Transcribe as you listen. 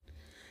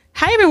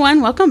Hi,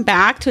 everyone. Welcome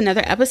back to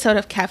another episode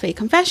of Cafe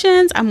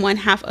Confessions. I'm one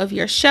half of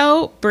your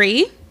show,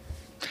 Bree.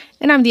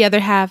 And I'm the other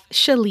half,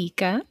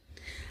 Shalika.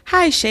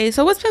 Hi, Shay.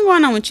 So what's been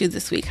going on with you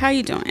this week? How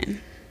you doing?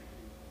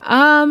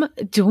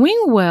 Doing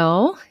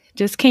well.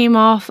 Just came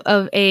off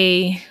of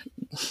a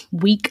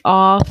week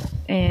off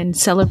and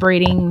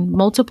celebrating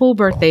multiple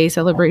birthday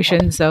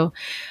celebrations. So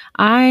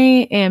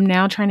I am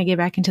now trying to get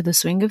back into the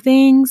swing of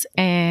things,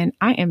 and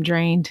I am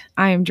drained.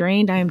 I'm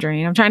trying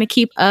to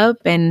keep up,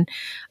 and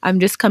I'm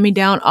just coming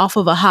down off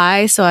of a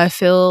high. So I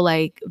feel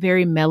like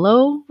very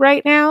mellow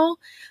right now,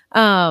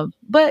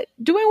 but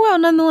doing well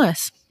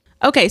nonetheless.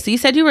 Okay, so you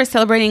said you were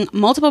celebrating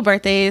multiple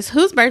birthdays.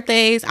 Whose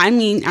birthdays? I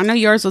mean, I know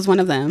yours was one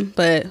of them,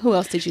 but who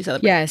else did you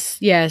celebrate?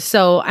 Yes.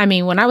 So, I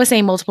mean, when I was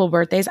saying multiple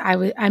birthdays,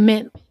 I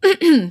meant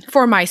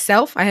for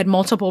myself. I had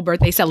multiple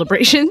birthday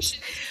celebrations.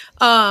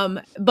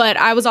 But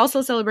I was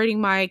also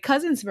celebrating my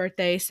cousin's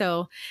birthday.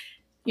 So,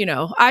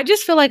 I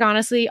just feel like,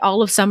 honestly,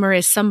 all of summer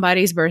is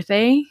somebody's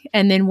birthday.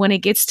 And then when it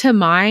gets to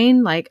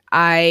mine, like,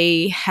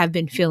 I have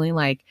been feeling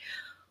like,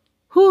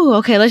 whew,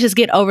 okay, let's just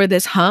get over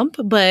this hump.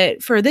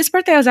 But for this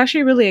birthday, I was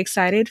actually really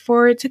excited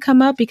for it to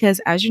come up because,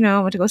 as you know,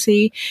 I went to go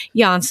see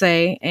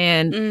Beyonce,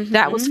 and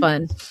that was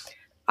fun.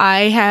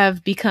 I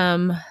have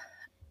become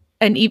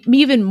an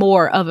even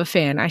more of a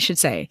fan, I should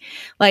say.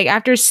 Like,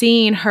 after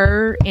seeing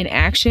her in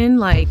action,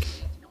 like,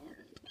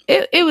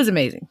 it was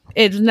amazing.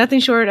 It's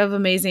nothing short of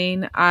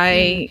amazing.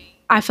 I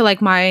feel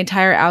like my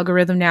entire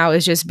algorithm now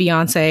is just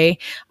Beyonce.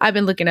 I've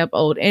been looking up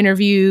old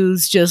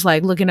interviews, just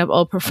like looking up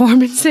old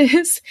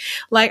performances.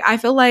 Like, I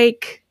feel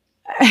like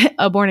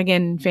a born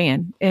again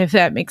fan, if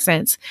that makes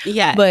sense.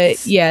 Yes.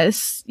 But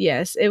yes,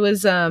 it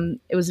was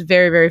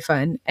very, very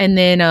fun. And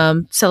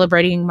then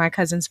celebrating my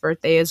cousin's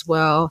birthday as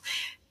well.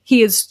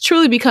 He has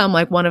truly become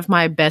like one of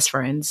my best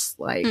friends.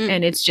 Like,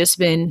 and it's just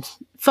been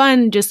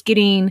fun just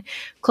getting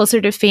closer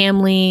to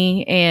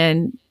family,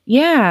 and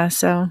yeah,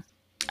 so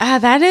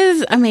that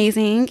is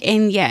amazing.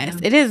 And yes,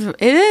 it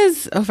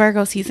is a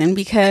Virgo season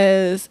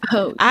because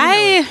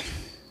I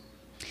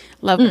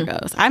love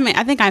Virgos. I mean,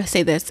 I think I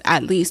say this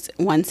at least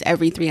once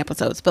every 3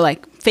 episodes, but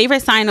like,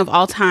 favorite sign of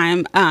all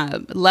time.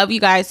 Love you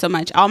guys so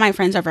much. All my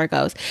friends are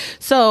Virgos.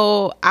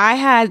 So I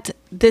had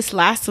this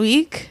last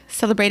week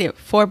celebrated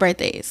 4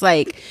 birthdays.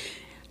 Like,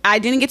 I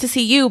didn't get to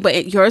see you,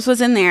 but yours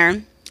was in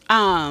there.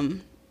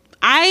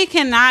 I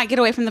cannot get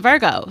away from the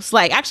Virgos.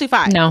 Like, actually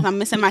 5. No, I'm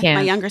missing my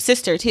younger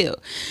sister too.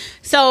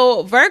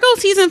 So Virgo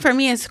season for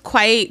me is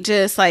quite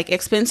just like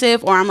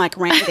expensive, or I'm like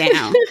ramped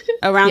down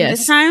around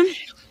this time.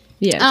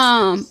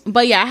 Yes.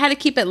 But yeah, I had to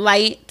keep it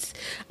light.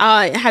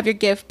 Have your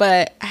gift,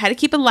 but I had to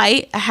keep it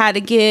light. I had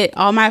to get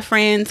all my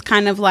friends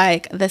kind of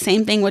like the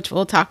same thing, which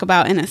we'll talk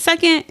about in a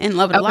second, in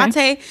Love It a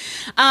Latte.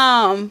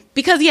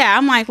 Because yeah,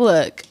 I'm like,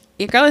 look,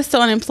 your girl is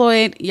still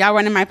unemployed. Y'all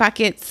running my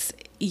pockets.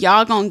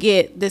 Y'all gonna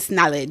get this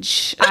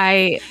knowledge.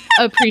 I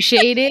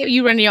appreciate it.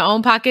 You run your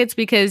own pockets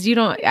because you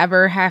don't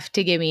ever have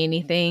to give me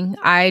anything.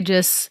 I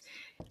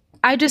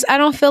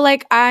don't feel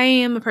like I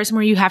am a person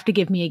where you have to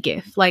give me a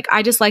gift. Like,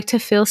 I just like to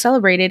feel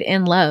celebrated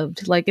and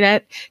loved. Like,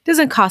 that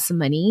doesn't cost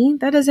money.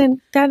 That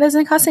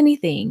doesn't cost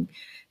anything.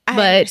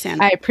 But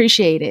I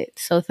appreciate it.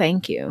 So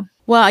thank you.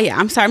 Well, yeah,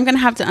 I'm sorry. I'm going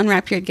to have to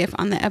unwrap your gift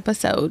on the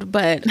episode,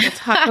 but we'll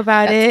talk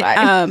about it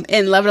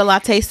in Love It a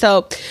Latte.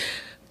 So,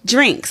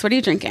 drinks. What are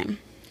you drinking?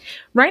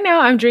 Right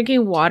now, I'm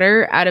drinking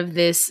water out of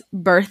this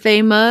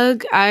birthday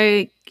mug.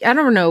 I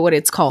don't know what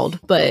it's called,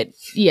 but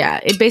yeah,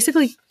 it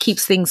basically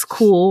keeps things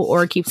cool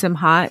or keeps them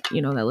hot.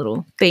 You know, that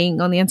little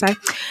thing on the inside.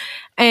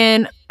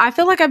 And I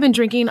feel like I've been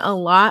drinking a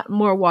lot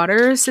more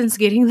water since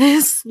getting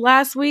this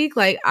last week.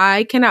 Like,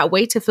 I cannot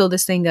wait to fill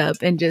this thing up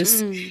and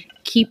just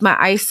keep my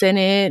ice in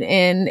it.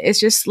 And it's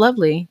just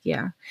lovely.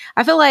 Yeah.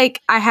 I feel like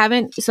I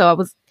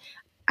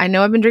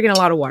know I've been drinking a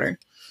lot of water.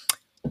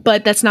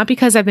 But that's not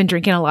because I've been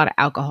drinking a lot of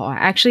alcohol. I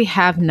actually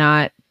have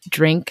not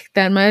drank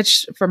that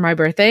much for my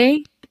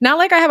birthday. Not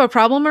like I have a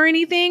problem or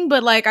anything,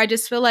 but like, I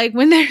just feel like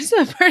when there's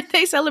a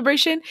birthday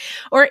celebration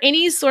or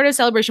any sort of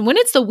celebration, when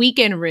it's the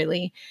weekend,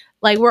 really,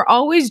 like, we're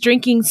always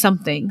drinking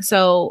something.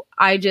 So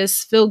I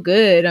just feel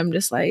good. I'm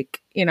just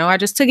like, I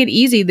just took it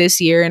easy this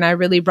year, and I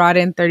really brought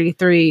in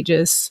 33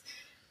 just,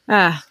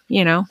 Oh,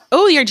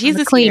 your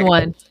Jesus clean year.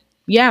 One.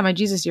 Yeah, my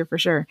Jesus year for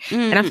sure.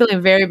 And I'm feeling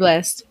very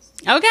blessed.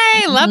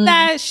 Okay, love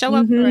that. Show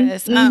up for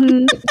us.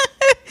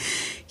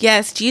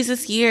 Yes,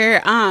 Jesus year.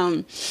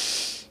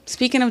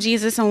 Speaking of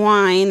Jesus and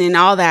wine and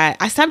all that,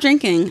 I stopped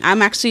drinking.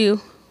 I'm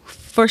actually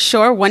for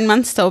sure 1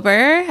 month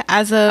sober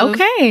as of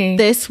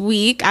this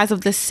week, as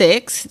of the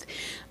 6th.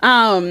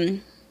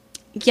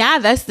 Yeah,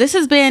 this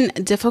has been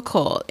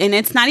difficult, and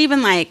it's not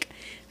even like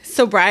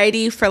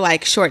sobriety for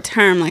like short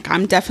term. Like,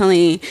 I'm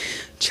definitely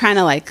trying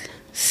to like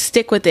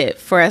stick with it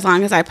for as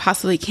long as I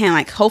possibly can,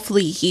 like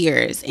hopefully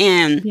years.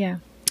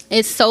 And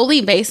it's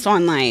solely based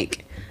on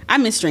like, I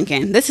miss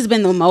drinking. This has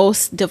been the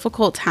most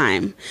difficult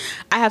time.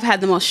 I have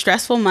had the most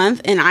stressful month,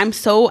 and I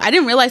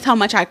didn't realize how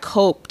much I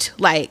coped.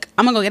 Like,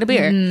 I'm gonna go get a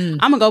beer. I'm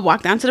gonna go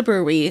walk down to the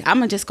brewery. I'm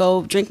gonna just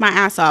go drink my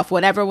ass off,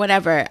 whatever.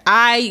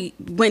 I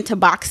went to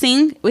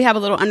boxing. We have a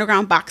little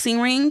underground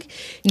boxing ring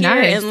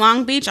here in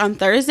Long Beach on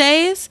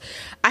Thursdays.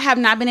 I have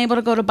not been able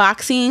to go to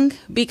boxing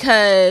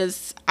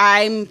because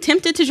I'm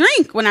tempted to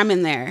drink when I'm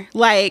in there.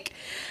 Like,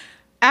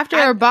 after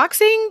a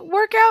boxing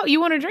workout, you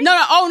want to drink?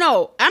 No. Oh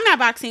no, I'm not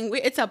boxing.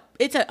 It's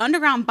an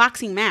underground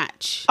boxing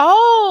match.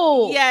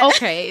 Oh, yeah.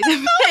 Okay.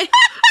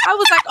 I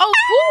was like, oh,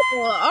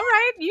 cool. All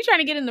right, you trying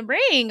to get in the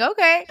ring?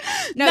 Okay.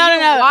 No.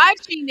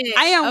 Watching it.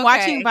 I am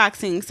watching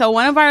boxing. So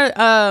one of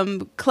our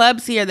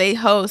clubs here, they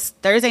host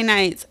Thursday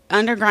nights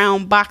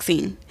underground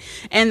boxing,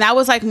 and that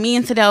was like me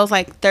and Sadell's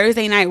like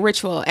Thursday night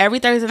ritual. Every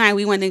Thursday night,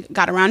 we went and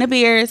got a round of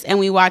beers and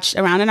we watched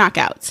a round of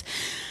knockouts.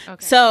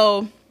 Okay.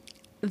 So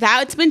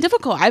that's been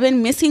difficult. I've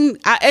been missing.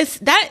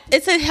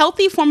 It's a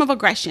healthy form of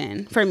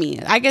aggression for me.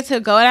 I get to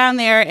go down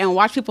there and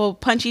watch people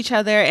punch each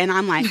other, and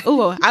I'm like,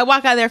 ooh, I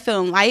walk out there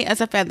feeling light as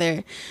a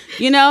feather.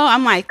 You know,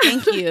 I'm like,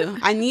 thank you.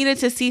 I needed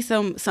to see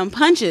some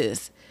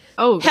punches.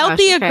 Oh, gosh,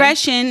 healthy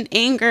aggression,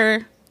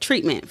 anger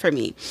treatment for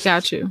me.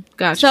 Got you.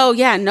 So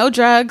yeah, no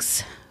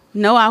drugs,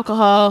 no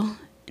alcohol,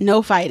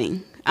 no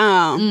fighting.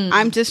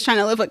 I'm just trying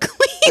to live a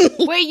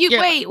clean.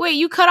 Wait,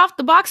 you cut off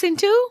the boxing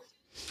too?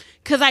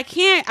 Because I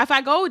can't, if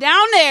I go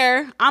down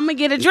there, I'm going to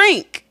get a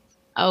drink.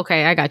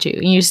 Okay, I got you.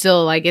 And you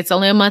still, like, it's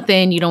only a month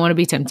in, you don't want to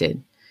be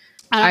tempted.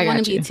 I don't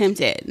want to be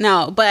tempted.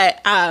 No,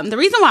 but the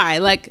reason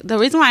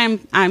why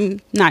I'm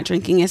not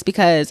drinking is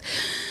because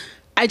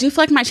I do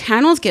feel like my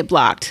channels get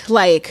blocked.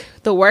 Like,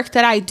 the work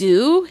that I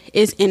do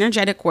is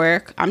energetic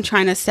work. I'm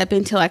trying to step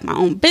into, like, my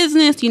own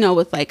business, you know,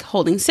 with, like,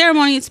 holding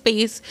ceremony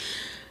space.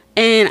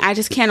 And I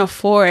just can't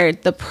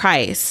afford the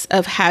price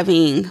of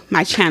having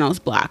my channels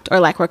blocked or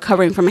like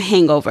recovering from a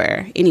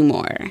hangover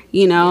anymore,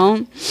 you know?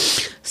 Yeah.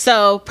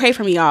 So pray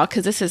for me, y'all,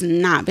 because this has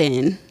not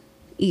been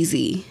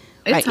easy.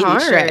 It's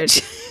hard.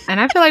 And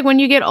I feel like when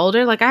you get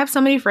older, like I have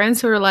so many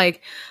friends who are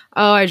like,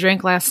 oh, I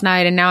drank last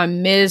night and now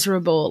I'm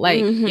miserable.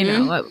 Like, you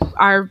know,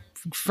 our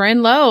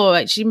friend Lo,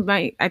 I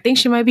think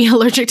she might be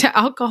allergic to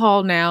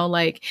alcohol now.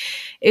 Like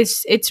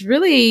it's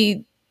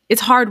really... It's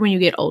hard when you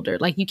get older.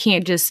 Like you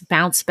can't just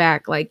bounce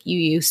back like you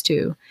used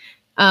to.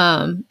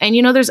 And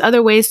you know, there's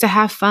other ways to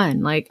have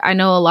fun. Like I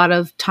know a lot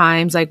of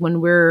times, like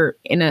when we're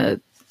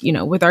in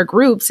with our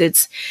groups,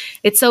 it's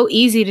so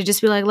easy to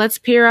just be like, let's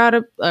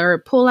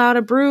pull out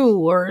a brew,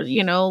 or,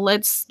 you know,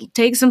 let's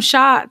take some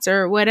shots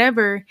or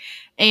whatever.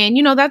 And,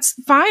 you know, that's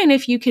fine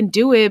if you can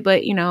do it.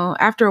 But, you know,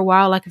 after a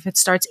while, like if it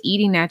starts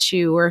eating at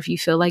you, or if you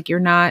feel like you're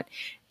not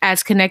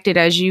as connected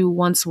as you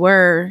once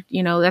were,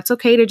 you know, that's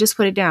okay to just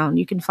put it down.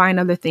 You can find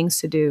other things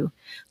to do.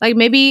 Like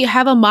maybe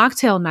have a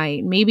mocktail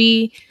night.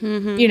 Maybe,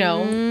 you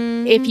know,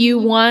 if you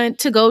want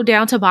to go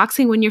down to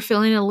boxing when you're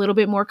feeling a little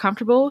bit more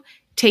comfortable,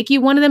 take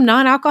you one of them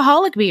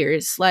non-alcoholic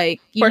beers.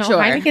 Like, you know, sure.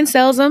 Heineken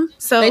sells them.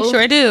 So they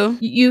sure do.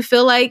 You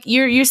feel like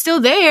you're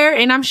still there.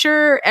 And I'm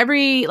sure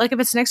if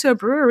it's next to a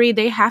brewery,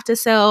 they have to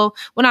sell,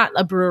 well, not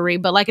a brewery,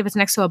 but like if it's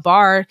next to a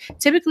bar,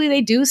 typically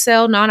they do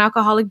sell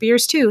non-alcoholic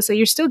beers too. So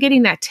you're still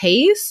getting that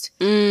taste.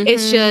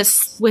 It's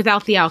just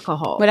without the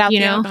alcohol.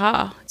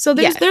 Alcohol. So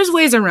there's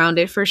ways around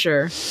it for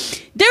sure.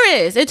 There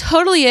is. It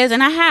totally is.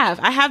 And I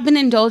have been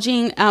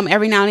indulging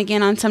every now and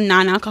again on some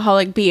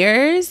non-alcoholic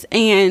beers.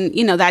 And,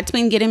 you know, that's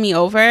been getting me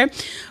over.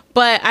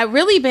 But I've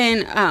really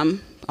been,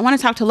 I want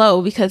to talk to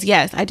Lo because,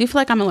 yes, I do feel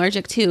like I'm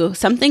allergic too.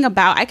 Something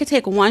about, I could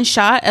take one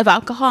shot of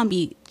alcohol and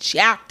be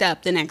jacked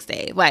up the next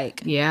day.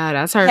 Like, yeah,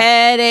 that's hard.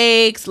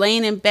 Headaches,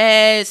 laying in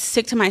bed,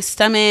 sick to my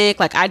stomach.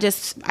 Like, I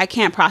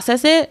can't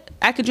process it.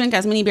 I could drink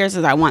as many beers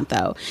as I want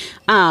though.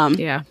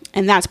 Yeah.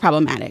 And that's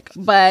problematic.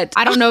 But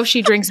I don't know if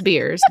she drinks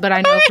beers, but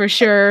I know for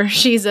sure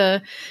she's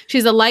a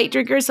light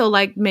drinker. So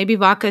like maybe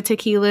vodka,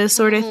 tequila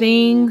sort of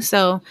thing.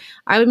 So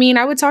I mean,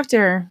 I would talk to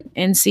her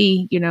and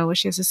see, you know, what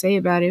she has to say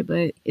about it.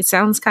 But it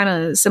sounds kind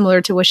of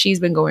similar to what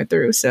she's been going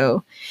through.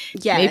 So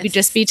maybe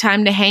just be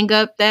time to hang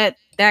up that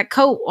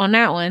coat on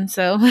that one.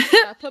 So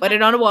put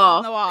it on the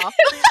wall.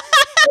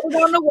 Put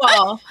it on the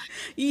wall.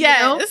 Yes.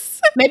 You know?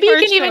 Maybe you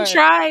can even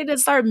try to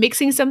start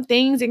mixing some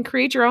things and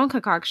create your own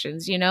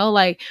concoctions, you know?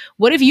 Like,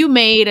 what if you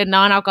made a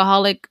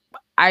non-alcoholic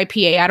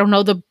IPA? I don't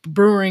know the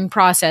brewing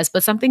process,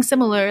 but something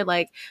similar.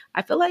 Like,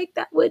 I feel like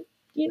that would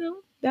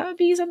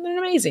be something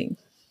amazing.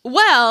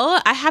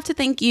 Well, I have to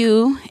thank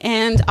you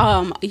and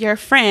your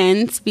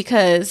friends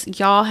because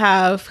y'all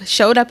have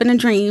showed up in a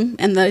dream,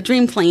 in the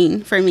dream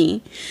plane for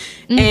me,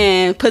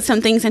 and put some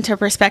things into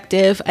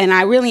perspective. And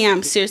I really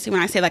am, seriously, when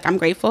I say like I'm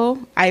grateful,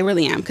 I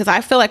really am. Because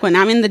I feel like when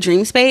I'm in the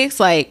dream space,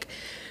 like,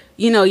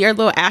 you know, your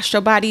little astro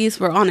bodies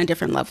were on a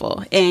different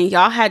level. And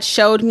y'all had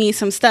showed me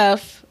some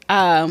stuff.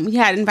 You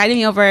had invited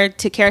me over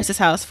to Karis's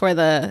house for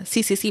the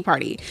CCC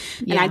party.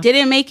 And I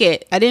didn't make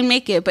it.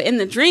 But in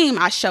the dream,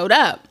 I showed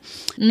up.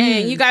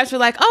 And you guys were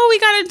like, oh, we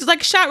got a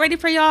like shot ready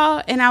for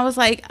y'all. And I was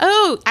like,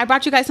 oh, I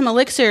brought you guys some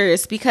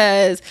elixirs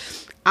because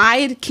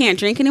I can't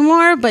drink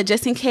anymore, but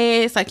just in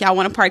case, like, y'all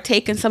want to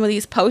partake in some of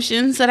these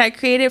potions that I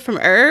created from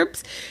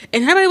herbs.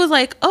 And everybody was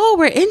like, oh,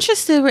 we're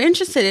interested.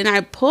 And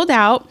I pulled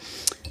out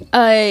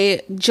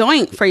a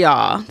joint for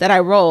y'all that I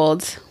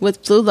rolled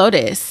with Blue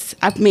Lotus.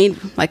 I've made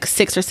like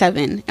 6 or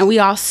 7, and we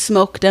all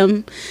smoked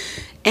them.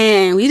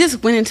 And we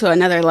just went into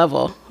another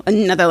level.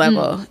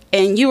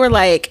 And you were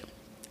like,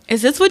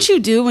 is this what you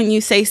do when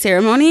you say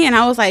ceremony? And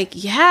I was like,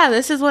 yeah,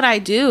 this is what I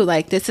do.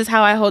 Like, this is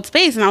how I hold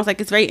space. And I was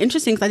like, it's very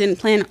interesting because I didn't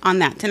plan on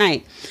that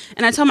tonight.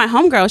 And I told my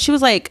homegirl, she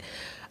was like,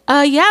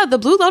 yeah, the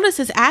Blue Lotus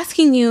is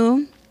asking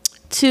you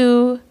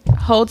to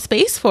hold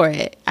space for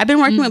it. I've been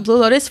working with Blue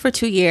Lotus for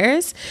 2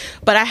 years,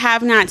 but I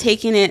have not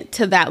taken it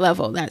to that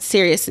level, that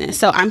seriousness.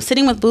 So I'm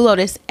sitting with Blue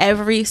Lotus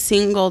every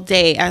single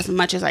day as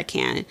much as I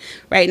can.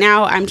 Right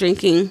now, I'm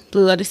drinking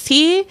Blue Lotus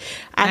tea.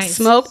 I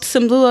smoked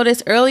some Blue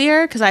Lotus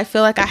earlier because I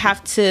feel like I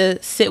have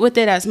to sit with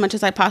it as much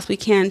as I possibly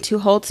can to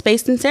hold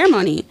space in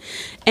ceremony.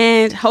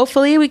 And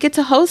hopefully I get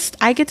to host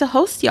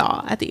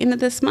y'all at the end of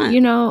this month.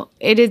 You know,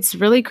 it's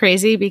really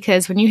crazy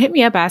because when you hit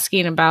me up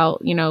asking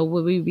about, you know,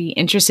 would we be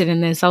interested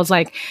in this? I was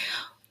like,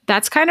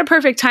 that's kind of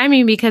perfect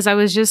timing because I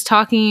was just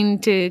talking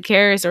to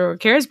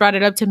Karis brought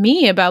it up to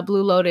me about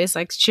Blue Lotus,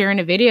 like sharing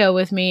a video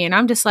with me. And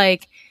I'm just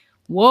like,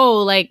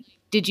 whoa, like,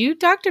 did you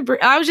talk to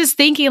I was just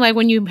thinking, like,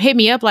 when you hit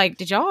me up, like,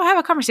 did y'all have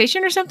a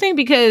conversation or something?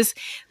 Because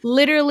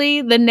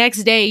literally the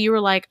next day you were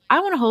like, I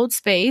want to hold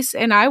space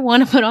and I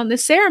want to put on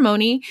this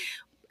ceremony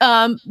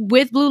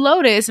with Blue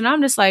Lotus. And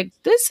I'm just like,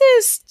 this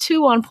is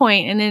too on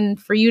point. And then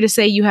for you to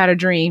say you had a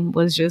dream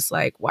was just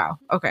like, wow.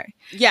 Okay.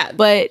 Yeah.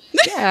 But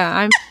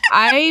yeah,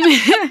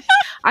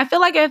 I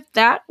feel like if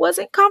that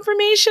wasn't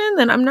confirmation,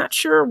 then I'm not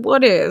sure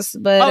what is.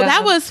 But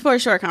that was for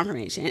sure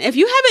confirmation. If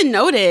you haven't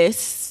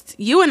noticed,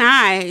 you and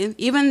I,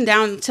 even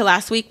down to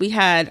last week, we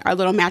had our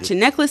little matching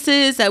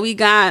necklaces that we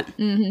got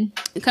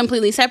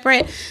completely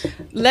separate.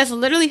 Let's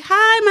literally,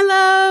 hi, my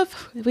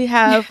love. We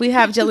have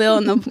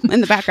Jaleel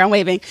in the background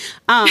waving.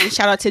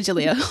 Shout out to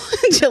Jaleel.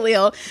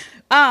 Jaleel.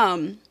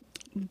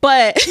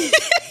 But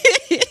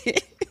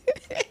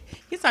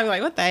he's talking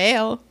like, what the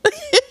hell?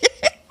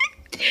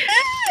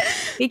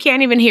 He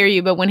can't even hear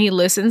you, but when he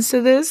listens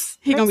to this,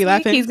 he's gonna be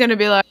laughing. He's gonna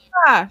be like,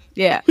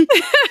 yeah.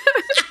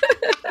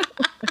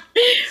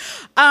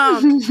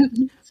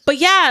 But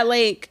yeah,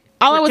 like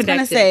all I was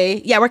gonna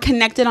say, yeah, we're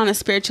connected on a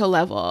spiritual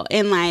level,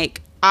 and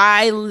like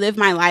I live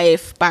my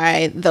life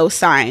by those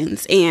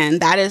signs, and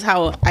that is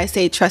how I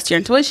say trust your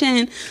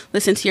intuition,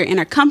 listen to your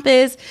inner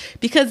compass,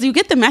 because you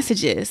get the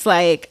messages.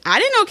 Like, I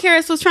didn't know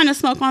Karis was trying to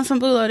smoke on some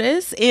Blue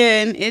Lotus,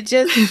 and it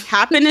just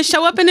happened to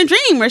show up in a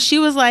dream where she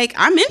was like,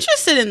 I'm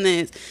interested in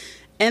this.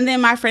 And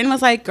then my friend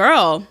was like,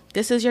 girl,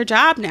 this is your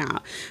job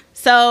now.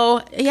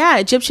 So yeah,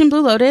 Egyptian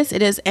Blue Lotus,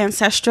 it is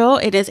ancestral.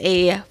 It is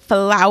a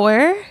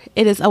flower.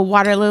 It is a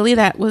water lily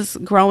that was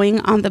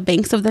growing on the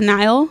banks of the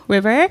Nile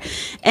River.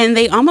 And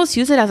they almost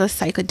use it as a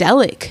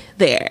psychedelic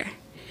there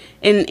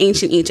in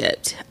ancient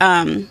Egypt.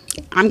 I'm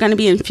going to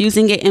be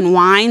infusing it in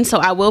wine. So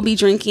I will be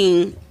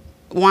drinking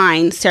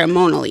wine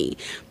ceremonially,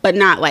 but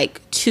not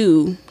like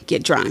to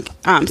get drunk.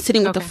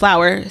 Sitting with the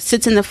flower,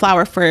 sits in the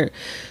flower for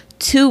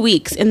 2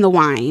 weeks in the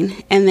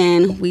wine, and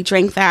then we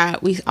drank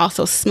that. We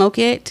also smoke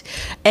it,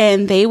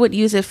 and they would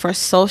use it for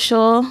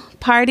social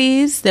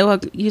parties. They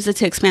would use it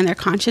to expand their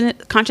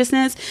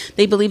consciousness.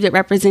 They believed it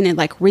represented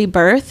like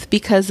rebirth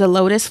because the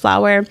lotus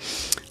flower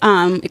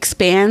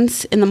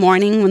expands in the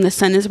morning when the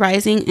sun is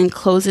rising and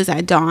closes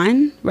at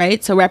dawn,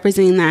 right? So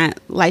representing that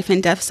life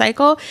and death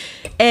cycle.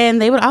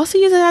 And they would also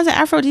use it as an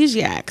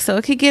aphrodisiac, so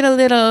it could get a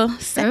little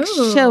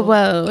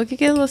sexual. It could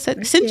get a little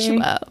sensual.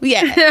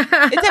 Yeah,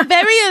 it's a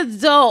very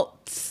adult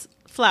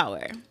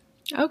flower.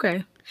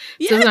 Okay.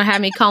 Yeah. So it's gonna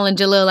have me calling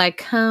Jalil like,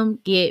 come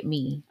get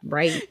me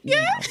right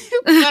now.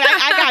 But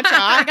I got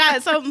y'all. I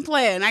got something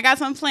planned.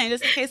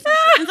 Just in case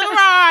something's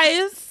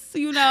arise.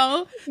 You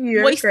know,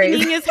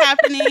 moistening is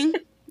happening.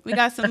 We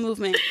got some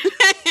movement.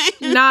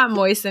 Not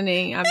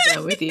moistening. I'm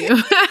done with you.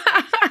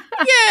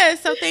 Yeah.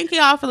 So thank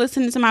you all for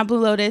listening to my Blue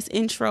Lotus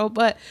intro.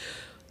 But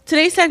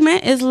today's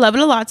segment is Love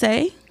It a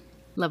Latte.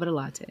 Love It a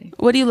Latte.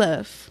 What do you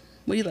love?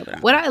 What do you love about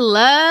it?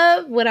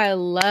 What I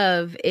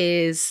love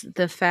is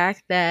the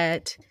fact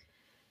that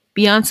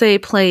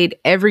Beyonce played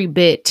every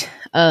bit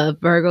of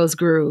Virgo's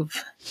Groove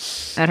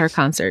at her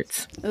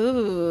concerts.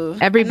 Ooh.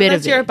 Every bit of it.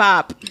 That's your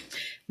bop.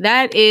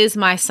 That is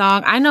my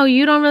song. I know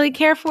you don't really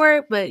care for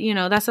it, but you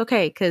know, that's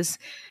okay because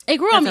it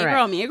grew on me.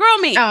 It grew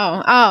on me.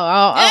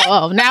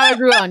 Oh. Now it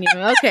grew on you.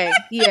 Okay.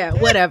 Yeah,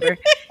 whatever.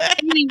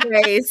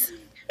 Anyways,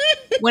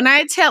 when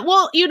I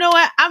you know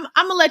what? I'm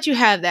gonna let you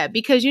have that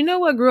because you know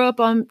what grew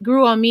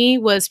on me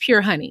was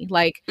Pure Honey.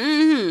 Like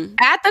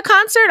at the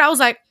concert, I was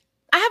like,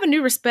 I have a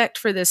new respect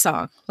for this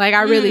song. Like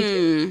I really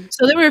do.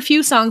 So there were a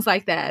few songs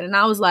like that, and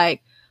I was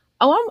like,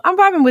 oh, I'm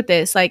vibing with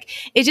this. Like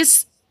it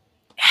just,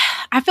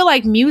 I feel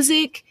like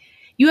music,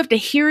 you have to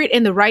hear it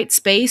in the right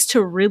space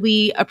to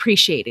really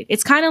appreciate it.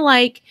 It's kind of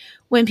like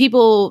when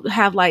people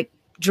have like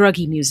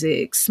druggy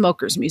music,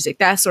 smokers music,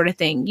 that sort of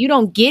thing. You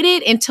don't get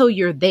it until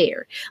you're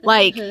there.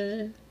 Like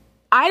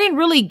I didn't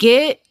really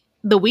get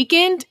The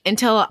Weeknd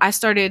until I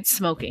started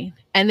smoking.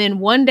 And then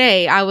one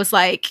day I was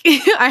like,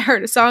 I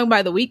heard a song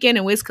by The Weeknd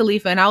and Wiz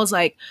Khalifa, and I was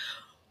like,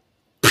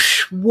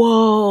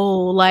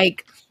 whoa,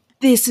 like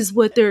this is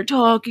what they're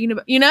talking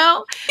about, you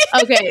know?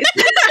 Okay.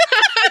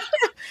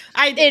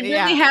 It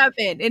really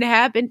happened. It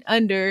happened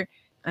under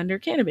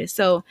cannabis.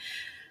 So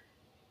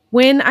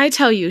when I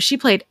tell you, she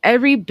played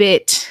every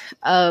bit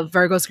of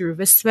Virgo's Groove,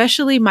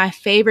 especially my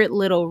favorite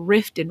little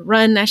riff and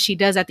run that she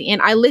does at the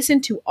end. I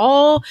listened to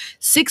all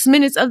 6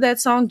 minutes of that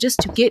song just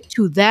to get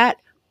to that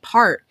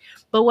part.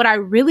 But what I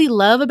really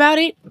love about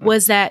it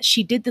was that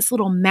she did this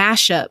little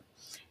mashup.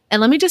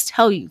 And let me just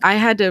tell you, I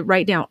had to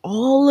write down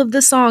all of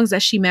the songs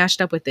that she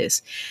mashed up with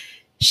this.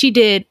 She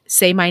did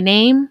Say My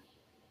Name,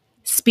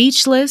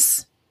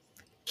 Speechless,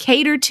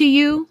 Cater to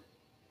You,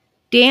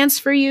 Dance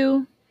for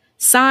You,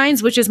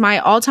 Signs, which is my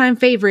all-time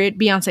favorite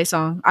Beyonce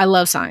song. I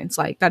love Signs.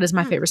 Like, that is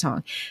my favorite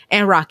song.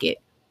 And Rocket.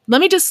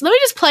 Let me just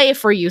play it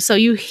for you so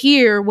you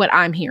hear what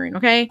I'm hearing,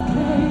 okay?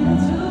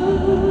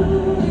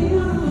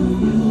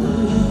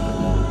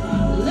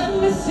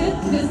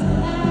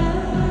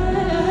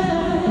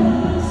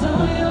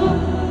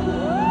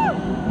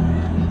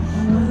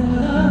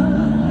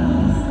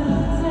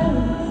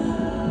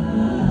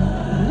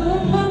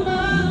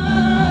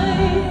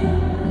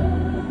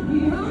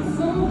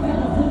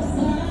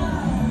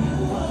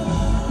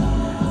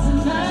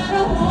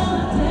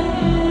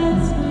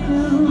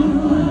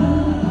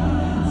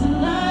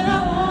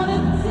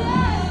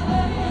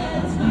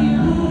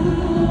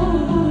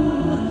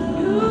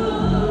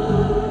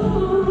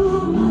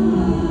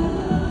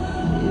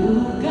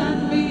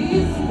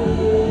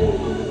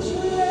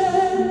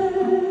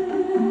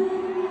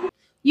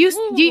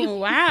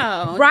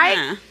 Wow. Right?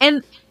 Yeah.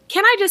 And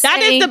can I just say...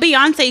 That is the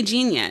Beyonce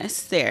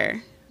genius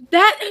there.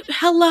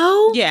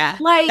 Hello? Yeah.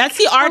 Like, that's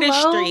the artistry.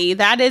 Hello?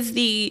 That is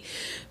the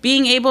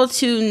being able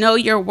to know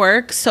your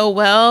work so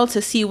well,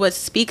 to see what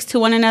speaks to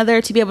one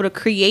another, to be able to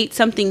create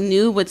something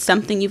new with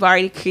something you've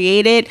already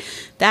created.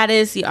 That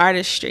is the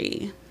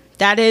artistry.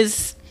 That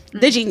is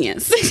the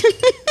genius.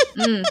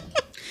 Yeah.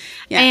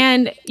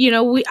 And,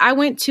 I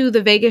went to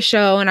the Vegas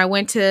show and I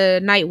went to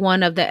night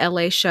 1 of the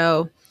LA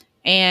show.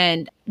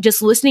 And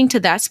just listening to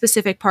that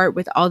specific part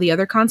with all the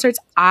other concerts,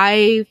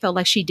 I felt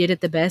like she did it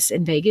the best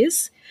in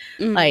Vegas.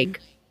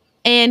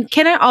 And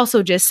can I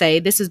also just say,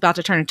 this is about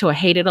to turn into a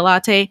hate it a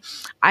latte.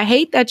 I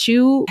hate that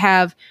you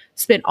have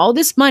spent all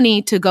this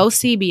money to go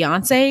see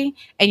Beyonce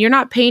and you're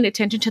not paying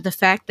attention to the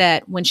fact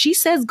that when she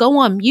says go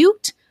on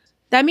mute,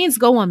 that means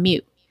go on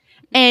mute.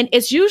 And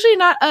it's usually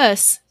not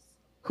us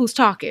who's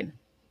talking.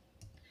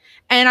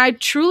 And I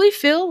truly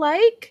feel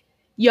like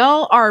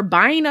y'all are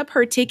buying up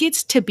her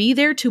tickets to be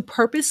there to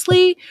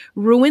purposely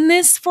ruin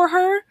this for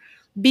her,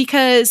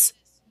 because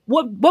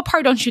what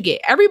part don't you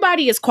get?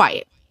 Everybody is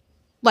quiet.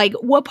 Like,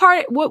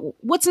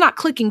 what's not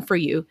clicking for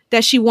you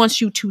that she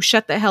wants you to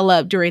shut the hell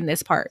up during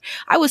this part?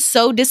 I was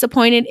so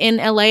disappointed in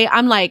LA.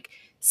 I'm like,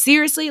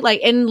 seriously?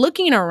 Like, and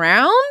looking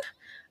around,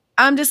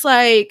 I'm just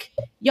like,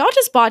 y'all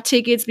just bought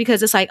tickets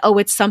because it's like, oh,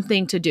 it's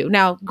something to do.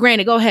 Now,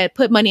 granted, go ahead,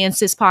 put money in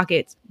sis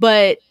pockets.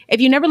 But if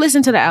you never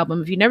listen to the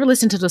album, if you never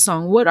listen to the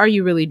song, what are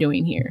you really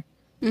doing here?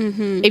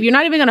 Mm-hmm. If you're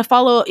not even going to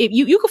follow, if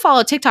you could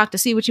follow TikTok to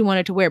see what you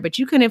wanted to wear, but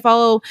you couldn't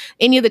follow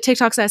any of the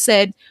TikToks that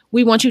said,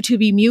 we want you to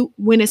be mute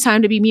when it's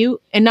time to be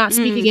mute and not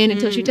speak again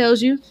until she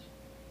tells you.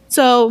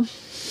 So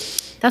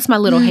that's my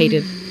little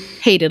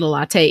hated a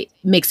latte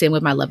mixed in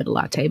with my love it a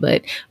latte.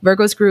 But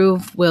Virgo's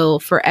Groove will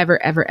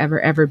forever, ever,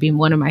 ever, ever be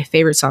one of my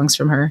favorite songs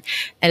from her.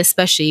 And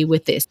especially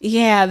with this.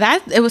 Yeah,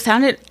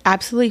 sounded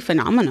absolutely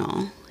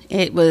phenomenal.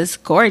 It was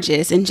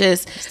gorgeous. And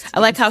just, I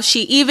like how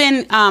she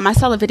even, I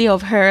saw a video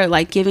of her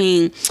like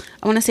giving,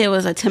 I want to say it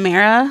was a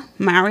Tamara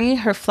Mowry,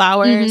 her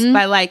flowers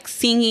by like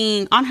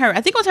singing on her, I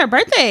think it was her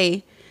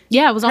birthday.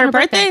 Yeah, it was on her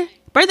birthday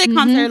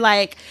concert.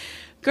 Like,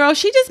 girl,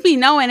 she just be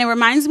knowing. It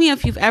reminds me,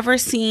 if you've ever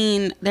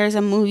seen, there's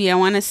a movie, I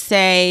want to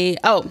say,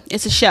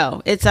 it's a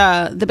show. It's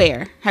The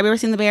Bear. Have you ever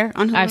seen The Bear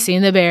on Hulu? I've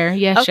seen The Bear.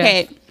 Yes.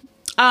 Okay.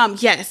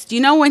 Yes. Do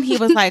you know when he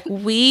was like,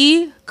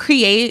 we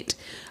create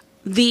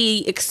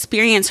the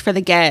experience for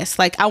the guests.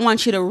 Like, I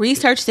want you to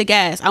research the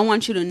guests. I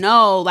want you to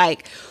know,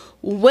 like,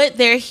 what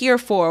they're here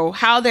for,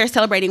 how they're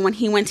celebrating. When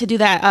he went to do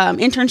that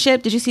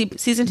internship, did you see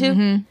season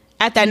 2?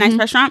 At that nice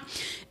restaurant?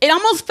 It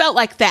almost felt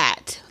like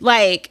that.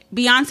 Like,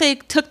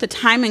 Beyonce took the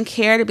time and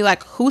care to be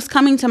like, who's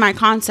coming to my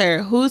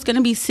concert? Who's going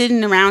to be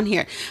sitting around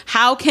here?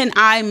 How can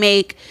I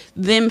make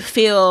them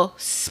feel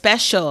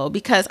special?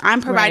 Because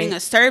I'm providing a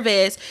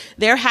service.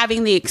 They're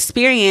having the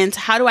experience.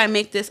 How do I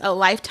make this a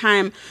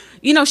lifetime?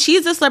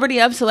 She's a celebrity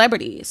of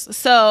celebrities.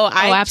 So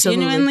I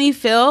genuinely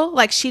feel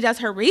like she does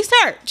her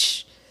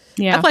research.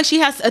 Yeah. I feel like she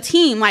has a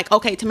team. Like,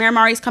 okay, Tamara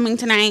Mowry's coming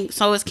tonight.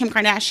 So is Kim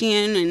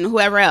Kardashian and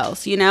whoever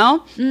else,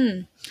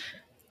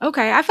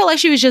 Okay. I felt like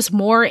she was just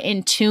more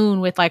in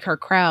tune with like her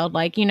crowd.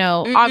 Like,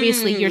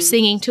 obviously you're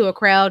singing to a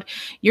crowd.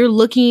 You're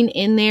looking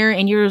in there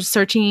and you're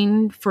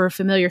searching for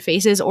familiar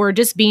faces or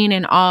just being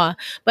in awe.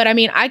 But I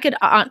mean,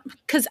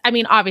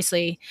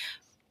 obviously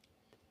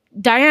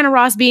Diana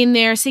Ross being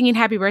there singing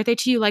happy birthday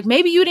to you. Like,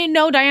 maybe you didn't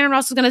know Diana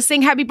Ross was going to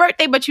sing happy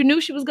birthday, but you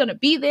knew she was going to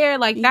be there.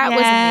 Like, that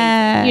was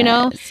amazing, you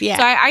know? Yeah.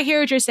 So I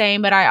hear what you're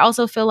saying, but I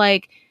also feel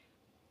like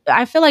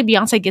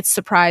Beyonce gets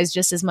surprised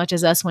just as much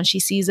as us when she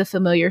sees a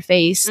familiar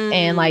face,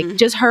 and like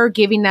just her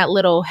giving that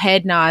little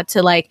head nod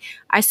to like,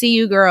 I see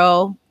you,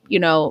 girl, you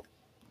know,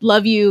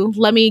 love you.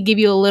 Let me give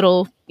you a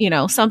little, you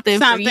know, something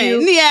for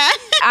you. Yeah.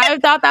 I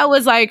thought that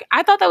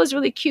was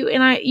really cute.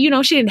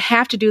 And she didn't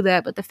have to do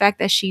that, but the fact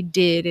that she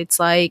did, it's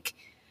like,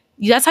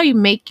 that's how you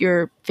make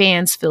your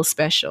fans feel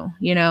special,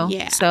 you know?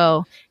 Yeah.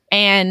 So,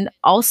 and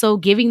also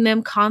giving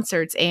them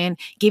concerts and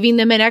giving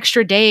them an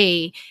extra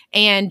day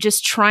and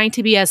just trying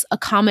to be as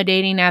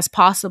accommodating as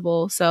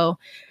possible. So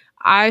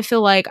I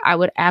feel like I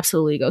would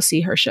absolutely go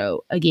see her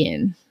show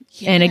again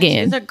and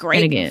again. She's a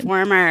great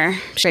performer.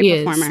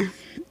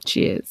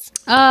 She is.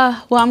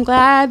 Well, I'm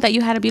glad that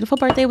you had a beautiful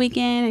birthday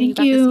weekend and you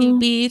got to see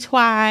B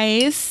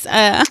twice.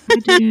 I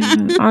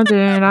did.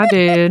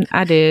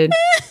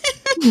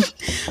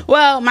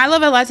 Well, my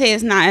Love It Latte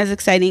is not as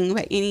exciting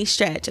by any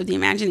stretch of the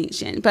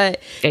imagination,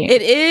 but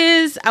it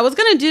is. I was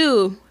going to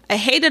do a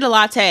hated a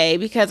latte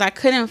because I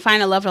couldn't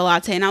find a Love It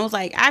Latte, and I was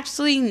like,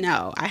 actually,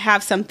 no, I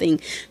have something.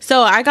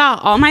 So I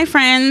got all my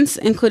friends,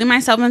 including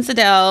myself and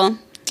Sadell,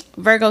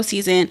 Virgo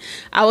season.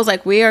 I was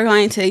like, we are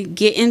going to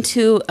get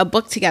into a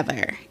book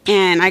together,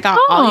 and I got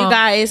all you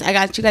guys. I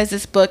got you guys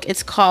this book.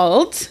 It's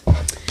called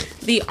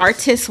The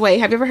Artist's Way.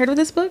 Have you ever heard of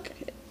this book?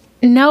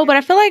 No, but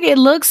I feel like it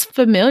looks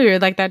familiar.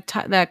 Like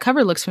that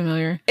cover looks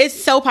familiar. It's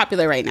so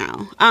popular right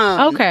now.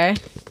 Okay.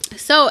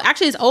 So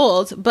actually it's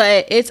old,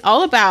 but it's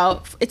all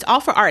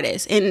for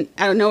artists. And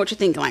I don't know what you're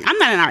thinking. Like, I'm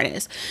not an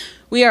artist.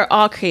 We are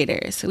all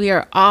creators. We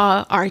are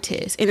all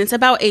artists. And it's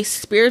about a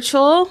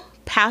spiritual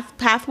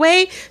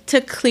pathway to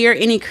clear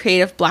any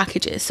creative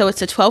blockages. So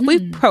it's a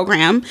 12-week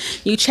program.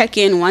 You check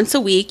in once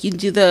a week. You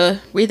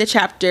read the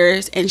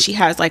chapters, and she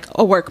has like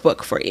a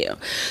workbook for you.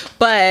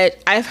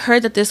 But I've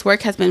heard that this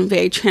work has been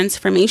very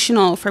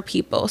transformational for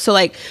people. So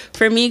like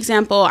for me,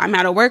 example, I'm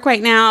out of work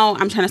right now.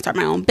 I'm trying to start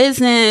my own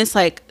business.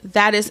 Like,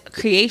 that is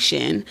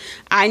creation.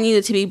 I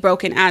needed to be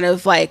broken out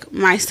of like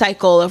my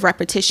cycle of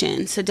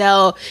repetition.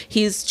 Sadell,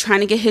 he's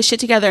trying to get his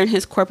shit together in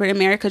his corporate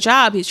America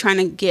job. He's trying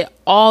to get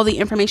all the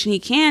information he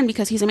can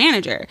because he's a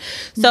manager.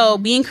 So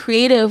being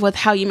creative with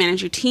how you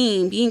manage your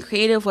team, being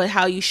creative with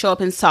how you show up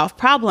and solve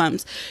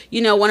problems.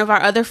 You know, one of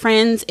our other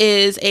friends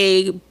is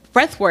a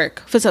breathwork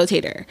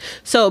facilitator.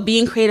 So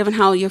being creative in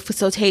how you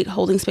facilitate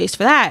holding space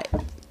for that.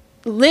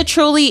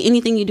 Literally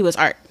anything you do is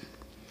art.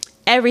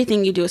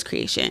 Everything you do is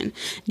creation.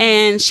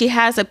 And she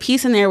has a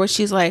piece in there where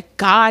she's like,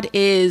 God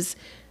is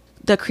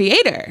the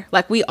creator.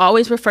 Like, we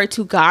always refer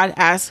to God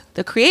as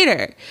the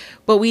creator,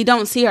 but we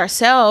don't see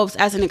ourselves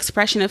as an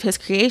expression of his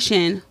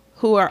creation,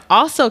 who are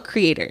also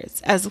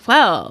creators as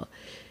well.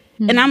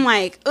 And I'm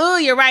like, oh,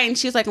 you're right. And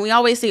she's like, we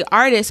always say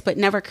artist, but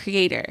never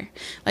creator.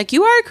 Like,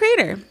 you are a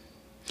creator.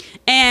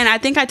 And I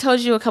think I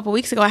told you a couple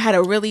weeks ago, I had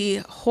a really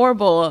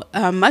horrible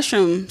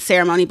mushroom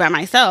ceremony by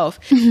myself.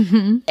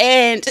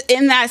 And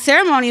in that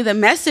ceremony, the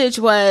message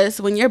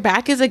was, when your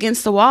back is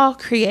against the wall,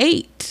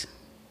 create,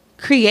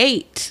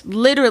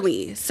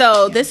 literally.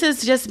 So this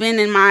has just been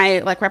in my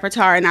like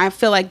repertoire. And I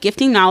feel like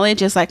gifting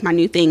knowledge is like my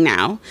new thing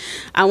now.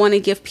 I want to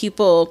give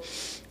people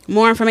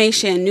more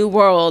information, new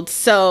worlds.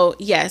 So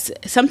yes,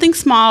 something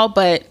small,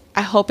 but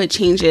I hope it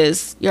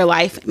changes your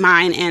life,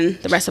 mine, and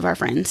the rest of our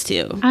friends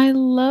too. I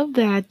love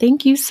that.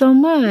 Thank you so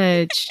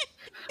much.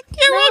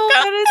 You're welcome.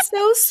 That is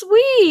so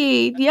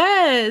sweet.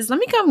 Yes. Let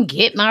me come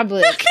get my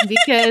book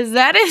because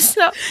that is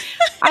so,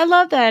 I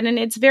love that. And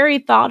it's very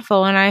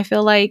thoughtful. And I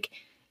feel like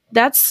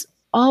that's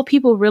all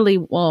people really,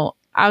 well,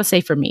 I would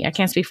say for me, I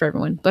can't speak for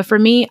everyone, but for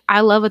me,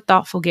 I love a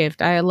thoughtful gift.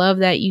 I love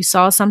that you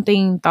saw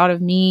something, thought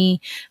of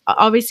me,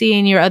 obviously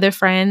in your other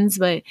friends,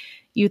 but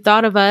you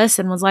thought of us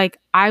and was like,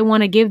 I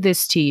want to give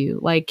this to you.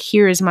 Like,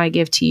 here is my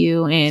gift to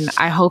you. And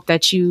I hope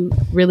that you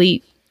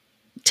really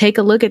take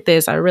a look at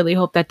this. I really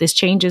hope that this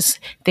changes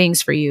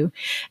things for you.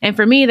 And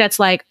for me, that's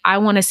like, I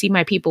want to see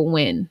my people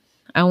win.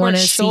 I want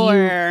to see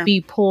you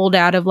be pulled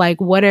out of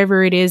like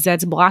whatever it is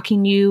that's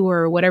blocking you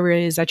or whatever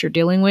it is that you're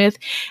dealing with,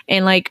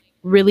 and like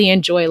really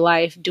enjoy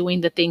life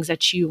doing the things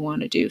that you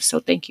want to do.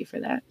 So thank you for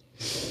that.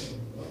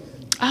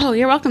 Oh,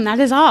 you're welcome. That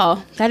is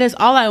all. That is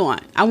all I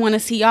want. I want to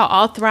see y'all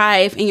all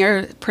thrive in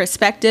your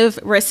respective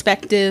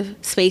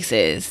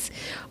spaces.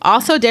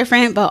 Also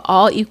different, but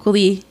all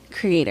equally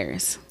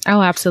creators.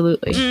 Oh,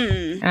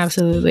 absolutely.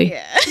 Absolutely.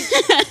 Yeah.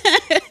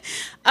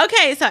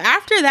 Okay, so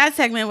after that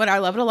segment with our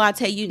Love It a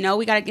Latte, you know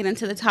we got to get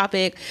into the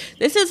topic.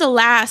 This is the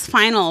last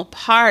final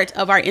part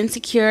of our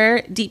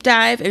Insecure deep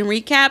dive and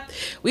recap.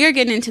 We are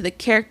getting into the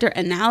character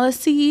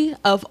analysis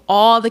of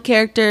all the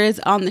characters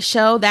on the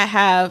show that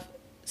have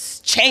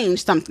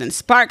changed something,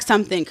 sparked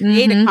something,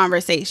 created a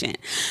conversation.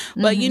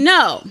 But you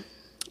know,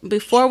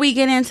 before we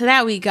get into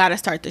that, we got to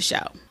start the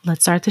show.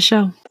 Let's start the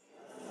show.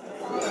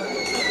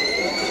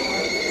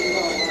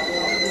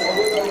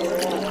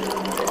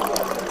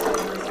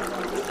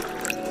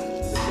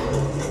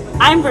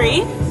 I'm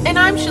Bree. And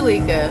I'm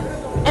Shalika.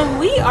 And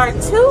we are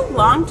two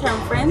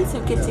long-term friends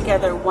who get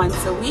together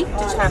once a week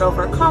to chat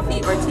over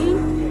coffee or tea.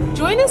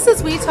 Join us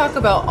as we talk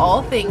about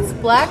all things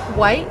black,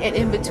 white, and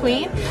in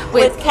between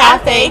with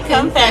Cafe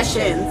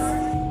Confessions.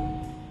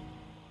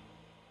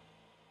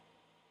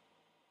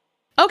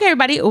 Okay,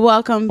 everybody,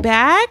 welcome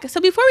back. So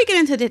before we get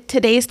into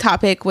today's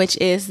topic, which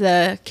is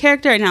the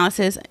character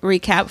analysis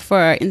recap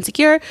for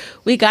Insecure,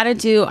 we got to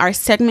do our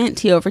segment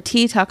Tea Over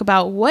Tea, talk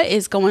about what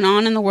is going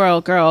on in the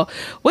world, girl.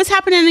 What's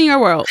happening in your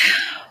world?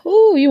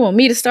 Ooh, you want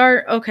me to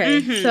start? Okay.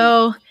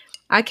 So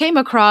I came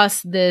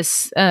across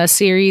this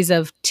series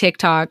of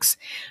TikToks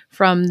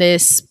from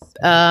this,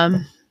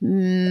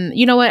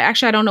 you know what?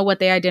 Actually, I don't know what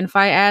they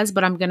identify as,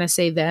 but I'm going to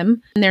say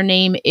them. And their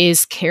name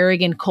is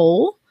Kerrigan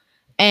Cole.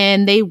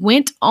 And they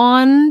went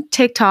on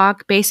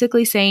TikTok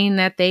basically saying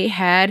that they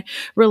had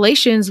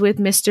relations with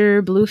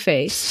Mr.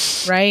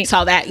 Blueface, right?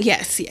 Saw that.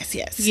 Yes.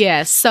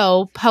 Yes.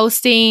 So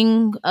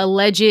posting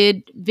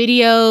alleged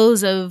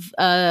videos of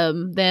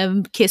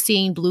them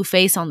kissing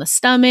Blueface on the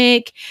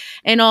stomach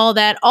and all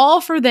that, all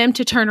for them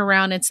to turn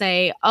around and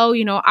say, oh,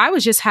 you know, I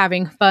was just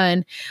having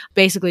fun,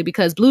 basically,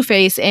 because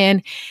Blueface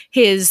and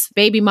his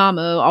baby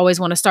mama always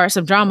want to start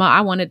some drama.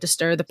 I wanted to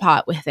stir the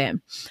pot with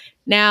them.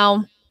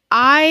 Now,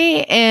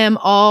 I am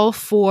all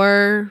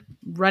for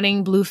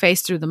running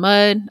Blueface through the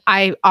mud.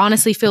 I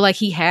honestly feel like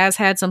he has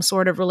had some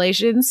sort of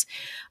relations,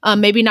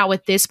 maybe not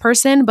with this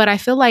person, but I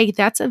feel like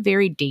that's a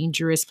very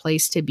dangerous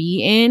place to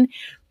be in,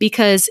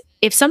 because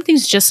if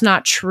something's just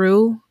not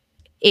true,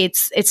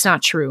 it's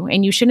not true,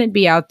 and you shouldn't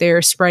be out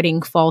there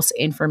spreading false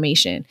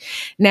information.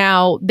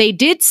 Now, they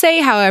did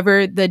say,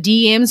 however, the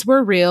DMs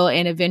were real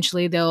and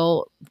eventually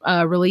they'll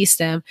release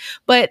them,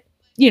 but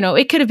you know,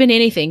 it could have been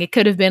anything. It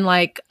could have been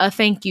like a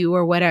thank you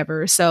or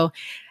whatever. So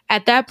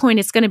at that point,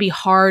 it's going to be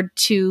hard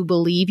to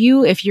believe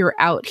you if you're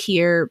out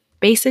here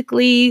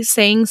basically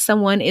saying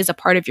someone is a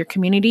part of your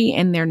community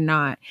and they're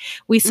not.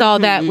 We saw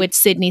that with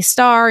Sydney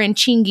Starr and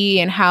Chingy,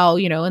 and how,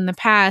 you know, in the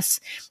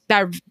past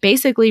that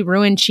basically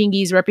ruined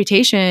Chingy's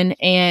reputation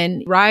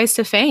and rise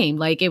to fame.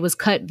 Like, it was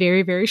cut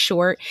very, very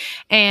short.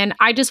 And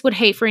I just would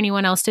hate for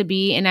anyone else to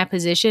be in that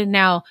position.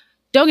 Now,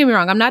 don't get me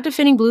wrong, I'm not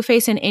defending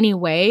Blueface in any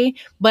way,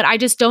 but I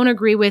just don't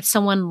agree with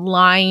someone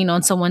lying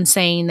on someone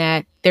saying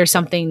that there's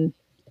something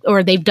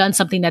or they've done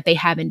something that they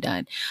haven't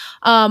done.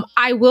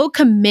 I will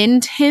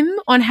commend him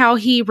on how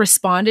he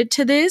responded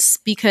to this,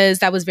 because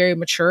that was very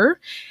mature.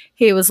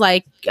 He was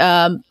like,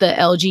 the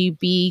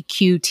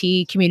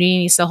LGBTQ community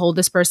needs to hold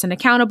this person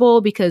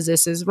accountable because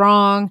this is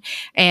wrong.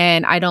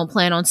 And I don't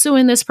plan on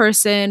suing this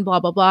person, blah,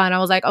 blah, blah. And I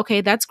was like,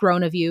 okay, that's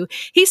grown of you.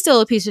 He's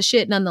still a piece of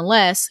shit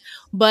nonetheless.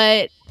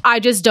 But I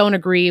just don't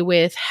agree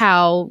with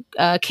how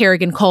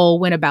Kerrigan Cole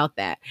went about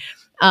that.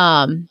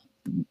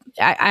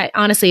 I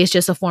honestly, it's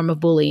just a form of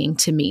bullying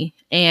to me.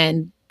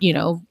 And, you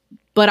know,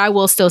 but I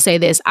will still say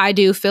this. I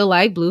do feel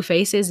like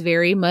Blueface is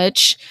very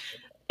much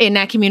in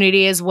that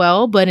community as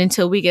well. But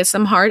until we get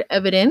some hard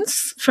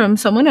evidence from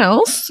someone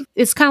else,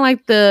 it's kind of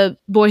like the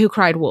boy who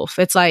cried wolf.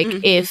 It's like,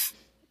 if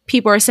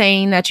people are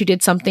saying that you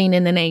did something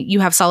and then you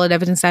have solid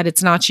evidence that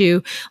it's not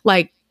you,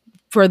 like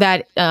for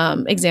that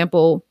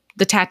example,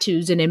 the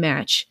tattoos didn't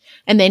match.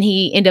 And then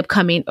they end up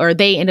coming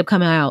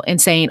out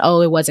and saying,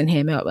 oh, it wasn't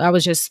him. I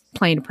was just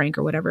playing a prank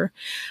or whatever.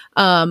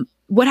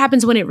 What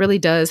happens when it really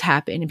does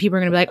happen? And people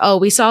are going to be like, oh,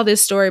 we saw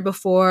this story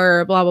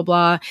before, blah, blah,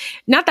 blah.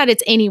 Not that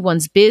it's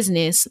anyone's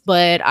business,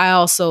 but I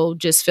also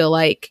just feel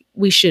like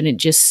we shouldn't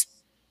just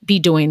be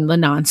doing the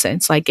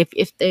nonsense. Like,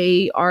 if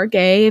they are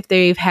gay, if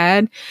they're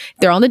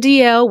on the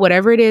DL,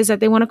 whatever it is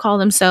that they want to call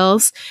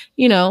themselves,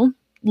 you know,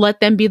 let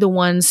them be the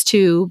ones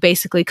to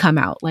basically come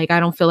out. Like, I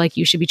don't feel like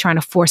you should be trying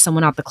to force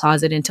someone out the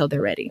closet until they're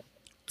ready.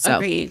 So.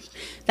 Agreed.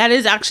 That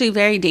is actually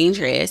very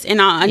dangerous.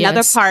 And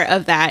another part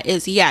of that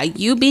is,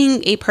 you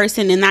being a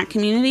person in that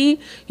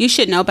community, you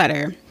should know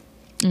better.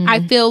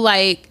 I feel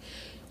like,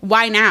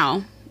 why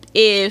now?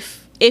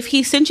 If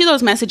he sent you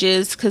those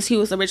messages, because he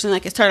was originally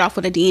like, it started off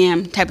with a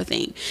DM type of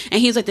thing, and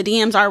he's like, the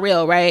DMs are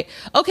real, right?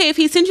 Okay, if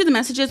he sent you the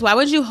messages, why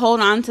would you hold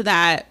on to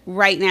that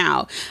right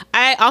now?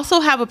 I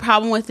also have a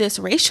problem with this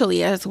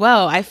racially as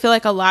well. I feel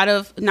like a lot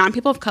of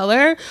non-people of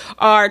color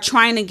are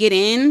trying to get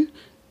in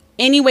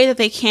any way that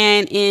they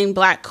can in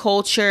Black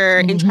culture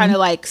and trying to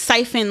like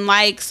siphon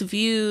likes,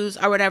 views,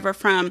 or whatever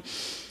from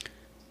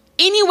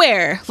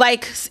anywhere.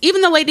 Like,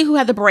 even the lady who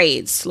had the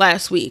braids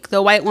last week,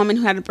 the white woman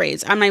who had the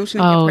braids, I'm not even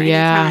going to give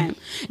her any time.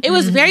 It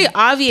was very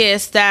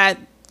obvious that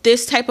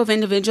this type of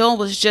individual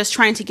was just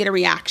trying to get a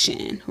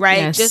reaction, right?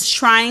 Yes. Just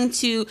trying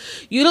to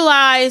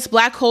utilize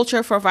Black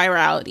culture for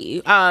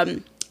virality.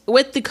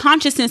 With the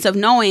consciousness of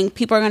knowing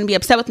people are going to be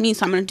upset with me,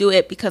 so I'm going to do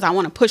it because I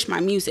want to push my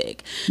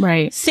music.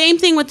 Right. Same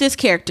thing with this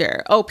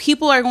character. Oh,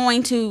 people are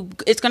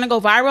it's going to go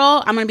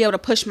viral. I'm going to be able to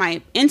push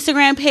my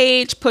Instagram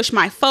page, push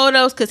my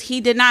photos, because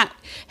he did not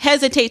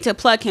hesitate to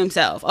plug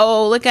himself.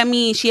 Oh, look at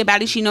me. She a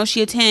baddie. She knows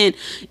she a 10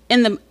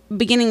 in the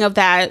beginning of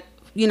that,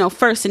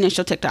 first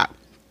initial TikTok.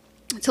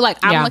 To like,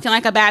 I'm looking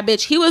like a bad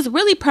bitch. He was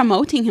really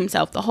promoting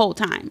himself the whole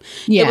time.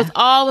 Yeah. It was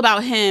all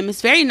about him.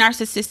 It's very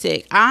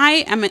narcissistic.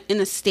 I am in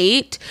a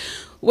state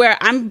where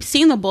I'm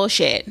seeing the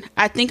bullshit.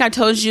 I think I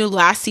told you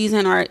last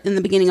season or in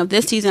the beginning of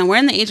this season, we're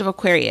in the age of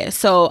Aquarius.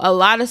 So a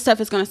lot of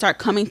stuff is going to start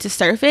coming to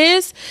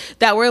surface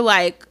that we're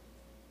like,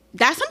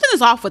 that something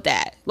is off with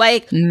that.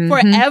 Like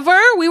forever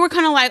we were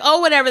kind of like, oh,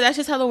 whatever, that's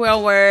just how the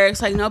world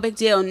works. Like, no big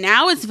deal.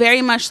 Now it's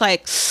very much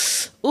like,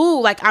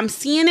 ooh, like I'm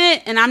seeing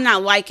it and I'm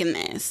not liking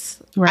this.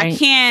 Right. I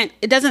can't,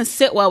 it doesn't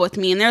sit well with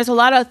me. And there's a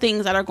lot of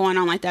things that are going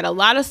on like that. A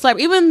lot of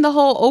even the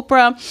whole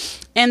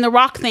Oprah and The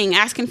Rock thing,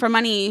 asking for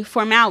money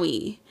for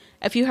Maui.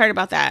 If you heard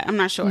about that, I'm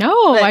not sure.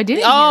 No, I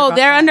didn't. Oh,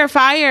 they're under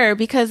fire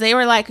because they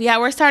were like, yeah,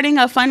 we're starting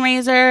a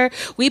fundraiser.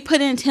 We put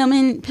in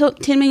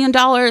 $10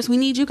 million. We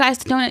need you guys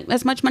to donate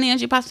as much money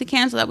as you possibly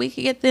can so that we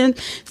can get them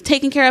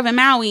taken care of in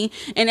Maui.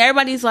 And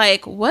everybody's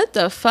like, what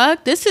the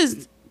fuck?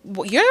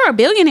 You're a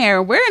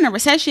billionaire. We're in a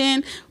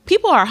recession.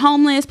 People are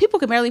homeless. People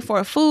can barely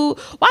afford food.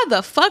 Why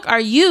the fuck are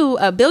you,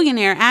 a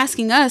billionaire,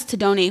 asking us to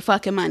donate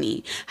fucking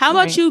money? How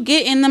about you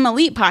get in them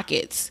elite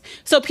pockets?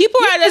 So people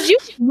are just, you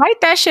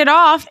write that shit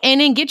off and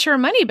then get your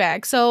money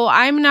back. So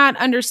I'm not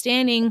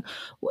understanding.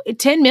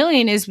 10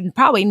 million is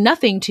probably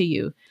nothing to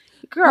you.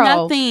 Girl.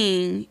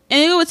 Nothing.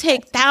 And it would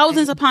take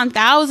thousands upon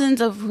thousands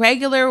of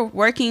regular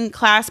working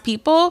class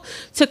people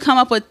to come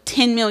up with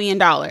 $10 million.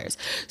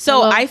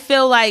 So I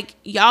feel like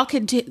y'all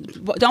could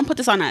don't put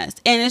this on us.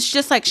 And it's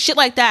just like shit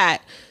like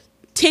that.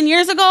 10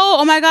 years ago,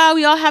 oh my God,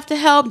 we all have to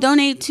help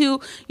donate to,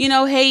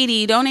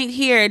 Haiti, donate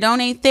here,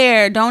 donate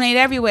there, donate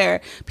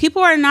everywhere.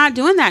 People are not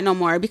doing that no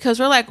more because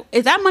we're like,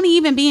 is that money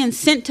even being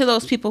sent to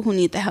those people who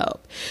need the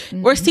help?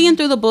 We're seeing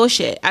through the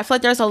bullshit. I feel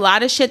like there's a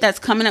lot of shit that's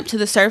coming up to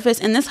the surface,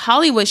 and this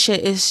Hollywood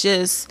shit is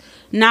just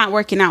not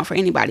working out for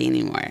anybody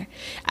anymore.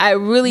 I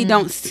really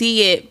don't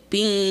see it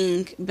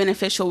being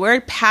beneficial.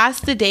 We're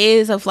past the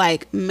days of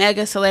like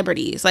mega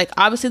celebrities. Like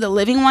obviously the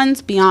living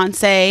ones,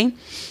 Beyonce,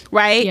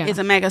 right, is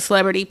a mega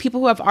celebrity.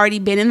 People who have already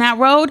been in that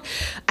road.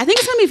 I think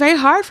it's going to be very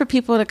hard for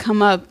people to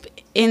come up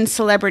in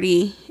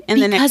celebrity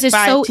in the next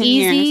 5-10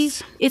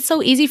 years. It's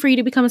so easy for you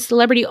to become a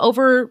celebrity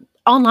over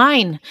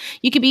online.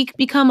 You could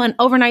become an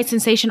overnight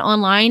sensation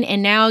online,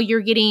 and now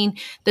you're getting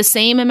the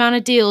same amount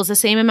of deals, the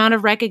same amount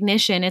of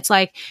recognition. It's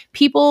like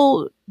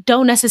people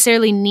don't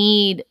necessarily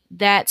need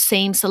that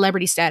same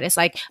celebrity status.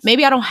 Like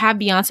maybe I don't have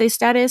Beyonce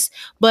status,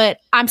 but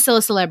I'm still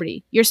a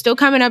celebrity. You're still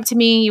coming up to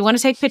me. You want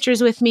to take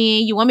pictures with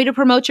me. You want me to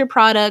promote your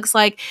products.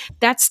 Like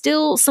that's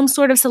still some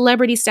sort of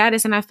celebrity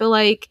status. And I feel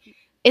like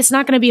it's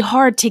not going to be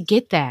hard to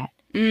get that.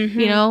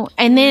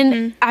 And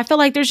then I feel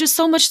like there's just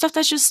so much stuff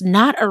that's just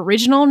not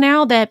original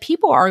now that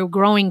people are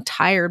growing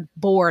tired,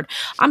 bored.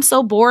 I'm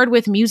so bored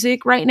with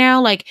music right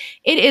now. Like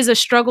it is a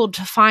struggle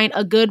to find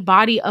a good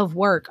body of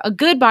work,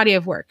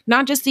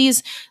 not just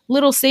these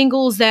little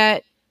singles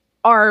that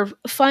are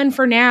fun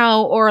for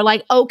now or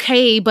like,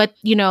 okay, but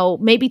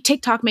maybe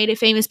TikTok made it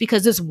famous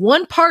because this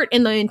one part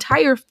in the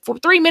entire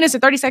 3 minutes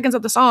and 30 seconds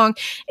of the song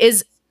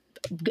is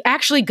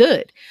actually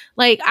good.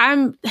 Like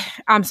I'm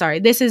sorry,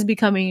 this is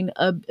becoming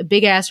a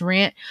big ass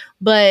rant,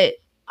 but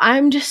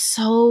I'm just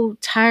so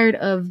tired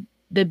of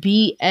the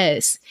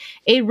BS.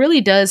 It really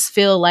does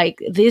feel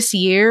like this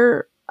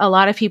year a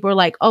lot of people are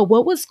like, oh,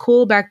 what was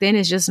cool back then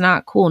is just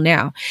not cool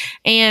now.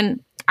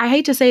 And I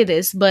hate to say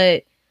this,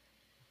 but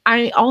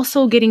I'm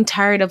also getting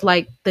tired of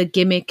like the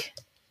gimmick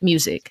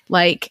music.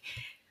 Like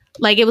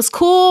it was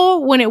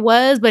cool when it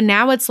was, but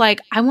now it's like,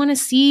 I want to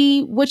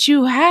see what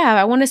you have.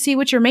 I want to see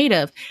what you're made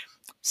of.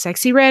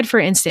 Sexy Red, for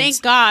instance.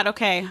 Thank God.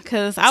 Okay.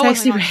 Because I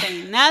wasn't going to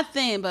say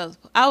nothing, but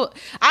I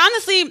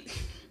honestly,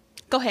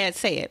 go ahead,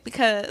 say it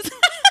because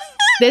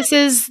this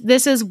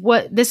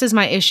is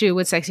my issue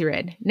with Sexy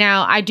Red.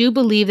 Now, I do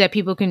believe that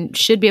people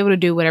should be able to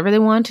do whatever they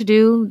want to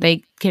do.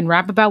 They can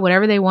rap about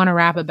whatever they want to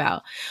rap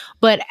about.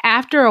 But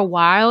after a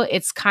while,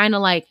 it's kind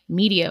of like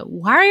media.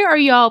 Why are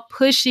y'all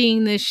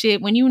pushing this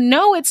shit when you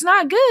know it's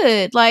not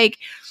good? Like,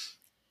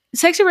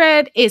 Sexy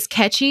Red is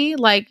catchy,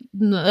 like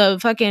the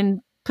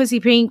fucking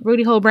Pussy Pink,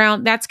 Rudy Ho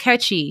Brown, that's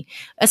catchy.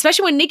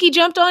 Especially when Nicki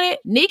jumped on it.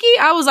 Nicki,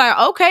 I was like,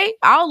 okay,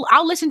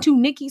 I'll listen to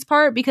Nicki's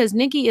part because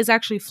Nicki is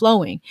actually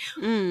flowing.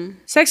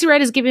 Sexy Red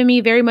is giving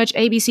me very much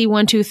ABC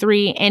 1, 2,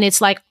 3, and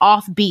it's like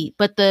offbeat,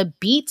 but the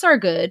beats are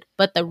good,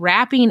 but the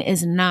rapping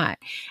is not.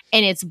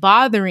 And it's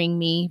bothering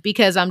me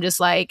because I'm just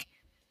like,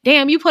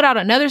 damn, you put out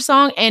another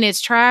song and it's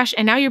trash,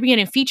 and now you're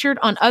getting featured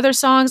on other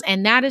songs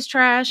and that is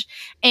trash.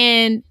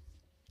 And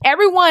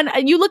everyone,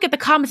 you look at the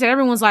comments and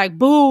everyone's like,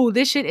 boo,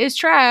 this shit is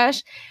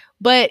trash,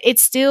 but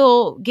it's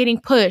still getting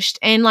pushed.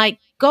 And like,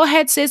 go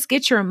ahead, sis,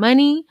 get your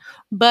money.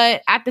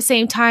 But at the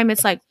same time,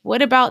 it's like,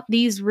 what about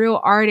these real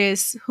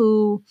artists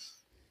who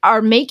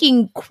are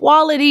making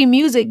quality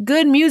music,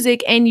 good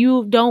music, and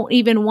you don't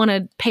even want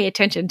to pay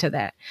attention to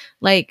that?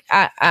 Like,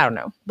 I don't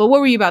know. But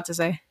what were you about to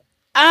say?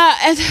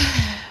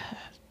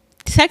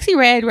 Sexy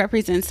Red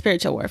represents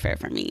spiritual warfare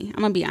for me.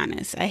 I'm going to be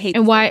honest. I hate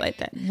and why like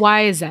that.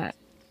 Why is that?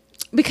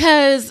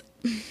 Because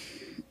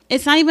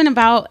it's not even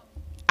about,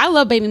 I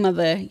love Baby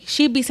Mother.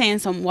 She'd be saying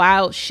some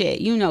wild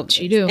shit. You know,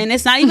 she do. And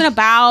it's not even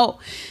about,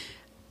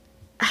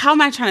 how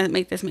am I trying to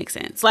make this make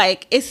sense?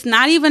 Like, it's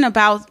not even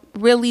about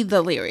really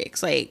the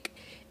lyrics. Like,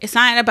 It's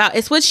not about,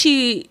 it's what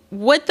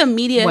the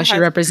media what she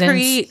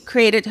represents,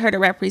 created her to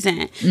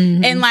represent.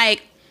 And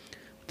like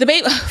the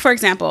baby, for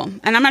example,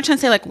 and I'm not trying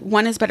to say like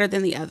one is better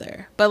than the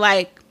other, but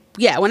like,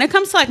 yeah, when it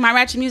comes to like my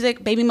ratchet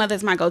music, Baby Mother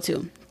is my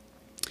go-to.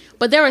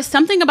 But there was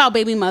something about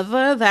Baby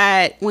Mother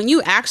that when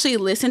you actually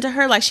listen to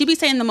her, like she be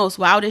saying the most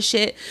wildest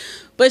shit,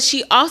 but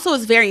she also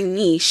is very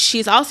niche.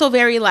 She's also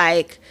very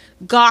like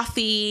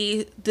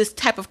gothy, this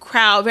type of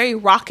crowd, very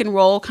rock and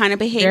roll kind of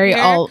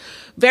behavior.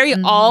 Very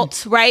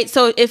alt, right?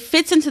 So it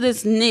fits into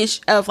this niche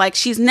of like,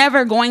 she's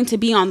never going to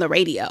be on the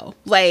radio.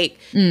 Like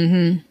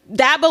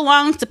that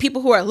belongs to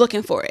people who are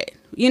looking for it.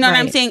 You know what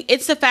I'm saying?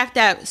 It's the fact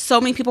that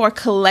so many people are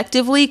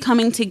collectively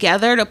coming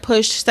together to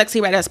push Sexy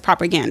Red as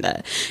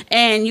propaganda.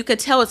 And you could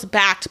tell it's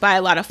backed by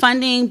a lot of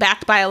funding,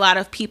 backed by a lot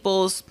of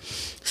people's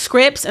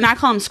scripts. And I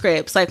call them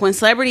scripts. Like when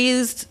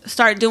celebrities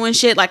start doing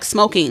shit like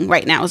smoking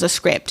right now is a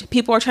script.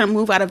 People are trying to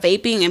move out of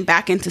vaping and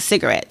back into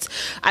cigarettes.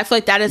 I feel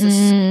like that is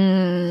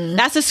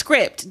that's a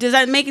script. Does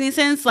that make any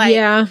sense?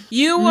 Like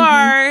you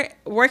are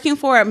working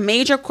for a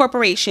major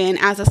corporation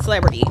as a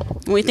celebrity.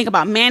 When we think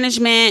about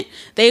management,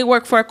 they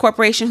work for a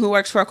corporation who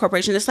works for a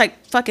corporation. It's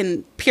like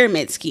fucking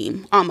pyramid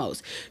scheme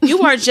almost.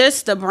 You are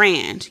just the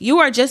brand. You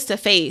are just the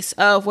face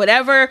of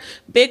whatever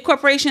big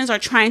corporations are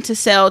trying to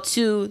sell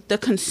to the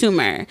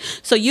consumer.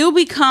 So you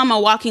become a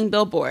walking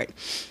billboard.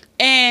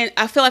 And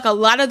I feel like a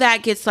lot of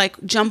that gets like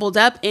jumbled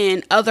up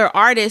in other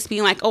artists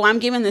being like, oh, I'm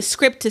giving the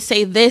script to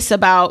say this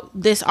about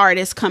this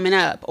artist coming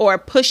up, or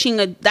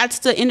pushing that's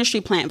the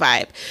industry plant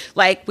vibe.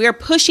 Like we're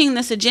pushing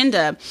this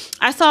agenda.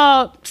 I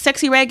saw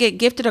Sexy Red get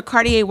gifted a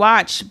Cartier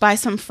watch by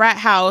some frat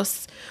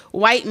house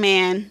white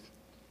man.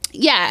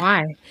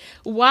 Yeah.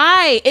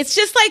 Why? It's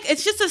just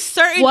a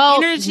certain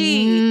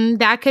energy.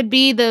 That could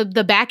be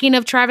the backing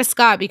of Travis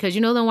Scott, because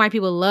you know them white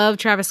people love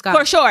Travis Scott.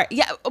 For sure.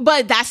 Yeah,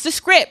 but that's the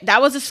script. That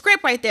was the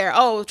script right there.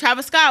 Oh,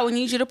 Travis Scott, we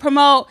need you to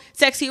promote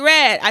Sexy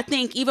Red. I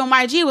think even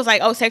YG was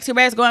like, oh, Sexy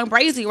Red's going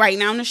crazy right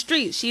now in the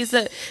streets. She's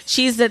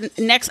the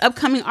next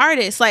upcoming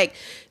artist. Like,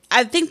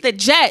 I think the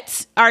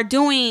Jets are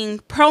doing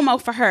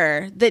promo for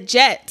her. The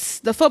Jets,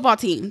 the football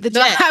team. The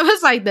Jets. I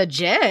was like, the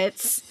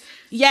Jets?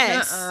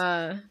 Yes.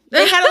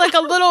 They had like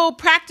a little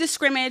practice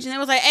scrimmage, and it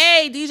was like,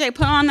 hey, DJ,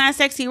 put on that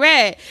Sexy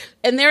Red.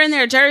 And they're in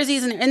their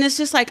jerseys, and it's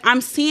just like, I'm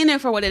seeing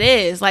it for what it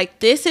is. Like,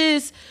 this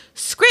is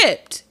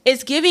script.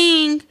 It's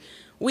giving,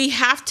 we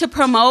have to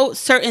promote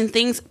certain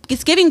things.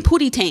 It's giving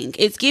Pootie Tank.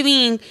 It's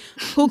giving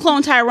Who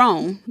Cloned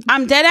Tyrone.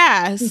 I'm dead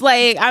ass.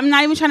 Like, I'm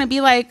not even trying to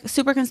be like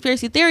super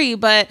conspiracy theory,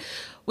 but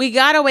we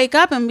gotta wake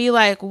up and be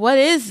like, what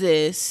is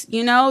this?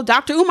 You know,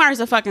 Dr.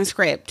 Umar's a fucking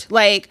script.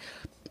 Like,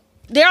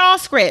 they're all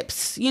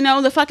scripts, you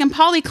know, the fucking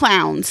poly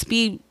clowns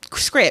be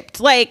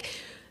script. Like,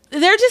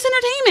 they're just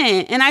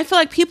entertainment. And I feel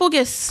like people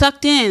get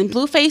sucked in.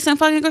 Blueface and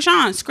fucking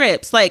Krishan,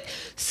 scripts. Like,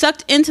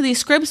 sucked into these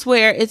scripts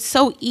where it's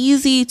so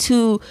easy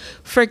to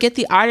forget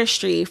the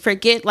artistry,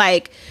 forget,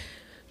 like,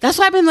 that's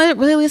why I've been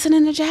really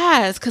listening to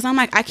jazz, because I'm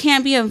like, I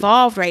can't be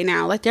involved right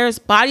now. Like, there's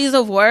bodies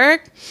of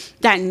work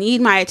that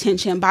need my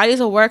attention, bodies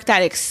of work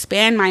that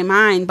expand my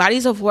mind,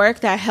 bodies of work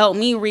that help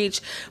me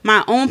reach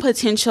my own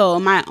potential,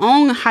 my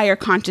own higher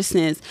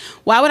consciousness.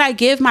 Why would I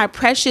give my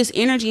precious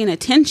energy and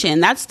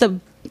attention? That's the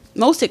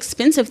most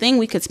expensive thing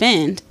we could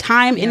spend: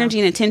 time, energy,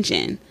 and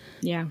attention.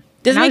 Yeah.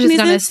 I was just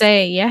gonna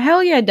say, yeah,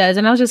 hell yeah, it does.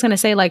 And I was just gonna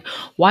say, like,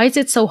 why is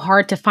it so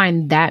hard to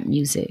find that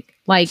music?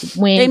 Like,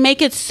 when they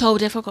make it so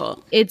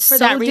difficult. It's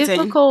so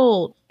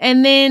difficult.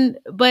 And then,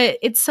 but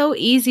it's so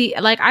easy.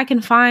 Like, I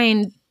can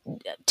find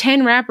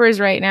 10 rappers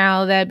right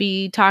now that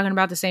be talking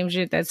about the same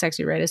shit that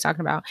Sexy Red is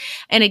talking about.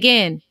 And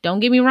again, don't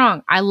get me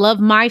wrong, I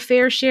love my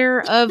fair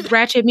share of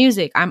ratchet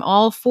music. I'm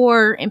all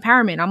for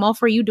empowerment. I'm all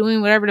for you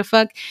doing whatever the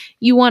fuck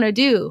you want to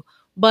do.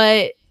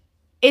 But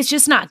it's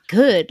just not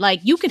good. Like,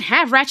 you can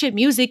have ratchet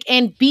music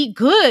and be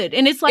good.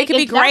 And it's like, it can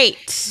be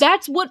great.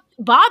 That's what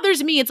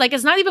bothers me. It's like,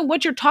 it's not even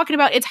what you're talking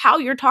about. It's how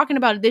you're talking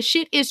about it. This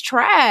shit is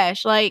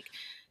trash. Like,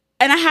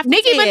 and I have to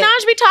Nicki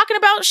Minaj be talking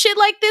about shit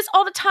like this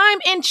all the time,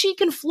 and she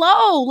can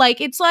flow. Like,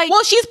 it's like,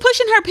 well, she's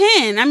pushing her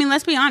pen. I mean,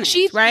 let's be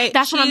honest, right?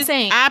 That's what I'm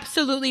saying.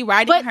 Absolutely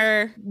writing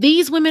her.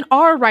 These women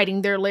are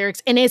writing their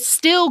lyrics, and it's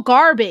still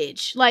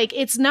garbage. Like,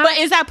 it's not. But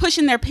is that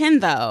pushing their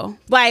pen though?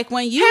 Like,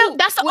 when you,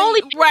 that's the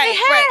only pen they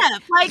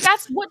have. Like,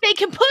 that's what they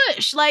can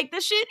push. Like,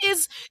 the shit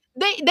is.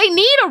 They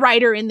need a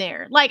writer in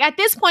there. Like, at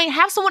this point,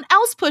 have someone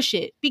else push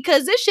it,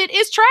 because this shit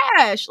is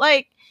trash.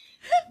 Like,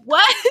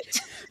 what?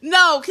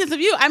 No, because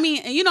of you. I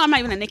mean, you know, I'm not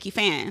even a Nicki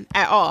fan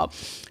at all,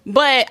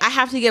 but I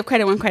have to give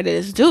credit when credit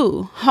is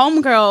due.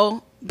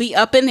 Homegirl be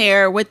up in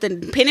there with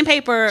the pen and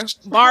paper,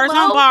 bars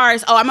on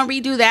bars. Oh, I'm gonna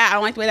redo that. I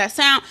don't like the way that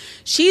sound.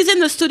 She's in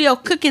the studio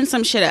cooking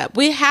some shit up.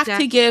 We have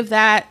to give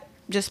that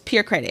just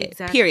pure credit,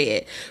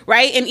 period.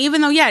 Right? And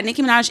even though, yeah,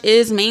 Nicki Minaj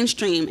is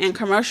mainstream and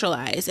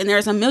commercialized, and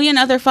there's a million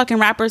other fucking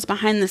rappers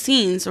behind the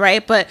scenes,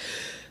 right? But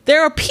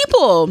there are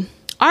people,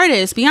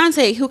 artists,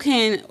 Beyonce, who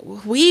can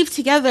weave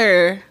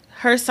together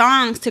her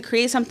songs to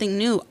create something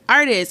new.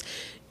 Artists,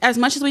 as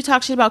much as we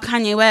talk shit about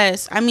Kanye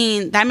West, I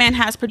mean, that man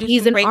has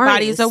produced great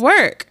bodies of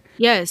work.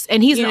 Yes,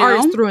 and he's an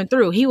artist through and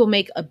through. He will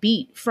make a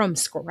beat from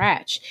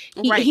scratch.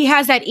 He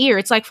has that ear.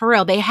 It's like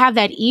Pharrell. They have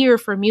that ear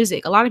for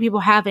music. A lot of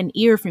people have an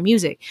ear for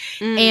music.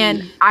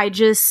 And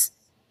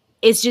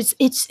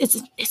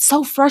it's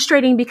so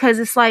frustrating because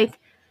it's like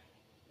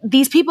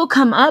these people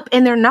come up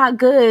and they're not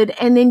good,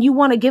 and then you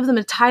want to give them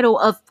a title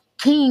of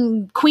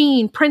king,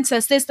 queen,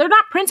 princess this. They're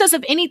not princess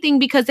of anything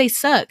because they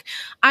suck.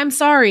 I'm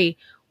sorry.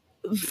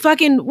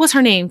 Fucking, what's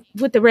her name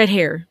with the red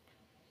hair?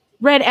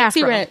 Red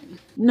afro. Red.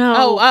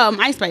 No.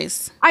 Ice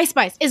Spice. Ice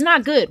Spice is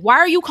not good. Why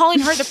are you calling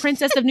her the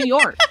Princess of New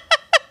York?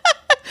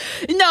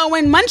 No,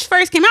 when Munch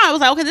first came out, I was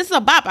like, okay, this is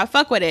a bop. I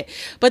fuck with it.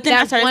 But then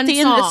I started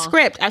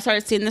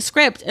seeing the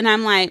script. And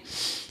I'm like,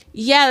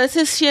 yeah, this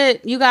is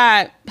shit. You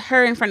got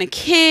her in front of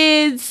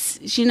kids.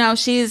 You know,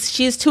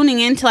 she's tuning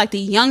into like the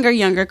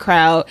younger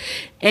crowd.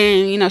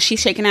 And, you know, she's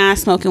shaking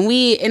ass, smoking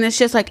weed. And it's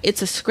just like,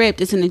 it's a script.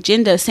 It's an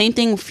agenda. Same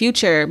thing with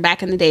Future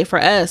back in the day for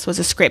us was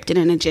a script and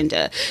an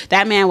agenda.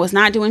 That man was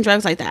not doing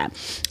drugs like that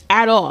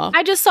at all.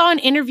 I just saw an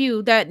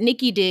interview that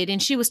Nikki did,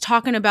 and she was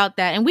talking about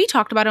that. And we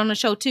talked about it on the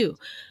show, too.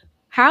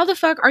 How the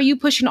fuck are you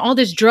pushing all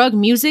this drug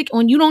music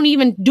when you don't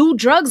even do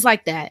drugs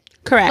like that?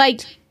 Correct.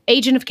 Like,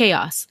 Agent of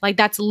Chaos. Like,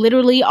 that's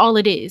literally all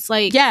it is.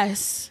 Like,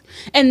 yes.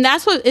 And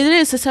that's what it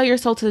is, to sell your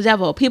soul to the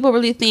devil. People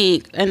really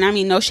think, and I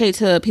mean, no shade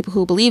to people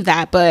who believe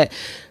that, but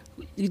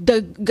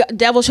the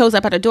devil shows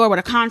up at a door with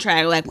a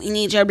contract like, we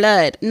need your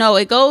blood. No,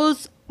 it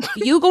goes,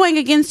 you going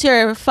against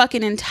your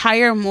fucking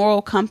entire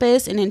moral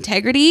compass and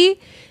integrity.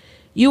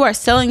 You are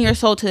selling your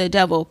soul to the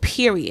devil,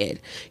 period.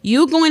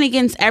 You going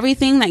against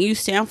everything that you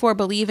stand for,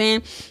 believe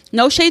in.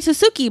 No shade to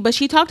Suki, but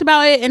she talked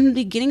about it in the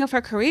beginning of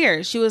her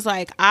career. She was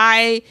like,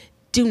 I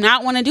do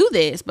not want to do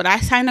this, but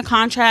I signed a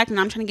contract and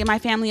I'm trying to get my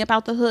family up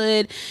out the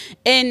hood.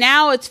 And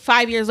now it's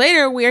 5 years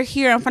later, we're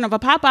here in front of a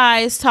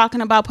Popeyes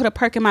talking about put a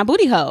perk in my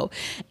booty hole.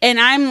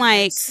 And I'm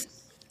like,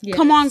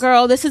 come on,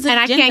 girl, this is an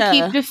agenda. I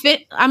can't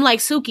keep I'm like,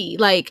 Suki,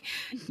 like,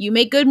 you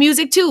make good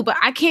music too, but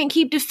I can't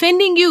keep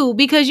defending you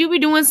because you be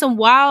doing some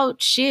wild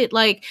shit.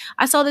 Like,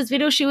 I saw this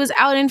video, she was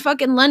out in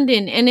fucking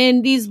London, and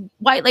then these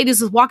white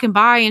ladies was walking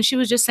by and she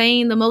was just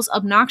saying the most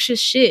obnoxious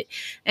shit.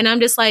 And I'm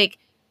just like,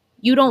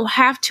 you don't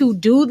have to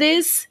do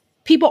this.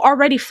 People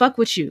already fuck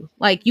with you.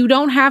 Like, you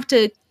don't have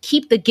to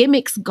keep the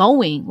gimmicks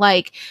going.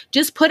 Like,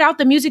 just put out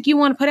the music you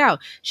want to put out.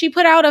 She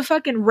put out a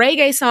fucking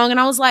reggae song and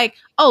I was like,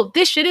 oh,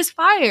 this shit is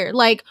fire.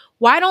 Like,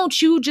 why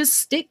don't you just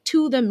stick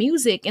to the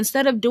music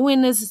instead of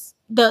doing this,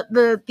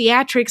 the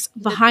theatrics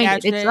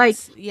behind it? It's like,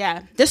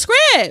 yeah, the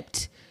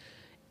script.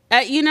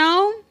 You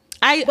know,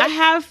 I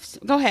have,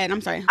 go ahead.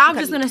 I'm sorry. I'm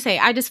just going to say,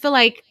 I just feel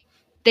like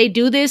they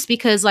do this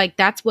because like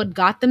that's what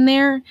got them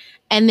there.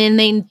 And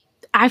then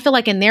I feel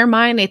like in their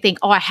mind, they think,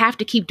 oh, I have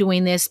to keep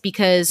doing this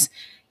because,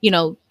 you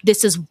know,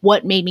 this is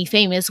what made me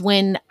famous.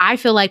 When I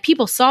feel like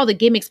people saw the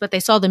gimmicks, but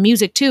they saw the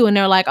music too. And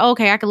they're like, oh,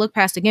 okay, I can look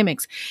past the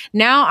gimmicks.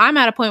 Now I'm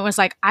at a point where it's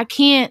like, I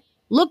can't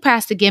look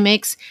past the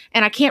gimmicks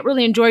and I can't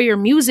really enjoy your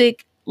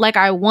music like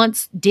I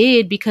once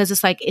did because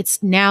it's like,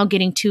 it's now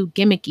getting too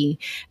gimmicky.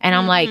 And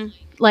I'm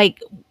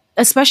like,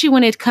 especially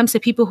when it comes to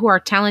people who are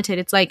talented,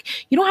 it's like,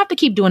 you don't have to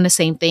keep doing the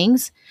same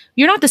things.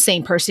 You're not the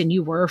same person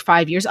you were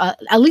 5 years.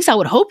 At least I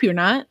would hope you're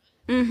not.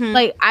 Mm-hmm.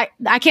 Like,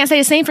 I can't say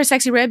the same for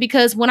Sexy Red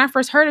because when I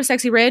first heard of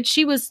Sexy Red,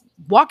 she was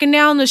walking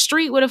down the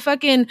street with a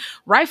fucking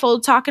rifle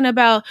talking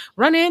about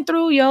running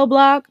through your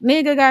block,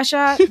 nigga got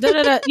shot, da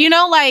da da. You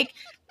know, like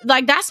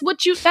that's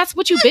what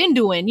you've been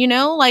doing, you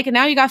know? Like,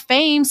 now you got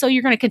fame, so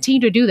you're going to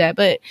continue to do that.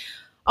 But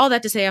all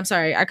that to say, I'm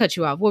sorry, I cut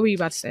you off. What were you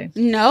about to say?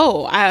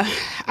 No,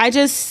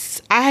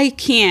 I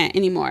can't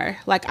anymore.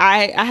 Like,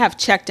 I have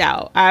checked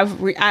out.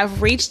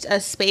 I've reached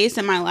a space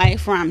in my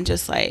life where I'm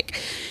just like,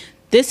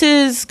 this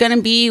is going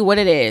to be what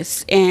it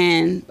is.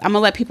 And I'm going to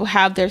let people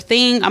have their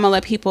thing. I'm going to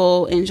let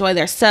people enjoy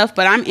their stuff.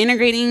 But I'm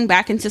integrating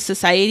back into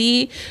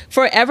society.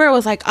 Forever it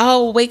was like,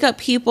 oh, wake up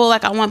people.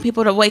 Like, I want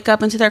people to wake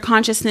up into their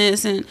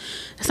consciousness. And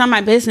it's not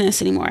my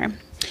business anymore.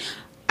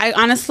 I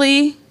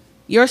honestly,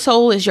 your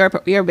soul is your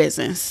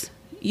business.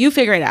 You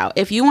figure it out.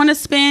 If you want to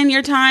spend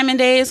your time and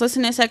days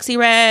listening to Sexy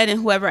Red and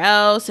whoever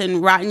else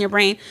and rotting your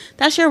brain,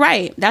 that's your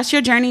right. That's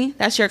your journey.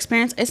 That's your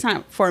experience. It's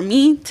not for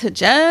me to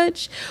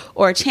judge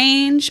or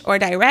change or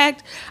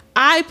direct.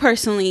 I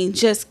personally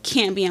just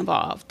can't be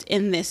involved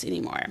in this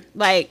anymore.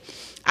 Like,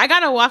 I got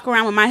to walk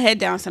around with my head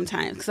down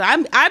sometimes because I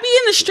be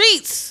in the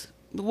streets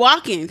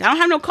walking. I don't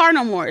have no car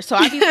no more. So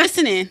I be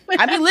listening.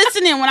 I be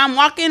listening when I'm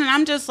walking and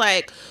I'm just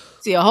like.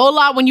 See a whole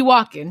lot when you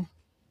walking.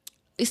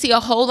 You see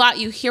a whole lot,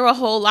 you hear a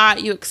whole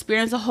lot, you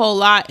experience a whole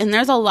lot, and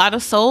there's a lot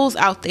of souls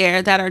out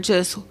there that are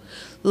just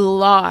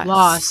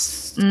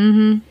lost.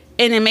 Mm-hmm.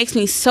 And it makes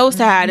me so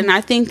sad. Mm-hmm. And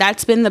I think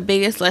that's been the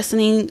biggest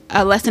lesson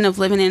of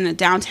living in a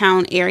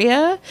downtown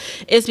area,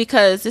 is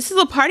because this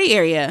is a party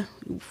area.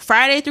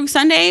 Friday through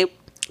Sunday,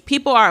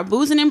 people are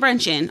boozing and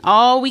brunching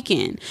all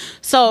weekend.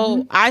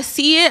 So I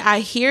see it,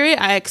 I hear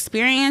it, I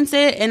experience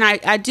it, and I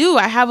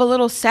have a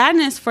little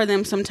sadness for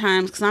them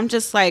sometimes because I'm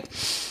just like,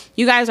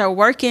 you guys are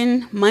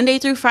working Monday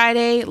through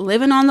Friday,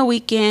 living on the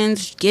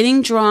weekends,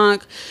 getting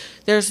drunk,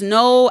 There's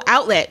no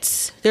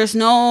outlets. There's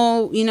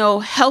no,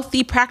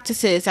 healthy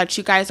practices that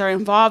you guys are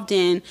involved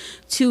in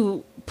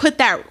to put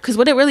that, because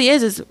what it really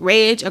is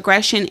rage,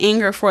 aggression,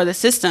 anger for the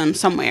system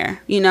somewhere,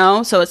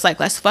 so it's like,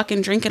 let's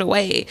fucking drink it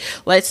away,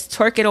 let's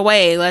twerk it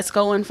away, let's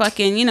go and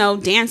fucking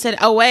dance it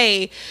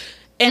away.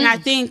 And I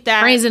think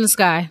that Brains in the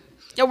Sky,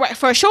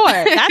 for sure,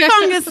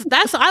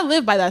 that song I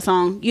live by that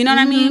song, you know what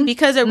I mean,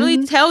 because it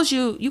really tells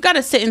you got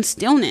to sit in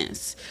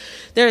stillness.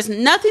 There's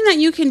nothing that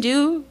you can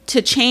do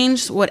to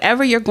change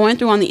whatever you're going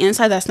through on the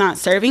inside that's not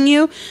serving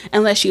you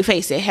unless you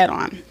face it head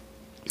on.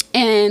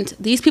 And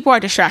these people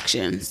are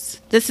distractions.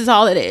 This is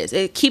all it is.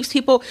 It keeps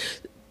people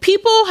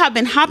have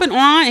been hopping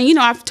on, and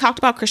I've talked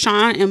about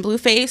Krishan and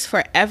Blueface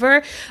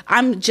forever.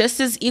 I'm just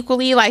as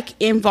equally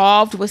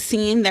involved with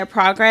seeing their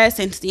progress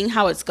and seeing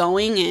how it's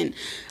going, and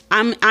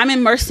I'm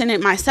immersed in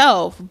it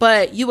myself.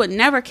 But you would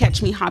never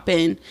catch me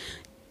hopping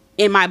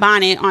in my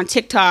bonnet on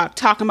TikTok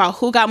talking about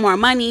who got more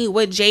money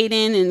with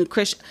Jaden and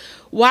Chris.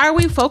 Why are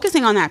we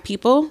focusing on that,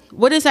 people?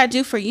 What does that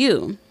do for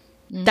you?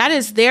 That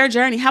is their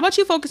journey. How about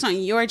you focus on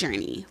your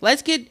journey?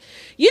 Let's get,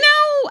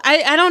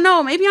 I don't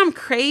know. Maybe I'm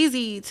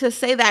crazy to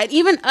say that.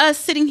 Even us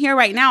sitting here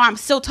right now, I'm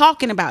still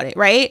talking about it,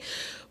 right?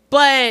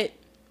 But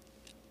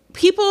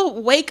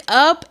people wake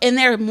up and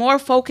they're more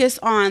focused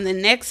on the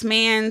next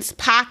man's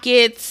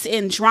pockets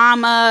and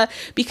drama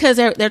because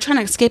they're trying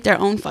to escape their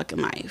own fucking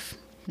life.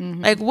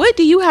 Mm-hmm. What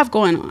do you have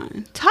going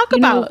on? Talk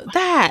about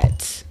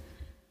that.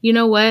 You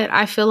know what?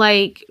 I feel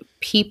like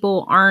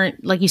people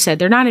aren't, like you said,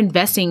 they're not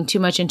investing too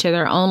much into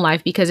their own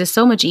life because it's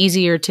so much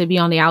easier to be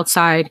on the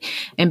outside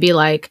and be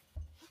like,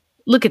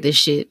 look at this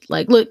shit.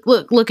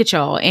 Look at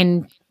y'all,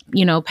 and,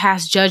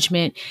 pass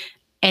judgment.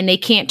 And they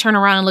can't turn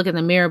around and look in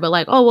the mirror,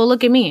 but oh, well,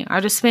 look at me.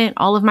 I just spent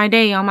all of my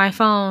day on my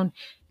phone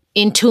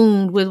in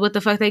tune with what the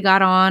fuck they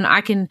got on.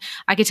 I can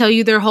tell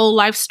you their whole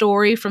life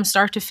story from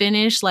start to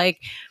finish.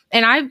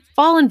 And I've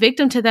fallen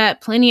victim to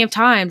that plenty of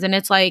times. And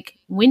it's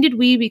when did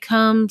we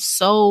become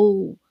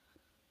so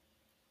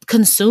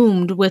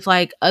consumed with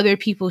other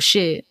people's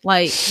shit?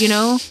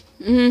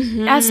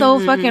 Mm-hmm. That's so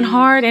fucking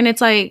hard. And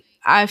it's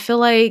I feel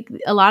like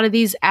a lot of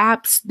these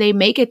apps, they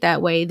make it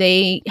that way.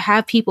 They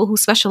have people who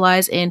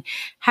specialize in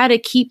how to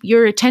keep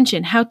your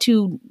attention, how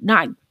to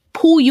not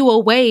pull you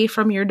away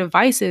from your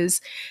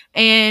devices.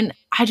 And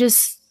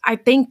I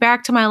think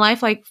back to my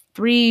life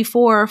 3,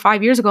 4,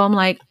 5 years ago. I'm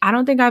I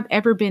don't think I've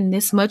ever been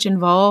this much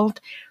involved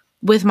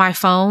with my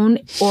phone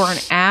or an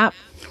app.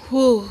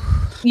 Whew.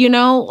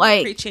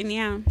 Preaching,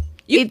 yeah.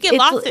 You get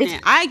lost in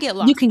it. I get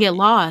lost. You can get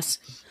lost.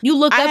 You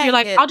look up,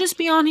 you're I'll just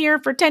be on here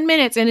for 10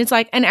 minutes. And it's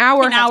an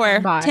hour.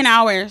 10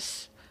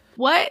 hours.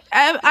 What?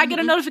 I get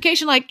a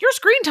notification your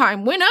screen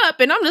time went up.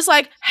 And I'm just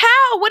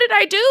how? What did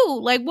I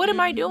do? What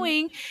am I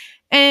doing?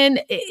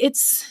 And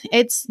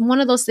it's one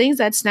of those things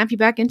that snap you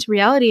back into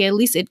reality. At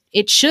least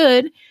it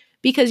should,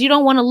 because you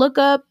don't want to look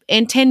up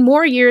and 10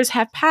 more years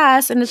have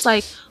passed. And it's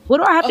what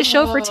do I have to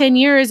show for 10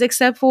 years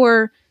except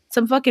for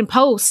some fucking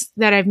posts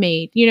that I've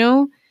made,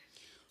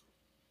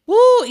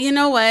 Woo, you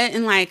know what?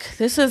 And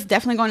this is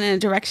definitely going in a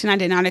direction I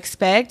did not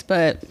expect,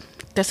 but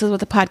this is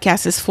what the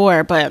podcast is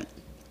for. But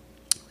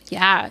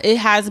yeah, it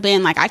has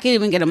been I can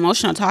even get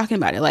emotional talking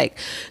about it.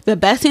 The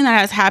best thing that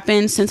has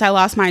happened since I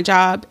lost my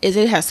job is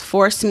it has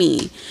forced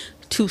me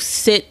to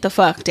sit the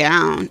fuck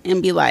down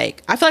and be I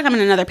feel I'm in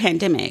another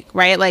pandemic,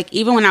 right?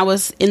 Even when I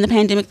was in the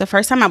pandemic the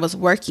first time, I was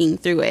working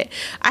through it.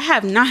 I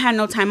have not had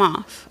no time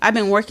off. I've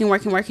been working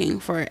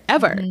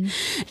forever.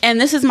 Mm-hmm.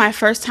 And this is my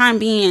first time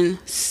being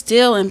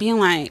still and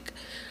being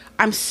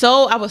I was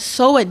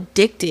so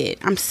addicted.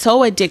 I'm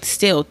so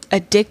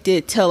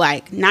addicted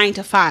to 9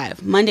 to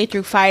 5, Monday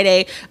through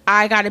Friday.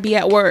 I got to be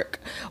at work.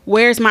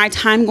 Where's my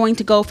time going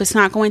to go if it's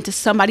not going to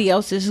somebody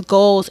else's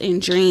goals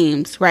and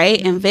dreams, right?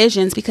 And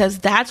visions, because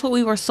that's what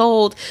we were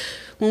sold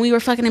when we were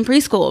fucking in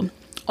preschool,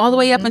 all the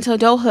way up until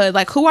adulthood.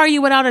 Who are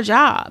you without a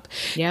job?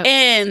 Yep.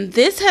 And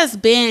this has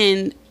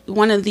been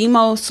one of the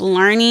most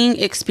learning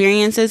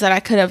experiences that I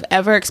could have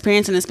ever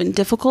experienced, and it's been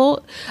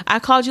difficult. I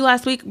called you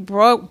last week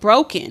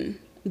broken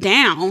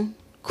down,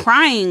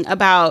 crying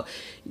about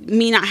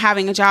me not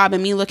having a job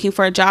and me looking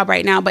for a job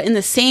right now. But in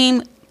the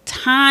same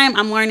time,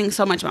 I'm learning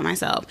so much about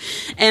myself,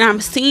 and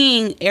I'm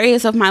seeing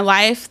areas of my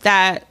life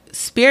that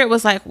Spirit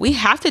was we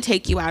have to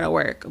take you out of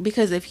work,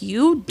 because if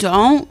you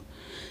don't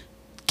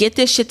get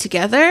this shit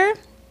together,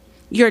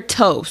 you're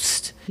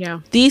toast. Yeah.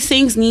 These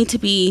things need to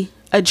be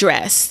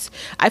addressed.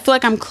 I feel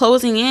I'm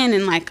closing in,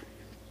 and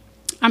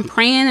I'm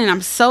praying, and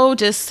I'm so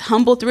just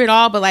humble through it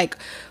all, but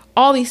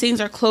all these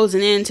things are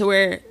closing in to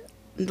where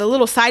the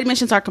little side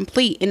missions are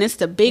complete, and it's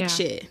the big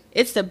shit.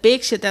 It's the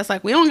big shit that's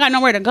we don't got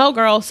nowhere to go,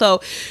 girl.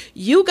 So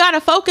you got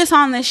to focus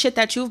on this shit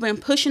that you've been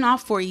pushing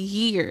off for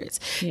years.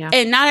 Yeah.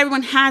 And not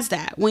everyone has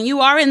that. When you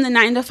are in the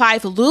 9 to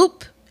 5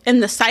 loop in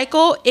the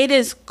cycle, it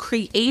is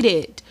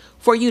created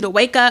for you to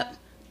wake up,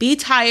 be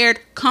tired,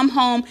 come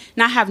home,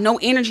 not have no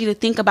energy to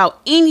think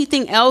about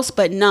anything else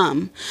but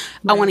numb.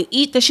 Right. I want to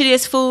eat the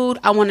shittiest food.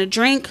 I want to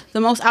drink the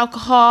most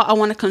alcohol. I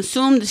want to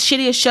consume the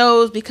shittiest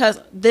shows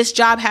because this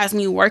job has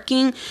me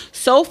working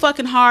so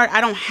fucking hard. I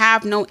don't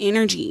have no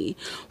energy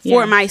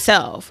for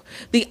myself.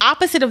 The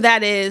opposite of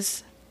that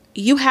is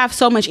you have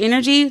so much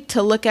energy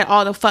to look at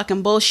all the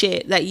fucking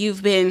bullshit that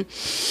you've been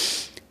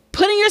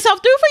putting yourself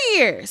through for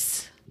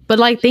years. But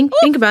like, think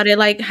about it.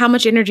 Like, how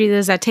much energy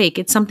does that take?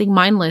 It's something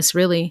mindless,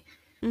 really.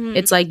 Mm-hmm.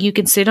 It's like you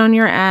can sit on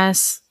your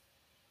ass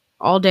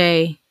all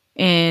day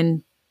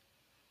and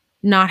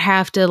not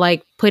have to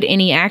like put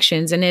any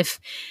actions. And if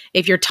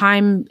your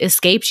time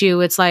escapes you,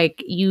 it's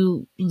like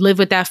you live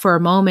with that for a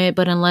moment.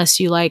 But unless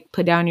you like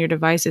put down your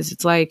devices,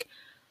 it's like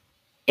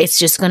it's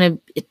just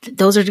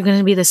those are going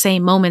to be the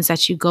same moments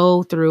that you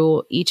go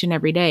through each and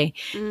every day.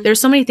 Mm-hmm.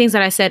 There's so many things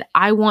that I said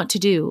I want to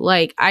do.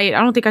 Like, I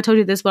don't think I told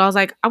you this, but I was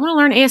like, I want to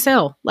learn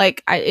ASL.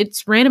 Like,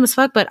 it's random as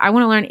fuck, but I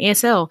want to learn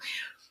ASL.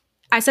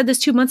 I said this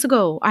 2 months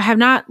ago. I have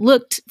not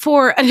looked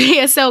for an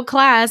ASL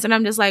class. And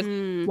I'm just like,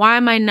 why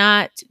am I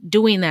not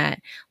doing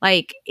that?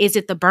 Like, is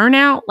it the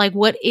burnout? Like,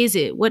 what is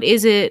it? What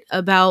is it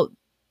about,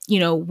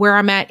 where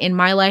I'm at in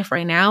my life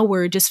right now,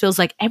 where it just feels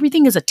like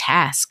everything is a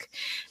task.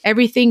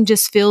 Everything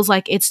just feels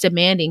like it's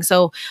demanding.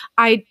 So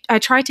I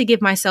try to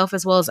give myself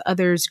as well as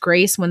others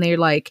grace when they're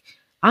like,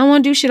 I don't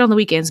want to do shit on the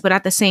weekends. But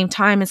at the same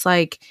time, it's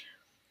like,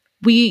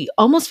 we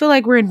almost feel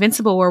like we're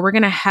invincible, where we're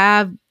going to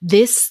have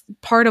this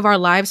part of our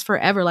lives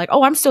forever. Like,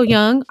 oh, I'm still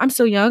young.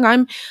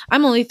 I'm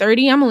only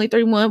 30. I'm only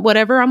 31,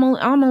 whatever. I'm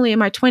only in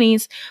my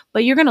 20s.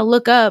 But you're going to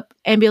look up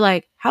and be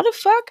like, how the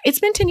fuck? It's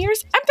been 10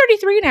 years. I'm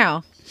 33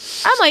 now.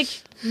 I'm like,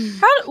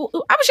 I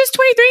was just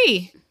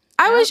 23.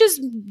 I was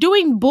just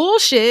doing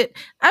bullshit.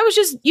 I was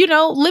just,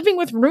 living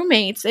with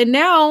roommates. And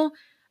now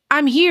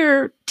I'm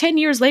here 10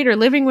 years later,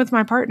 living with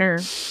my partner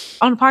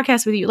on a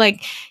podcast with you.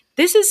 Like,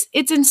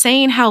 it's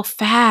insane how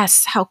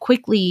fast, how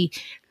quickly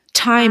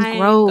time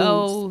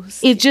grows.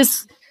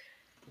 It's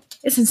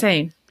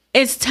insane.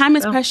 Time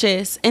is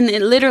precious, and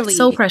it literally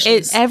so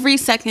precious. Every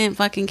second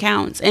fucking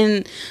counts,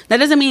 and that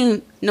doesn't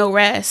mean no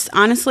rest.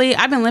 Honestly,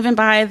 I've been living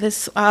by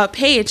this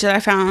page that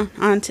I found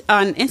on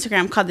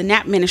Instagram called the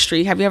Nap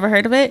Ministry. Have you ever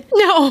heard of it?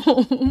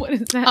 No. What is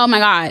that? Oh my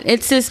God,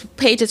 it's this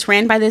page that's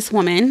ran by this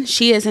woman.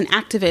 She is an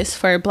activist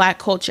for Black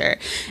culture,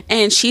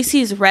 and she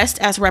sees rest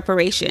as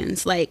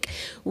reparations, like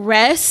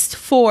rest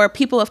for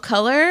people of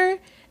color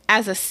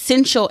as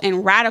essential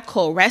and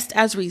radical, rest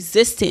as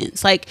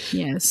resistance. Like,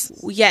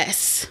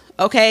 yes.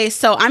 Okay,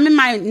 so I'm in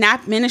my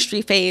nap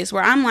ministry phase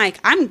where I'm like,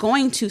 I'm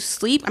going to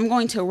sleep. I'm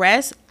going to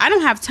rest. I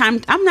don't have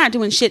time. I'm not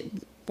doing shit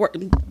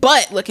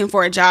but looking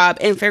for a job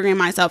and figuring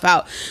myself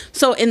out.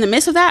 So in the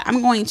midst of that,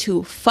 I'm going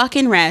to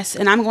fucking rest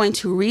and I'm going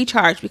to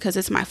recharge because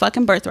it's my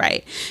fucking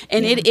birthright.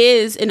 And it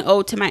is an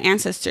ode to my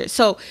ancestors.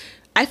 So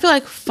I feel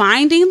like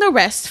finding the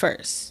rest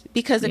first,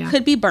 because it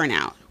could be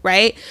burnout,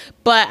 right?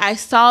 But I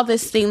saw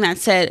this thing that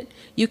said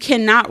you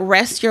cannot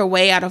rest your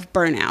way out of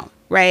burnout.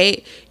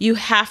 Right? You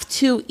have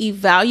to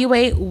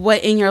evaluate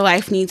what in your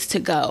life needs to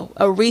go.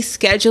 A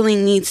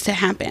rescheduling needs to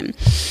happen.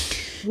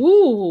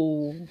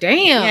 Ooh,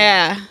 damn.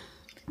 Yeah.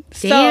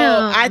 Damn.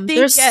 So I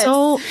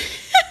think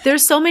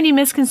there's so many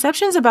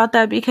misconceptions about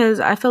that, because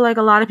I feel like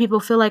a lot of people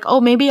feel like,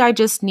 oh, maybe I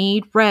just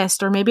need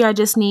rest, or maybe I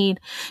just need,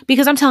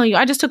 because I'm telling you,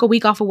 I just took a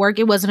week off of work.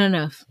 It wasn't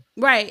enough.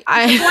 Right.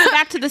 You're going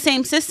back to the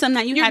same system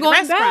that you had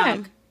rest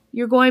from.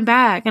 You're going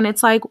back. And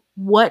it's like,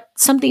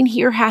 something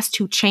here has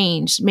to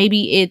change.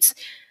 Maybe it's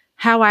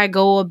how I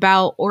go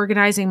about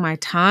organizing my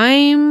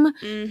time,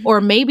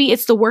 or maybe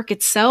it's the work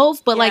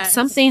itself, but like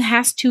something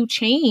has to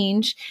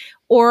change,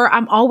 or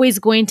I'm always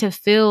going to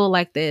feel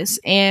like this.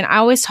 And I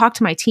always talk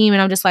to my team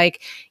and I'm just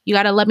like, you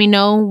got to let me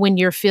know when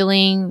you're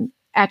feeling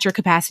at your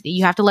capacity.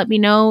 You have to let me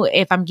know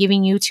if I'm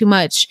giving you too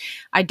much.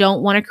 I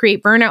don't want to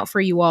create burnout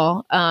for you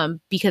all,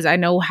 because I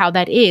know how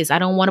that is. I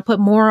don't want to put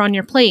more on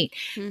your plate.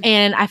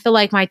 And I feel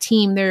like my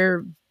team,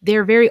 they're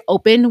very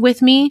open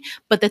with me.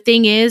 But the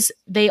thing is,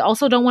 they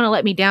also don't want to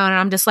let me down. And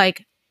I'm just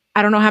like,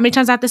 I don't know how many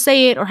times I have to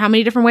say it or how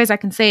many different ways I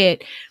can say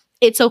it.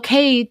 It's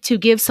okay to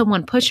give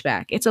someone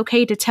pushback. It's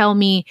okay to tell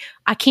me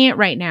I can't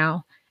right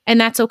now.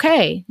 And that's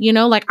okay.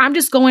 Like, I'm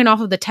just going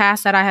off of the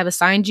tasks that I have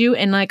assigned you.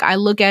 And like, I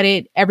look at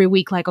it every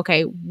week, like,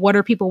 okay, what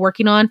are people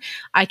working on?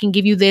 I can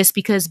give you this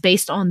because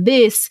based on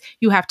this,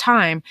 you have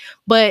time.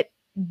 But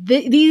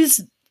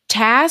these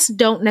tasks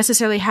don't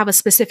necessarily have a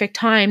specific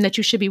time that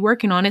you should be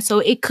working on it. So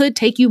it could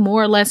take you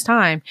more or less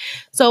time.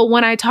 So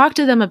when I talk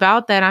to them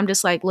about that, I'm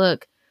just like,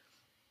 look,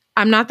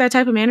 I'm not that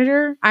type of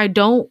manager. I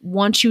don't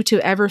want you to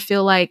ever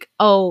feel like,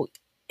 oh,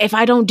 if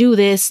I don't do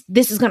this,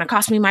 this is going to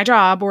cost me my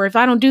job. Or if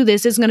I don't do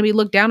this, it's going to be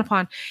looked down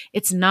upon.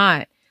 It's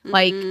not.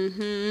 Like,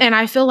 and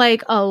I feel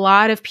like a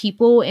lot of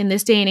people in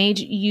this day and age,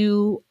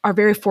 you are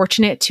very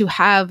fortunate to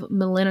have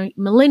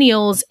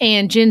millennials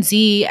and Gen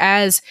Z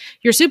as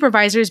your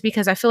supervisors,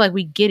 because I feel like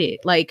we get it.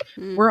 Like,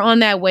 we're on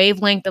that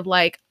wavelength of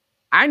like,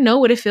 I know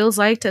what it feels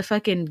like to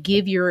fucking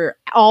give your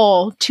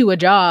all to a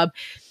job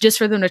just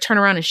for them to turn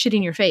around and shit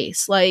in your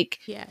face. Like,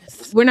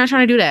 yes, we're not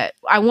trying to do that.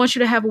 I want you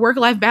to have a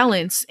work-life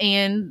balance.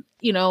 And,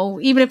 you know,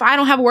 even if I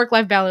don't have a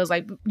work-life balance,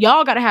 like,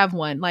 y'all got to have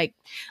one. Like,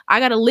 I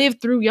got to live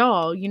through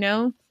y'all, you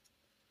know?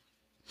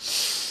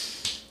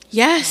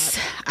 Yes,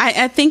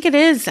 I think it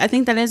is. I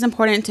think that is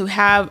important to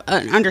have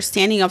an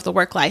understanding of the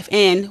work life.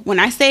 And when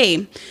I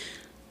say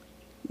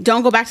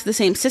don't go back to the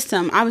same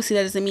system, obviously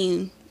that doesn't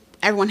mean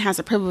everyone has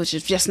a privilege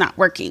of just not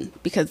working,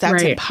 because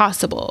that's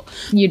impossible.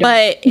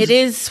 But it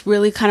is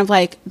really kind of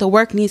like the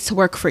work needs to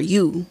work for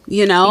you,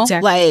 you know,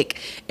 like,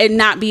 and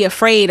not be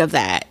afraid of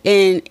that.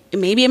 And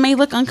maybe it may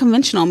look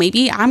unconventional.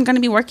 Maybe I'm going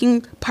to be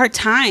working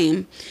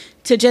part-time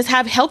to just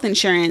have health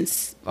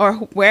insurance or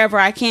wherever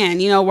I can,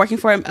 you know, working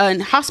for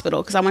a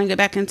hospital because I want to get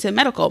back into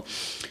medical.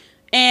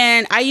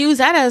 And I use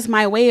that as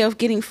my way of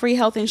getting free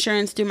health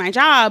insurance through my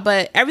job.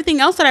 But everything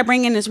else that I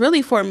bring in is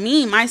really for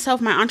me,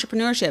 myself, my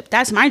entrepreneurship.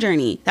 That's my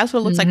journey. That's what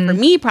it looks like for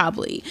me,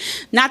 probably.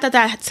 Not that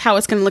that's how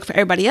it's going to look for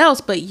everybody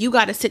else, but you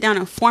got to sit down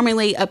and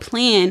formulate a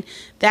plan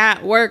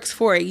that works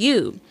for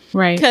you.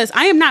 Right. Because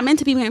I am not meant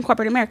to be in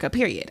corporate America,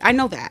 period. I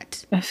know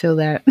that. I feel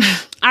that.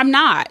 I'm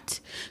not.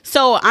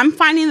 So I'm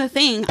finding the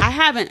thing.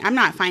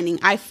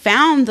 I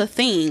found the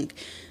thing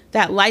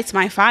that lights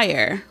my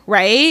fire,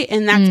 right?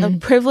 And that's a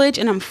privilege,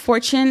 and I'm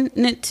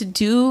fortunate to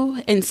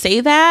do and say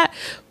that.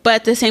 But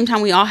at the same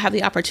time, we all have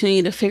the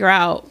opportunity to figure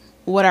out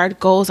what our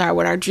goals are,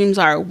 what our dreams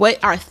are,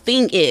 what our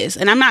thing is.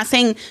 And I'm not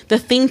saying the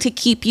thing to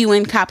keep you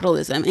in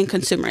capitalism and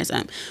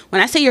consumerism.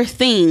 When I say your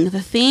thing,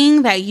 the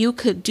thing that you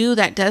could do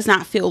that does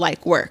not feel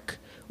like work,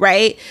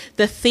 right?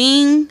 The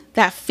thing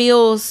that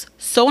feels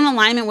so in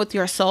alignment with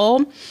your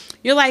soul,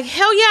 you're like,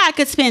 hell yeah, I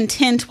could spend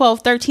 10,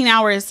 12, 13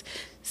 hours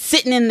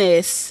sitting in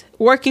this,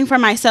 working for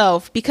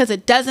myself, because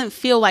it doesn't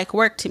feel like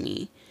work to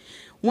me.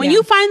 When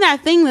you find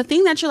that thing, the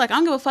thing that you're like, I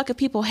don't give a fuck if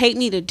people hate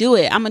me to do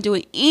it. I'm going to do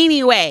it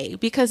anyway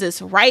because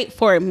it's right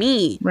for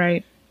me.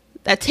 Right.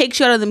 That takes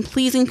you out of them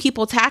pleasing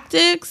people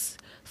tactics.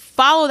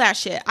 Follow that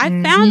shit. I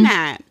found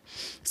that.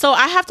 So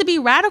I have to be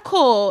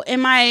radical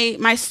in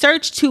my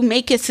search to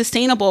make it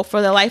sustainable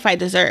for the life I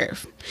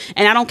deserve.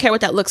 And I don't care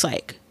what that looks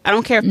like. I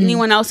don't care if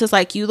anyone else is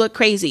like, you look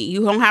crazy.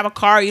 You don't have a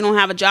car. You don't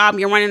have a job.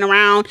 You're running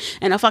around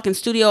in a fucking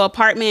studio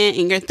apartment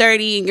and you're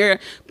 30 and you're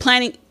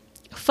planning.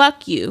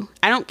 Fuck you.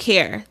 I don't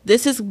care.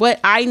 This is what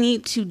I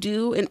need to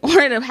do in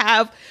order to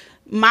have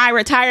my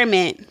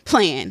retirement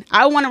plan.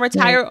 I want to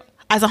retire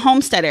as a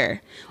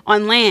homesteader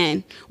on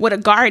land with a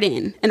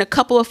garden and a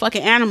couple of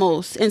fucking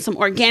animals and some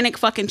organic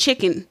fucking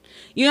chicken.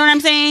 You know what I'm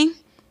saying?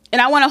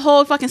 And I want to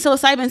hold fucking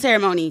psilocybin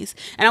ceremonies.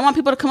 And I want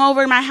people to come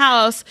over to my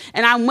house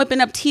and I'm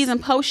whipping up teas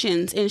and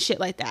potions and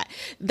shit like that.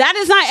 That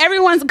is not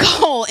everyone's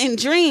goal and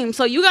dream.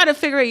 So you got to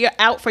figure it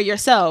out for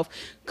yourself.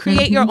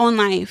 Create your own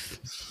life.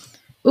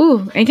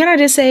 Ooh, and can I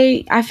just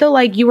say, I feel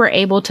like you were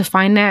able to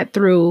find that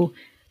through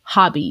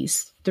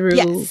hobbies,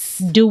 through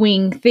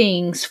doing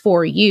things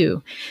for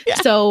you. Yeah.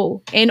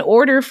 So in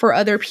order for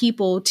other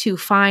people to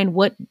find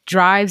what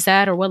drives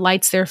that or what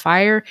lights their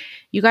fire,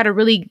 you got to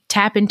really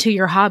tap into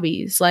your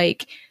hobbies.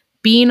 Like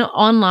being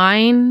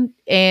online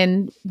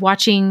and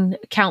watching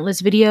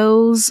countless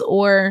videos,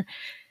 or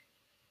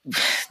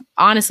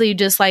honestly,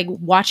 just like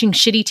watching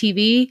shitty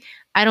TV.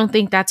 I don't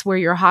think that's where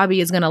your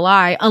hobby is going to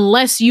lie,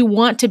 unless you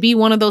want to be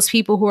one of those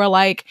people who are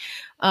like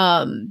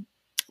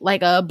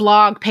a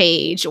blog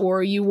page,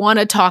 or you want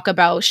to talk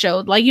about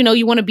shows, like, you know,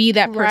 you want to be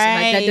that person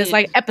like that does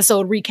like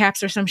episode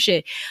recaps or some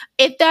shit.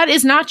 If that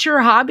is not your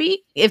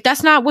hobby, if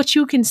that's not what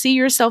you can see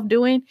yourself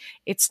doing,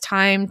 it's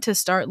time to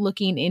start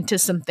looking into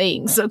some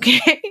things.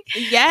 Okay.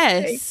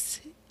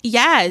 Yes.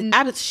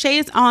 Yeah.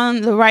 Shay's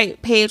on the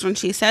right page when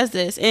she says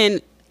this.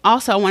 And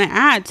also I want to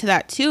add to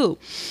that too.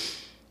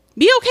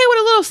 Be okay with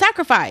a little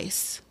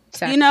sacrifice.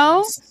 You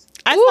know,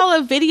 I saw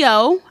a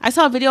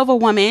video of a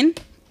woman,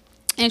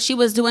 and she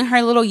was doing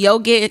her little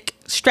yogic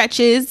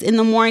stretches in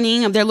the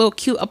morning of their little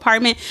cute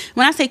apartment.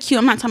 When I say cute,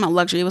 I'm not talking about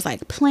luxury. It was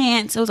like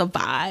plants. It was a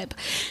vibe.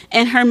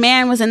 And her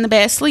man was in the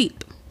bed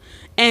asleep.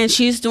 And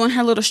she's doing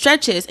her little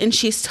stretches and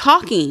she's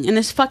talking, and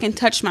this fucking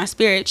touched my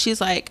spirit.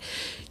 She's like,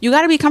 you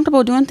got to be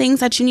comfortable doing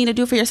things that you need to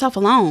do for yourself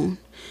alone.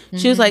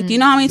 She was like, do you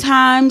know how many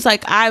times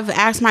like I've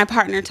asked my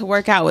partner to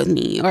work out with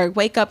me or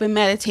wake up and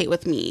meditate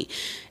with me?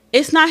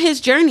 It's not his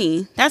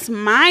journey. That's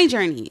my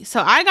journey.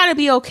 So I got to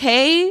be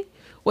okay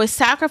with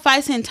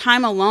sacrificing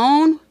time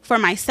alone for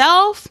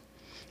myself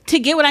to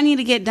get what I need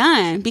to get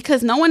done,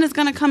 because no one is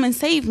going to come and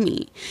save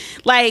me.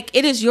 Like,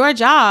 it is your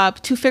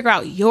job to figure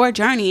out your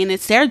journey, and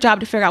it's their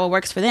job to figure out what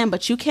works for them.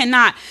 But you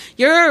cannot,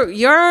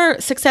 your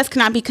success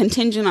cannot be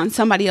contingent on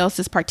somebody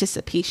else's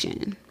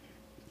participation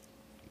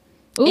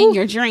in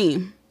your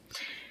dream.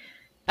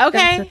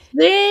 Okay.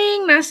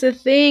 That's the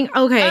thing.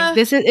 Okay.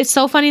 It's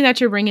so funny that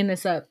you're bringing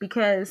this up,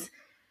 because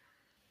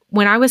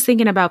when I was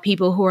thinking about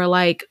people who are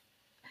like,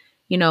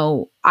 you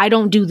know, I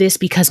don't do this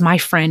because my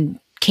friend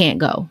can't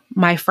go.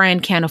 My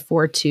friend can't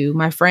afford to.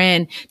 My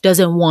friend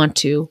doesn't want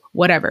to,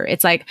 whatever.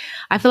 It's like,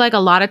 I feel like a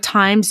lot of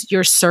times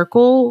your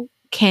circle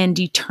can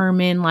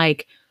determine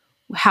like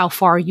how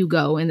far you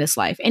go in this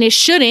life. And it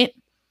shouldn't.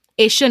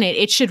 It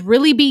should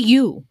really be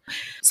you.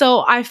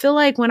 So I feel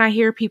like when I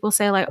hear people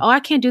say like, oh, I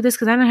can't do this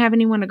because I don't have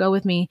anyone to go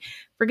with me.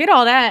 Forget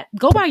all that.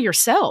 Go by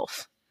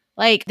yourself.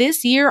 Like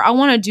this year, I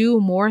want to do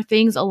more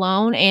things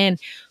alone. And,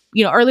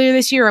 earlier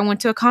this year, I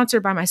went to a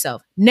concert by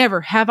myself.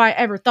 Never have I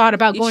ever thought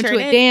about going to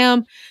a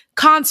damn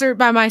concert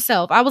by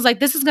myself. I was like,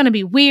 this is going to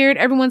be weird.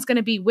 Everyone's going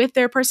to be with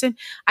their person.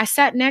 I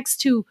sat next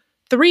to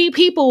 3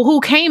 people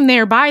who came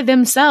there by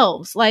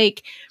themselves.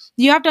 Like,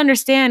 you have to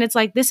understand, it's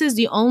like, this is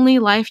the only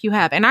life you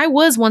have. And I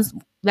was once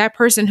that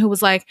person who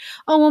was like,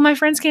 oh, well, my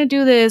friends can't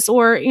do this.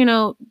 Or,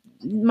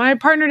 my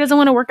partner doesn't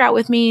want to work out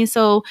with me.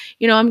 So,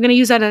 I'm going to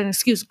use that as an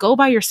excuse. Go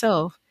by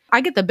yourself. I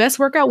get the best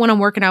workout when I'm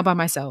working out by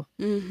myself.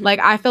 Mm-hmm. Like,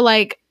 I feel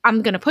like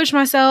I'm going to push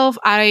myself.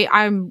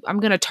 I'm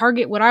going to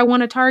target what I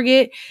want to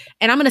target,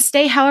 and I'm going to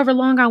stay however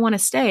long I want to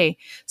stay.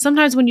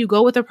 Sometimes when you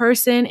go with a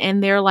person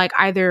and they're like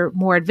either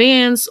more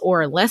advanced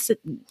or less,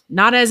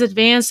 not as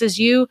advanced as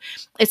you,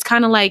 it's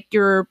kind of like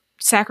you're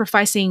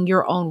sacrificing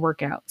your own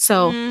workout.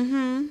 So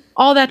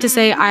all that to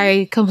say,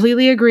 I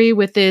completely agree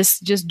with this.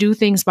 Just do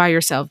things by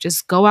yourself.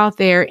 Just go out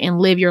there and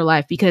live your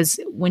life, because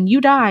when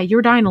you die,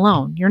 you're dying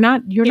alone. They're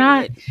not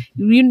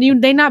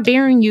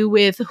burying you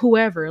with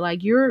whoever.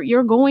 Like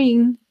you're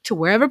going to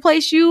wherever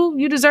place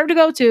you deserve to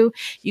go to.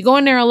 You go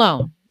in there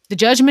alone. The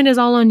judgment is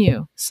all on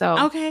you. So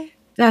okay,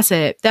 that's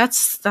it.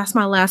 That's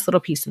my last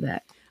little piece of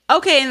that.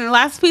 Okay, and the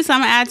last piece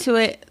I'm going to add to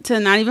it, to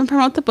not even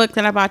promote the book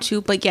that I bought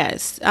you, but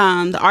yes,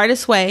 The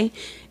Artist's Way.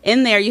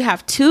 In there, you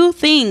have 2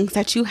 things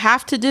that you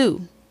have to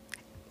do.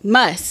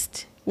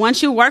 Must.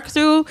 Once you work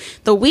through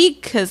the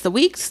week, because the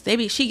weeks,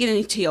 she getting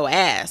into your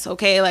ass,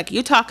 okay? Like,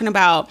 you're talking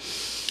about...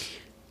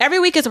 Every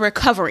week is a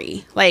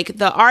recovery. Like,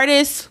 The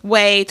Artist's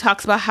Way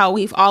talks about how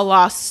we've all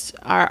lost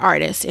our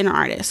artists, inner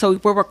artists. So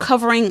we're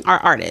recovering our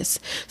artists.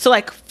 So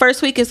like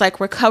first week is like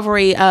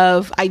recovery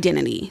of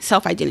identity,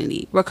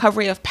 self-identity,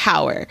 recovery of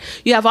power.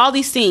 You have all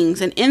these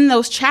things. And in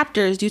those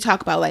chapters, you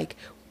talk about like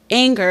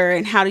anger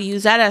and how to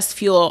use that as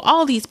fuel,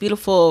 all these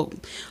beautiful,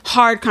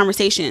 hard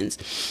conversations.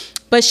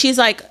 But she's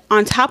like,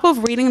 on top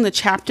of reading the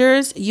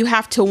chapters, you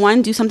have to,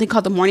 1, do something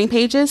called the morning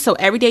pages. So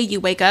every day you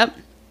wake up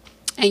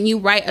and you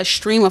write a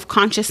stream of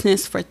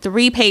consciousness for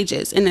 3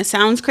 pages. And it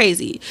sounds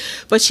crazy.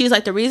 But she's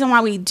like, the reason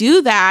why we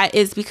do that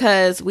is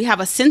because we have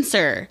a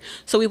sensor.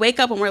 So we wake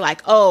up and we're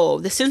like, oh,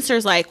 the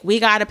sensor's like, we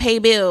got to pay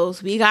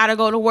bills. We got to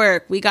go to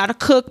work. We got to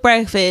cook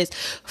breakfast.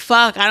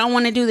 Fuck, I don't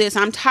want to do this.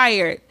 I'm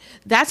tired.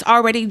 That's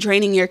already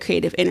draining your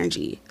creative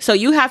energy. So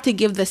you have to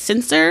give the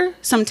sensor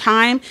some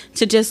time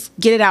to just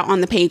get it out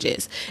on the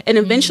pages. And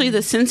eventually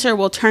the sensor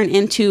will turn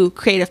into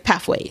creative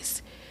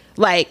pathways.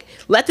 Like,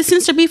 let the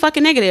sensor be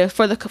fucking negative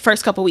for the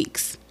first couple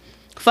weeks.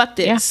 Fuck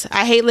this. Yeah.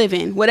 I hate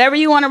living. Whatever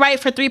you want to write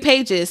for 3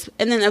 pages.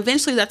 And then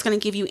eventually that's going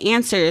to give you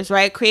answers,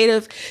 right?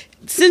 Creative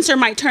sensor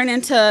might turn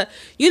into,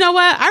 you know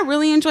what? I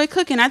really enjoy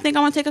cooking. I think I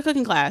want to take a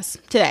cooking class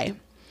today.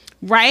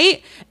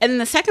 Right? And then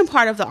the second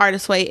part of the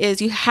Artist's Way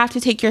is you have to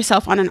take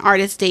yourself on an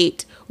artist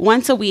date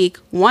once a week,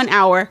 1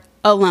 hour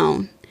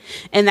alone.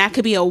 And that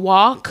could be a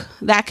walk.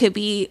 That could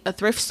be a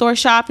thrift store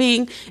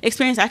shopping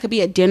experience. That could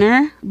be a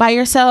dinner by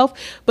yourself.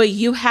 But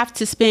you have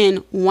to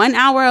spend 1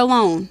 hour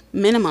alone,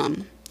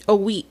 minimum, a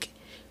week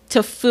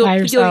to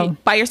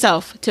by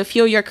yourself to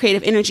fuel your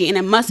creative energy. And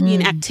it must be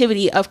an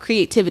activity of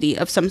creativity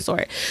of some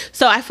sort.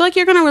 So I feel like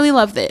you're going to really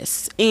love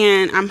this.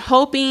 And I'm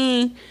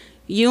hoping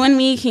you and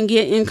me can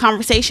get in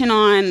conversation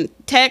on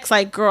text.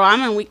 Like, girl, I'm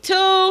in week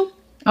 2.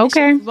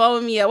 Okay.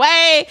 Blowing me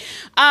away.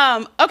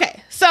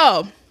 Okay.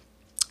 So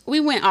we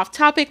went off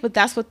topic, but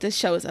that's what this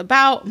show is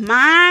about.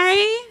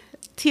 My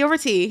tea over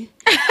tea.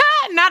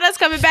 Not us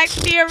coming back to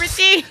tea over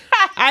tea.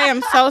 I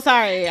am so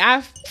sorry.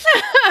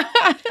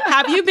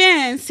 Have you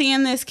been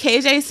seeing this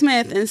KJ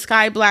Smith and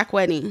Sky Black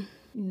wedding?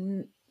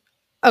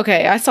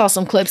 Okay, I saw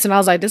some clips and I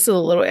was like, this is a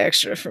little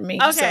extra for me.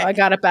 Okay. So I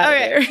got up out of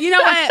there. You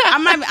know what?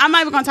 I'm not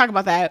even going to talk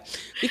about that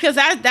because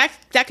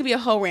that could be a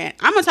whole rant.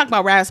 I'm going to talk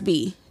about Raz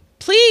B.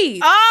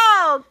 Please.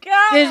 Oh,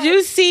 God. Did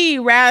you see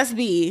Raz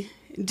B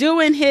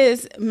doing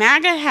his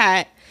MAGA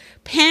hat,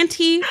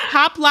 panty,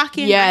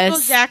 pop-locking Michael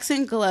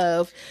Jackson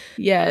glove,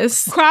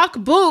 croc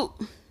boot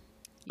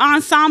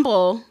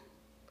ensemble?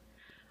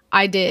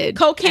 I did.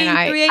 Cocaine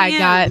and 3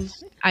 a.m.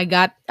 I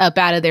got up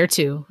out of there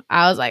too.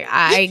 I was like,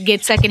 I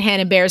get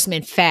secondhand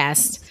embarrassment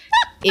fast.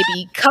 It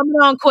be coming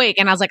on quick.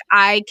 And I was like,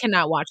 I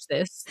cannot watch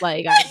this.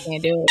 Like, I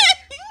can't do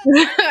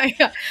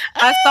it.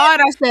 I saw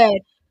it. I said,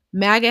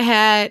 MAGA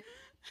hat,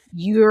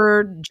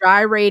 you're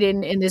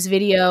gyrating in this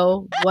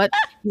video. What?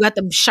 You got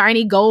them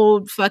shiny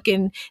gold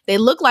fucking, they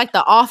look like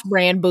the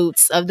off-brand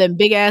boots of them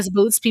big ass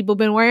boots people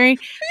been wearing.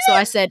 So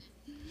I said,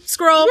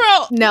 Scroll.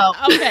 No.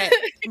 Okay.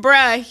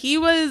 Bruh, he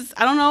was,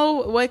 I don't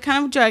know what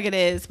kind of drug it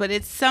is, but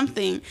it's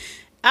something.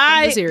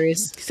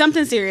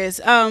 Something serious.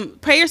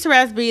 Prayers to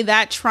Raspberry,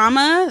 that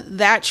trauma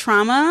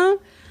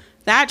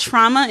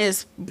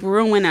is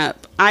brewing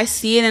up. I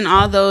see it in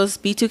all those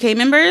B2K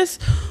members.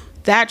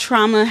 That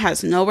trauma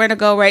has nowhere to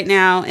go right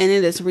now, and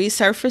it is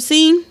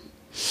resurfacing.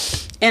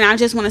 And I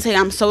just want to say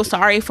I'm so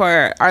sorry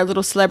for our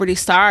little celebrity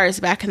stars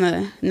back in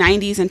the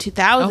 90s and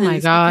 2000s. Oh my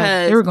God.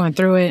 They were going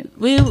through it.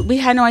 We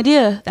had no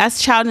idea.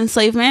 That's child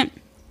enslavement.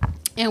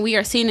 And we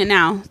are seeing it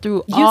now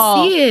through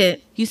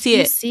You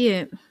see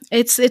it.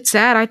 It's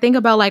sad. I think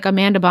about like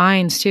Amanda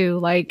Bynes too.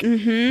 Like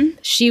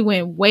she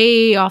went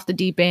way off the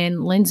deep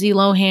end. Lindsay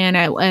Lohan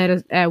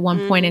at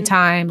one point in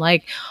time.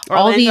 Like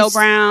Orlando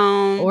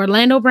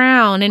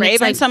Brown, and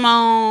Raven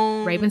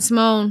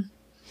Simone.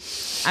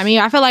 I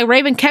mean, I feel like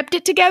Raven kept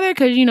it together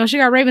because she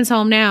got Raven's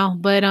home now.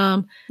 But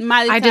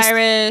Miley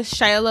Cyrus,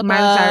 Shia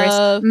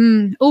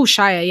LaBeouf.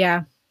 Shia,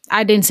 yeah,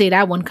 I didn't see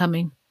that one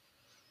coming.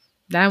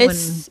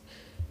 It's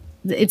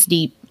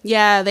deep.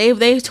 Yeah,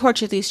 they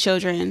tortured these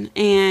children,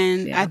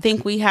 and I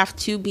think we have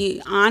to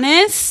be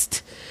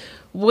honest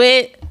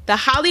with the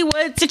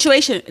Hollywood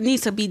situation. It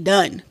needs to be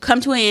done.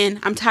 Come to an end.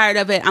 I'm tired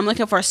of it. I'm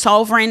looking for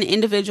sovereign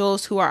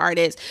individuals who are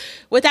artists.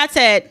 With that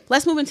said,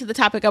 let's move into the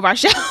topic of our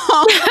show.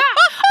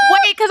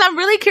 Wait, because I'm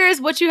really curious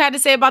what you had to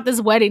say about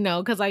this wedding,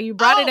 though, because like you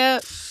brought it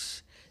up.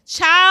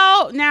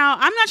 Child, now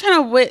I'm not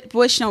trying to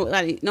wish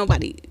nobody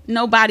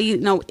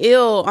no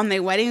ill on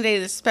their wedding day.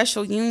 It's a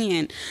special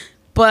union,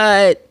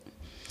 but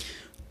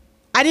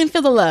I didn't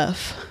feel the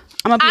love.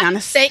 I'm gonna be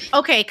honest.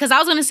 Okay, because I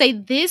was gonna say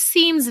this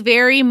seems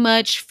very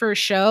much for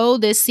show.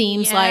 This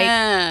seems like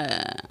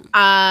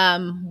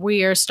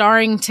we are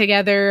starring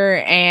together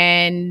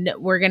and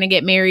we're gonna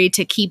get married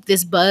to keep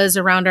this buzz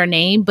around our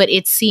name, but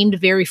it seemed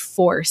very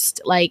forced.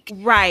 Like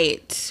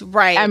right.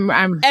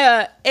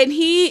 And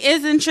he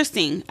is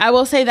interesting. I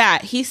will say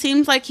that he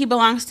seems like he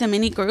belongs to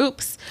many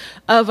groups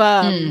of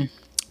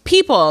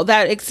people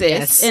that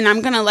exist, and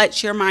I'm gonna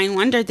let your mind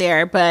wander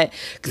there, but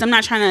because I'm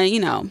not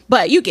trying to,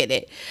 but you get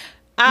it.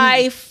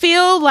 I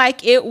feel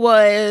like it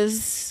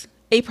was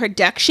a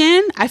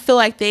production. I feel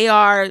like they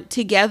are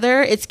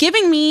together. It's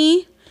giving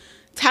me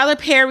Tyler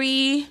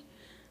Perry,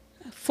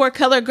 Four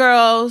Color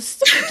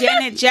Girls,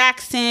 Janet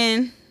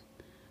Jackson.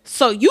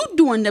 So you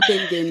doing the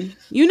bending,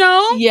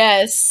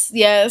 Yes.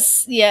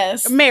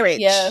 Marriage.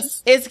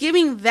 Yes. It's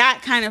giving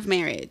that kind of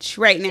marriage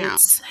right now.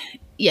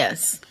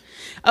 Yes.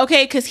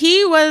 Okay, because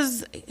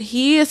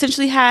he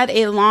essentially had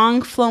a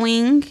long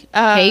flowing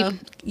cape.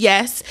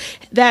 Yes,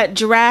 that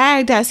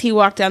dragged as he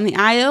walked down the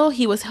aisle.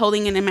 He was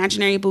holding an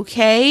imaginary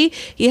bouquet.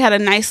 He had a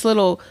nice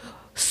little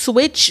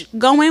switch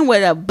going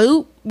with a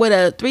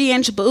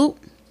 3-inch boot.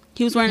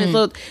 He was wearing his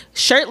little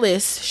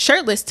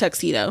shirtless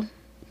tuxedo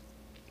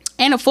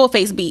and a full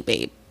face beat,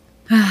 babe.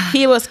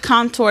 He was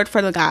contoured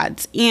for the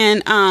gods.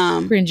 And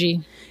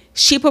cringy.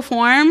 She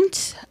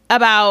performed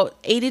about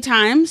 80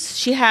 times.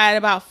 She had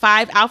about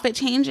 5 outfit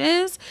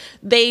changes.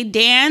 They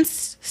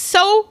danced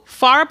so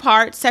far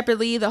apart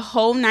separately the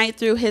whole night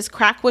through. His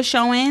crack was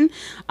showing.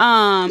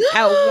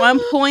 At one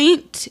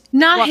point,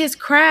 his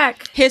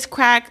crack.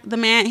 The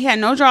man, he had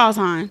no drawers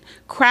on.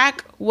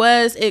 Crack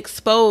was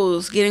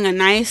exposed, getting a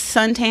nice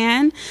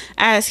suntan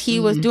as he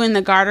was doing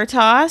the garter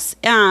toss.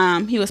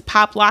 He was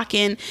pop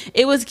locking.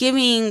 It was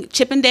giving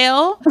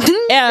Chippendale.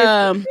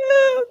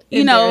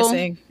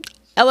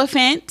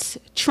 Elephant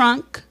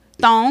trunk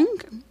thong.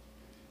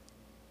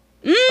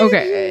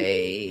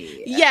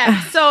 Okay.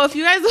 Yeah. So if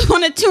you guys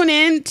want to tune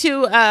in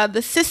to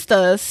the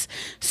Sisters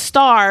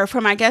star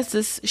from, I guess,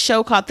 this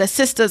show called The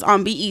Sisters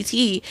on BET,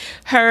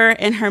 her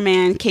and her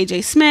man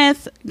KJ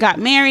Smith got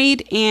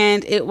married,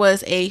 and it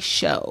was a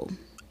show.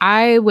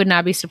 I would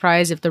not be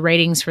surprised if the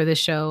ratings for this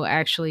show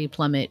actually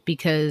plummet,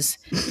 because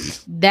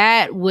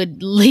that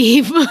would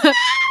leave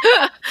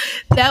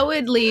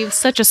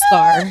such a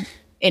scar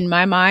in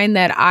my mind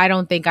that I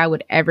don't think I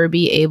would ever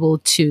be able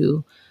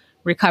to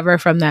recover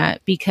from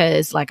that,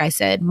 because like I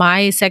said,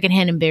 my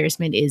secondhand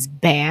embarrassment is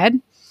bad.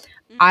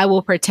 I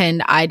will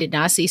pretend I did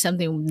not see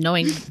something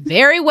knowing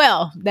very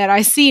well that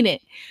I seen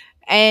it,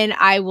 and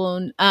I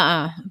will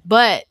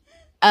but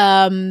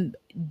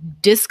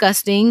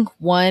disgusting,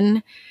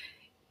 1,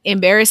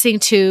 embarrassing,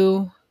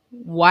 2,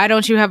 why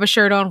don't you have a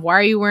shirt on? Why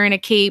are you wearing a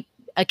cape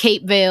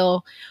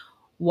veil?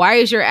 Why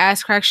is your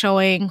ass crack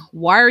showing?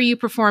 Why are you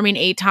performing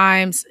 8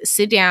 times?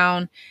 Sit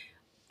down.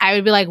 I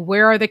would be like,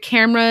 where are the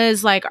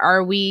cameras? Like,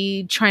 are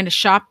we trying to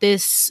shop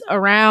this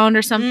around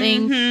or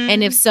something?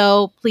 And if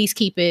so, please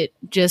keep it.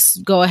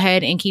 Just go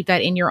ahead and keep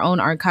that in your own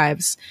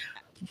archives.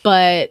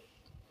 But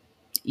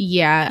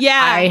yeah.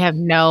 I have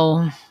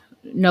no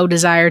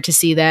desire to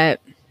see that.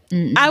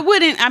 I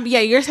wouldn't.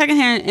 Your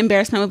secondhand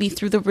embarrassment would be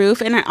through the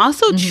roof. And I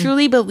also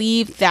truly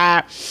believe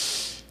that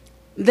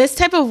this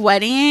type of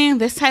wedding,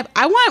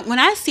 when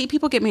I see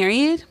people get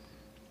married,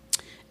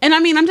 and I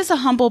mean, I'm just a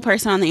humble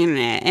person on the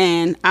internet,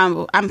 and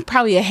I'm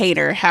probably a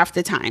hater half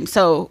the time.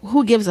 So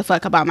who gives a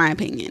fuck about my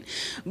opinion?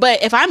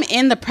 But if I'm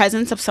in the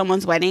presence of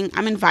someone's wedding,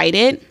 I'm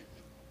invited,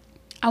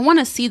 I want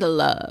to see the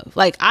love.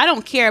 Like, I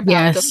don't care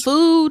about the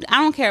food.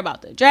 I don't care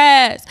about the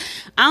dress.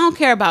 I don't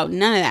care about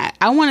none of that.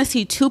 I want to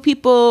see 2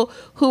 people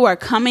who are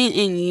coming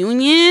in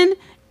union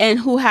and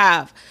who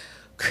have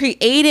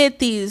created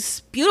these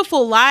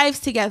beautiful lives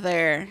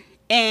together,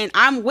 and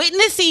I'm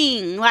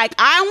witnessing, like,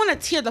 I want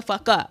to tear the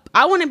fuck up.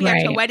 I want to be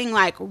at your wedding,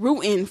 like,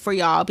 rooting for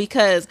y'all,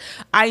 because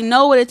I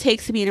know what it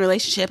takes to be in a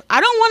relationship.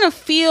 I don't want to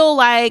feel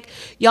like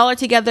y'all are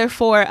together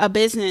for a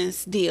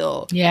business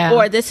deal,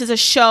 or this is a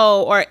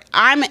show, or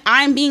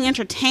I'm being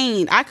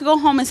entertained. I could go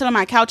home and sit on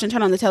my couch and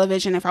turn on the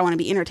television if I want to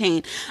be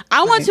entertained.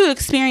 I want to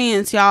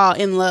experience y'all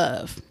in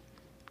love.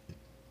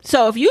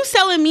 So if you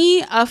selling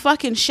me a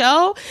fucking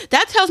show,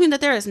 that tells me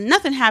that there is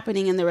nothing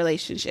happening in the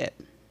relationship.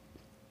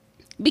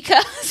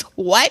 Because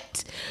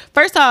what?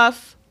 First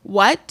off,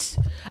 what?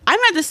 I'm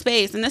at the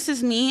space, and this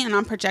is me, and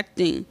I'm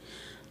projecting.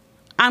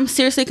 I'm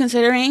seriously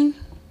considering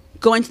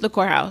going to the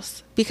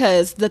courthouse,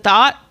 because the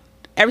thought,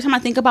 every time I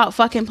think about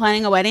fucking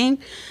planning a wedding,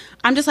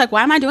 I'm just like,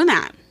 why am I doing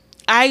that?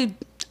 Why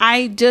am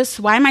I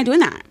doing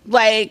that?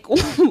 Like,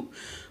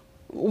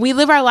 we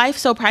live our life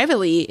so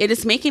privately. It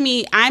is making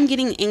me, I'm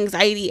getting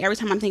anxiety every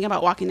time I'm thinking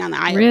about walking down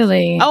the aisle.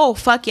 Really? Oh,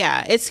 fuck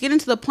yeah. It's getting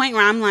to the point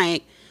where I'm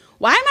like,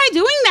 why am I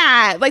doing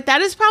that? Like,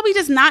 that is probably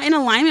just not in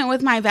alignment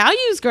with my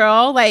values,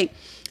 girl. Like,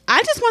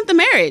 I just want the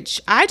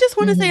marriage. I just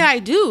want to say I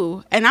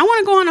do. And I want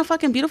to go on a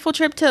fucking beautiful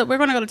trip we're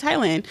going to go to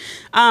Thailand.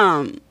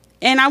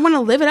 And I want to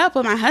live it up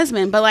with my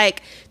husband. But,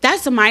 like,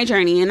 that's my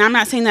journey. And I'm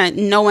not saying that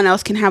no one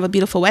else can have a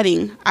beautiful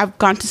wedding. I've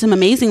gone to some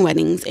amazing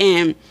weddings,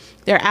 and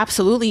they're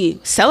absolutely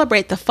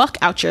celebrate the fuck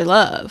out your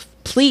love.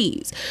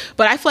 Please.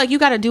 But I feel like you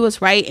got to do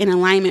what's right in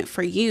alignment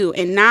for you,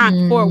 and not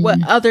for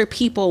what other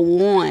people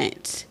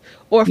want.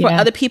 Or for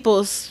other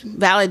people's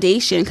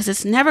validation, because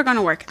it's never going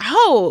to work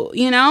out,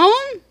 you know?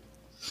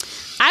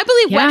 I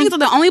believe weddings are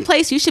the only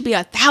place you should be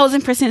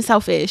 1,000%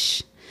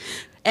 selfish.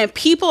 And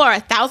people are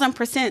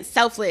 1,000%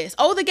 selfless.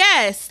 Oh, the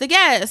guests, the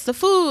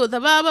food,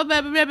 the blah, blah,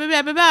 blah, blah, blah,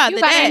 blah, blah, blah. You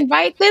gotta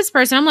invite this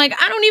person. I'm like,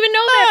 I don't even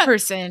know that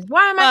person.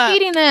 Why am I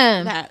feeding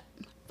them?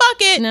 Fuck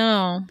it.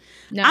 No.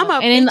 I'm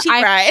a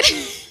bitchy bride.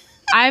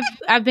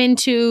 I've been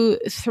to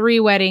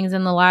 3 weddings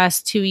in the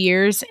last 2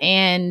 years,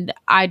 and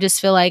I just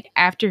feel like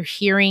after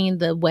hearing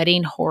the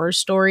wedding horror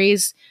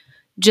stories,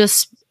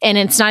 and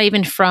it's not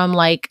even from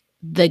like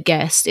the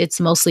guest,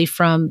 it's mostly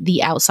from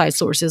the outside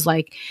sources,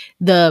 like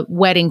the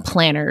wedding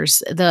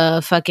planners,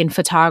 the fucking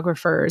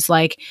photographers.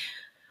 Like,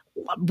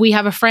 we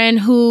have a friend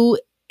who,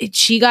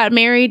 she got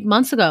married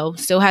months ago,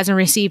 still hasn't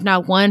received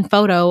not one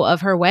photo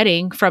of her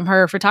wedding from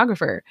her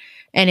photographer.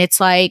 And it's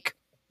like,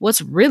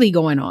 what's really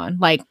going on?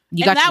 Like,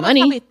 you got your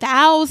money. That was probably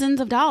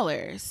thousands of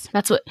dollars.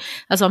 That's what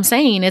I'm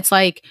saying. It's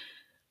like,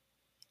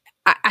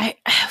 I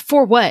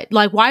for what?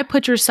 Like, why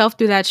put yourself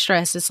through that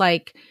stress? It's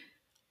like,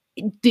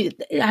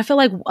 I feel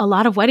like a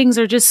lot of weddings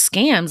are just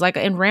scams, like,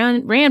 and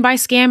ran by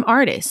scam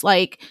artists.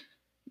 Like,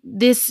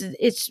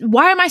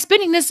 why am I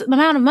spending this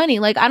amount of money?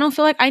 Like, I don't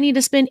feel like I need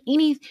to spend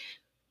any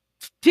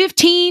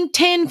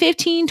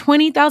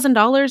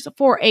 $20,000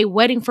 for a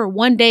wedding for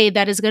one day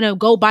that is going to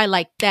go by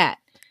like that.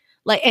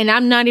 Like, and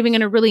I'm not even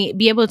going to really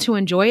be able to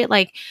enjoy it.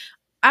 Like,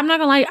 I'm not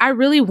gonna lie, I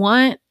really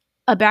want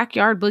a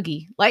backyard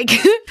boogie. Like,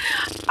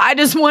 I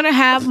just want to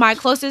have my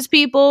closest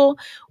people.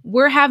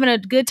 We're having a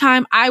good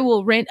time. I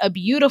will rent a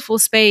beautiful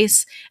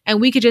space,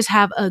 and we could just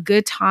have a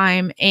good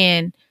time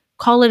and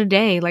call it a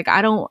day. Like,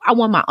 I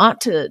want my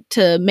aunt to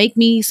make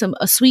me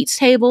a sweets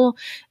table.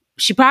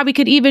 She probably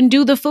could even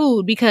do the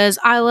food, because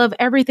I love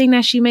everything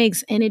that she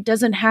makes, and it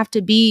doesn't have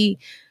to be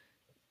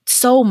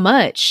so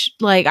much.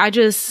 Like, I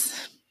just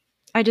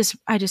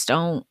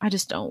don't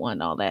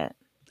want all that.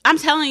 I'm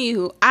telling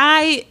you,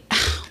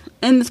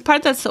 and this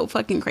part that's so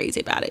fucking crazy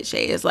about it,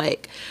 Shay, is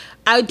like,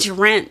 I was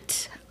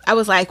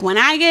like, when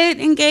I get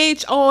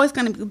engaged, it's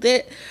gonna be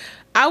lit.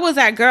 I was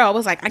that girl. I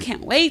was like, I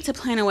can't wait to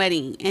plan a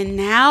wedding. And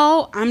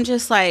now I'm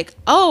just like,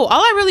 all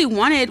I really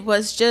wanted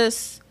was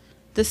just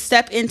the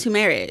step into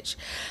marriage.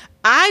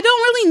 I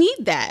don't really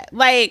need that.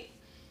 Like,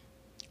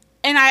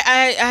 and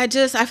I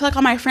feel like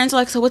all my friends are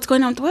like, so what's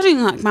going on with the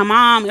wedding? Like, my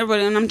mom,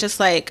 everybody, and I'm just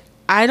like,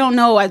 I don't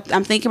know.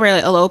 I'm thinking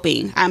we're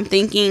eloping. I'm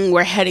thinking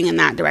we're heading in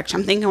that direction.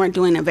 I'm thinking we're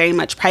doing a very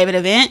much private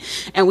event,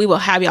 and we will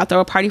have y'all throw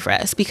a party for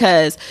us,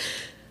 because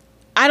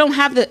I don't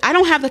have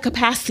the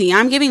capacity.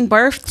 I'm giving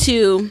birth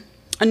to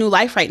a new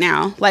life right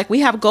now. Like,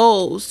 we have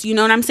goals. You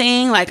know what I'm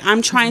saying? Like,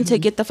 I'm trying to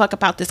get the fuck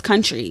up out this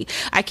country.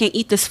 I can't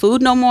eat this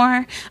food no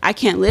more. I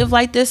can't live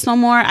like this no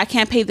more. I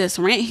can't pay this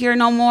rent here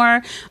no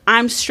more.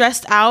 I'm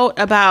stressed out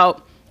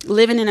about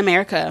living in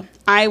America.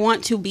 I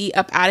want to be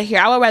up out of here.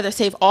 I would rather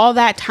save all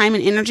that time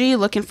and energy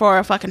looking for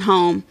a fucking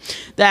home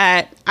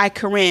that I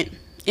could rent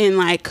in,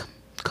 like,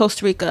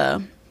 Costa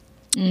Rica,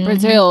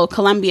 Brazil,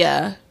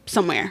 Colombia,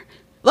 somewhere.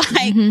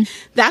 Like,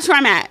 that's where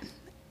I'm at.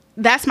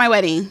 That's my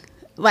wedding.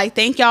 Like,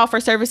 thank y'all for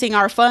servicing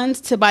our funds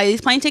to buy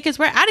these plane tickets.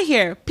 We're out of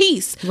here.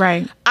 Peace.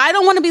 Right. I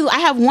don't want to be, I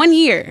have 1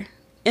 year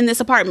in this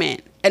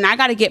apartment, and I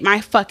got to get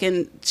my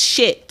fucking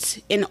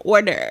shit in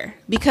order,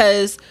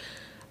 because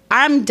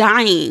I'm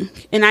dying.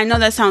 And I know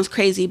that sounds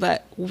crazy,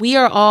 but we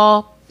are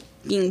all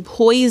being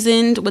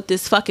poisoned with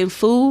this fucking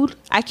food.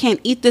 I can't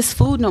eat this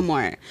food no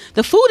more.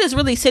 The food is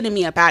really sending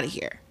me up out of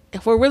here.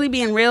 If we're really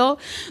being real,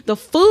 the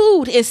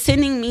food is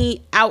sending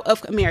me out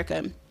of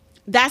America.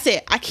 That's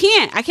it. I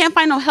can't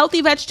find no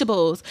healthy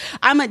vegetables.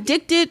 I'm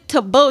addicted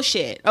to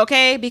bullshit,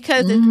 okay?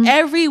 Because it's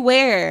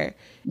everywhere.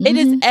 It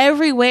is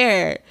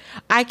everywhere.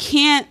 I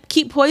can't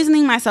keep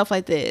poisoning myself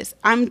like this.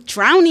 I'm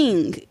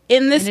drowning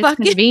in this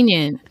fucking...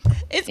 convenient.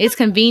 It's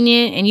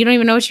convenient, and you don't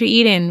even know what you're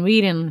eating. We're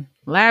eating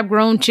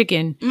lab-grown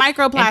chicken.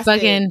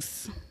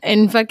 Microplastics.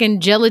 And fucking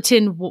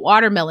gelatin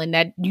watermelon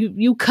that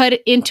you cut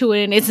it into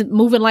it and it's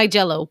moving like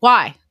Jello.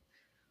 Why?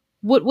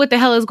 What the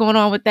hell is going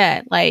on with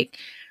that? Like...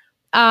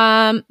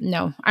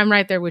 no, I'm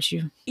right there with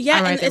you.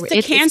 Yeah, right and it's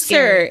the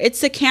cancer.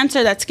 It's the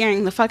cancer that's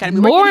scaring the fuck out of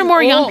me. More and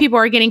more young people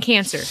are getting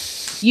cancer.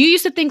 You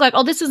used to think like,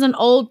 oh, this is an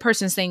old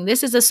person's thing.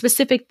 This is a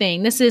specific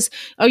thing. This is,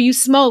 oh, you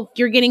smoke,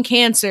 you're getting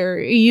cancer,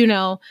 you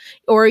know,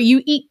 or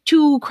you eat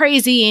too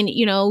crazy and,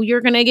 you know, you're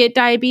going to get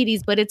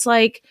diabetes. But it's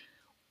like,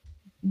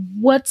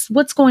 what's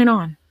going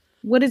on?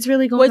 What is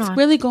really going on? What's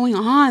really going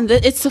on?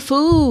 It's the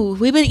food.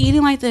 We've been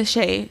eating like this,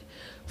 Shay,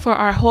 for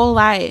our whole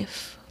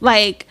life.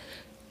 Like,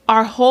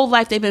 our whole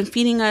life they've been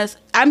feeding us.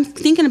 I'm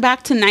thinking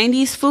back to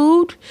 90s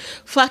food,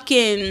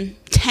 fucking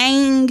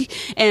Tang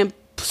and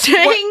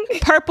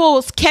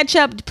Purple's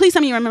ketchup. Please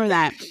tell me you remember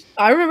that.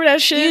 I remember that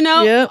shit. You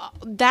know,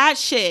 that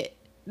shit.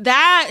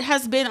 That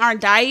has been our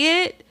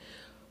diet.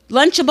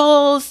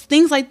 Lunchables,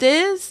 things like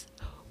this.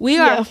 We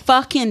are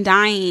fucking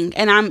dying,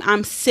 and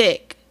I'm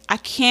sick. I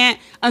can't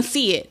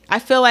unsee it. I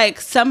feel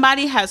like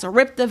somebody has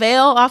ripped the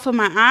veil off of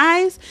my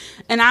eyes,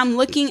 and I'm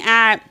looking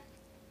at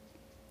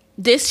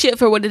this shit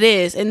for what it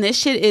is, and this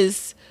shit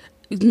is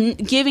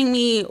giving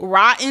me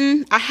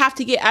rotten. I have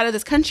to get out of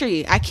this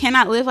country. I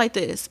cannot live like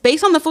this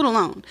based on the food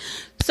alone.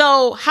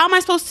 So how am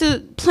I supposed to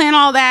plan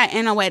all that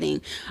in a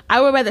wedding?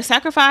 I would rather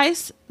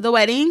sacrifice the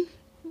wedding,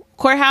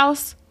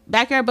 courthouse,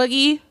 backyard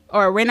boogie,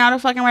 or rent out a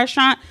fucking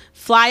restaurant,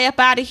 fly up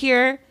out of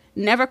here,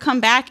 never come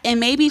back, and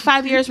maybe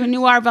 5 years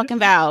renew our fucking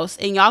vows,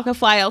 and y'all can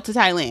fly out to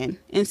Thailand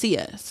and see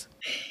us.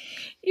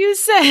 You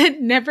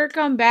said never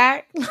come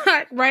back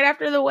right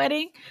after the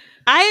wedding?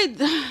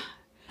 I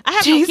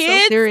have no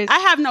kids. So I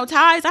have no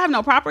ties. I have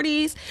no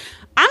properties.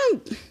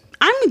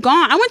 I'm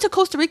gone. I went to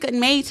Costa Rica in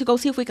May to go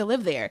see if we could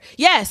live there.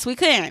 Yes, we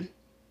can.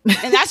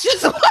 And that's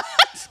just one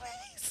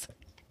place.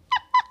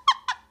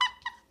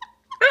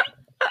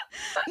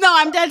 No,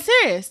 I'm dead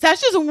serious.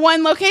 That's just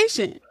one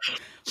location.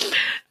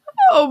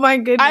 Oh my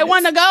goodness. I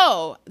want to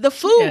go. The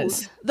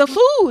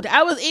food.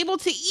 I was able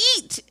to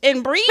eat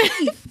and breathe.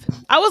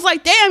 I was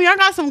like, damn, y'all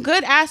got some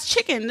good ass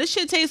chicken. This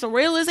shit tastes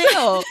real as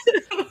hell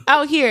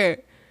out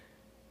here.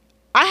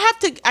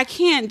 I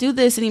can't do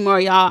this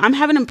anymore, y'all. I'm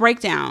having a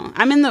breakdown.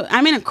 I'm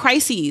in a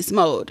crisis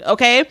mode,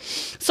 okay?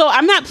 So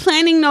I'm not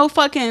planning no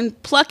fucking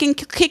plucking,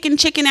 kicking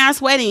chicken ass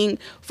wedding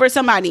for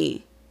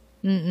somebody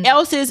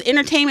else's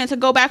entertainment to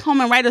go back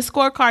home and write a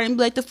scorecard and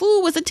be like, the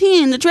food was a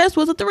 10, the dress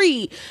was a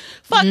 3.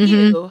 Fuck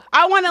you.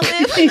 I want to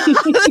live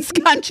in this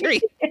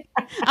country.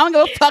 I don't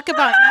give a fuck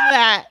about none of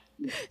that.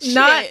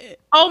 Shit.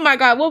 Oh my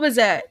God, what was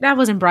that? That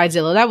wasn't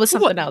Bridezilla. That was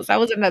something else. That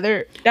was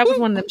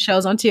one of them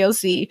shows on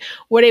TLC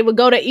where they would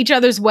go to each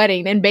other's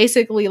wedding and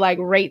basically like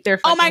rate their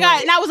Oh my God,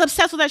 wedding. and I was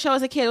obsessed with that show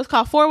as a kid. It was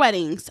called 4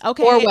 Weddings.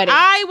 Okay. 4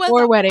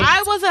 Weddings.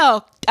 I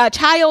was a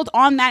child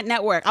on that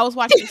network. I was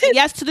watching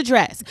Yes to the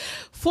Dress.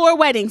 4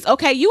 Weddings.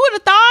 Okay, you would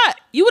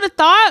have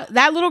thought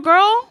that little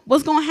girl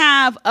was gonna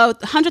have a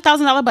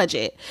 $100,000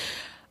 budget.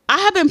 I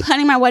have been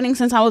planning my wedding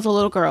since I was a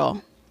little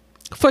girl.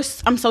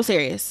 I'm so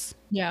serious.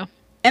 Yeah.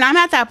 And I'm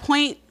at that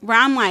point where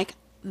I'm like,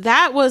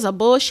 that was a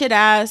bullshit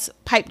ass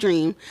pipe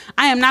dream.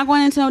 I am not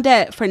going into no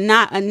debt for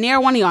not a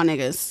near one of y'all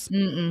niggas.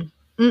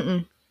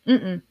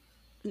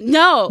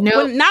 No. Not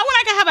when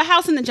I can have a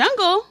house in the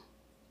jungle.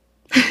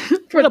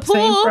 for the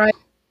pool.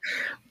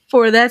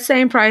 For that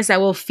same price that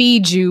will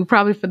feed you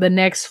probably for the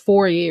next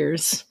 4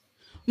 years.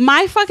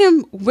 My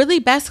fucking really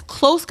best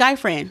close guy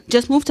friend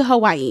just moved to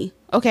Hawaii.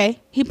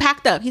 Okay. He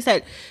packed up. He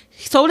said,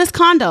 he sold his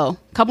condo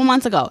a couple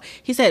months ago.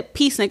 He said,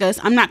 peace, niggas.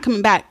 I'm not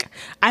coming back.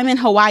 I'm in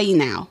Hawaii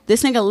now.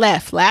 This nigga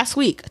left last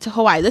week to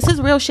Hawaii. This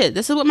is real shit.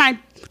 This is what my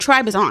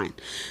tribe is on.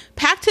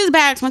 Packed his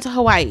bags, went to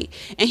Hawaii.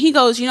 And he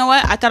goes, you know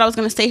what? I thought I was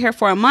going to stay here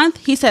for a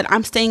month. He said,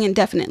 I'm staying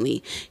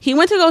indefinitely. He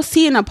went to go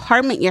see an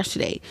apartment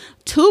yesterday.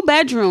 2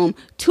 bedroom,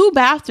 2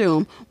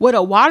 bathroom with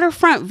a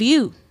waterfront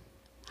view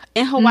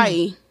in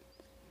Hawaii.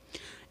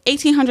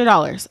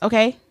 $1,800.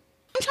 Okay.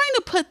 I'm trying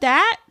to put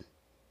that,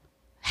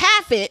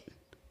 half it.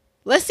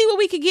 Let's see what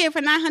we could get for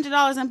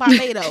 $900 in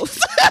Barbados.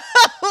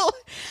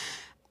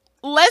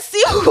 Let's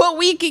see what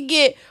we could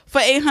get for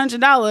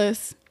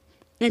 $800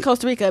 in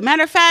Costa Rica.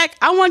 Matter of fact,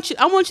 I want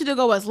you to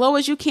go as low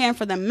as you can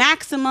for the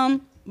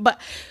maximum. But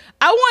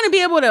I want to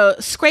be able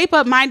to scrape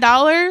up my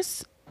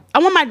dollars. I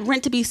want my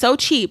rent to be so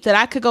cheap that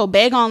I could go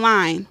beg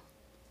online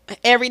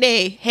every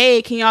day.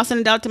 Hey, can y'all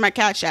send it out to my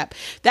Cash App?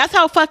 That's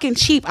how fucking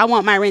cheap I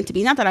want my rent to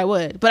be. Not that I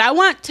would, but I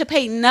want to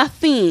pay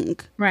nothing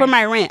for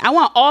my rent. I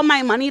want all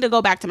my money to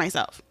go back to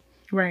myself.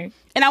 Right.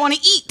 And I want to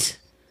eat.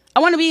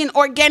 I want to be an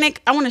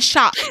organic. I want to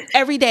shop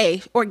every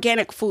day.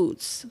 Organic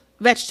foods,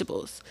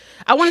 vegetables.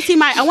 I want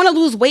to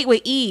lose weight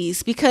with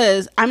ease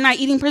because I'm not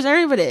eating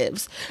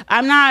preservatives.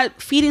 I'm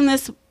not feeding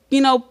this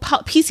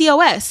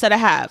PCOS that I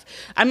have.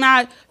 I'm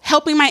not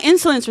helping my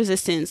insulin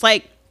resistance.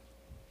 Like,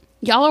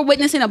 y'all are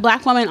witnessing a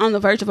Black woman on the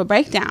verge of a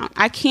breakdown.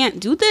 I can't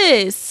do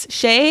this,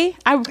 Shay.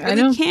 I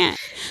really can't.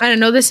 I don't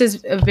know this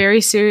is a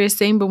very serious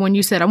thing, but when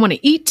you said, I want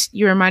to eat,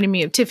 you reminded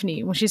me of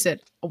Tiffany when she said,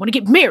 I want to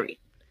get married.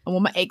 I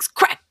want my eggs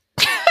cracked.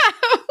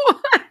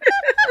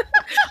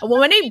 I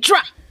want my name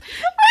dropped.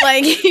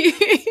 Like,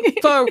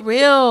 for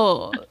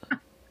real.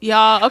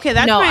 Y'all, okay,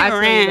 that's my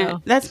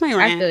rant. That's my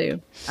rant.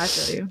 I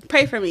feel you.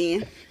 Pray for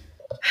me.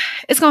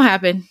 It's gonna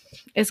happen.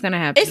 It's gonna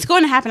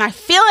happen. I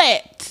feel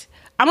it.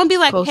 I'm gonna be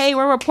like, hey,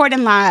 we're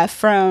reporting live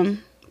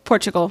from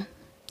Portugal,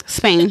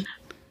 Spain.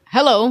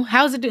 Hello,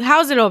 how's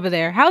it over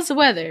there? How's the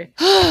weather?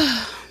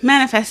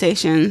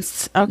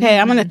 Manifestations. Okay,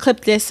 I'm gonna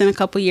clip this in a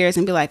couple years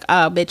and be like,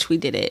 oh, bitch, we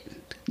did it.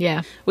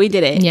 Yeah, we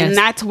did it, and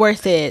that's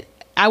worth it.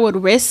 I would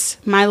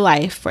risk my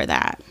life for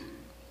that.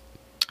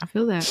 I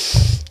feel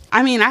that.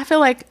 I mean, I feel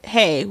like,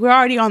 hey, we're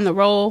already on the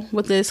roll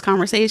with this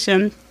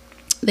conversation.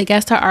 The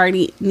guests are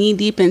already knee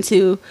deep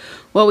into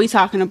what we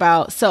talking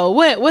about. So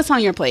what's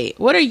on your plate?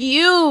 What do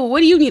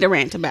you need to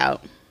rant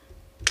about?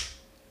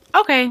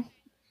 Okay,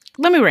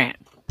 let me rant.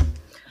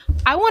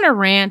 I want to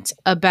rant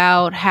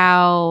about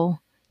how,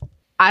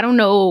 I don't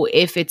know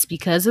if it's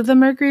because of the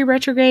Mercury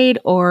retrograde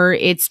or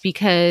it's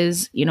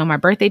because, my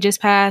birthday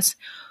just passed.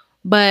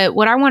 But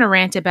what I want to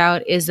rant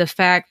about is the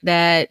fact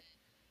that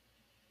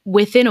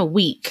within a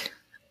week,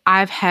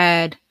 I've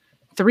had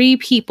 3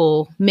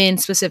 people, men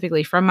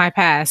specifically from my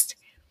past,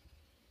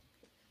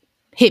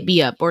 hit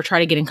me up or try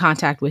to get in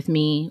contact with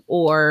me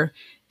or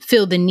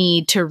feel the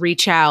need to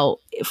reach out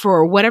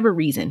for whatever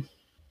reason.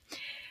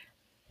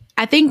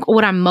 I think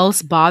what I'm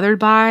most bothered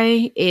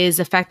by is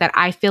the fact that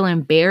I feel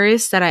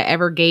embarrassed that I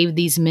ever gave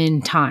these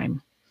men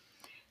time.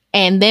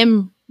 And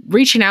them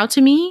reaching out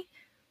to me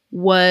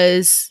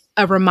was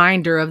a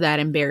reminder of that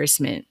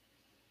embarrassment.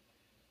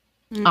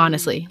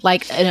 Honestly,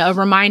 like a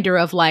reminder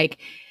of like,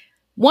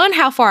 one,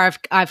 how far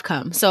I've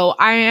come. So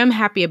I am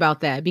happy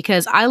about that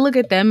because I look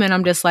at them and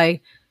I'm just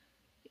like,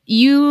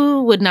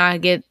 you would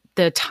not get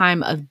the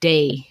time of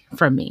day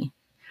from me.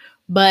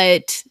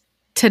 But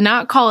to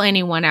not call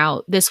anyone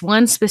out, this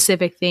one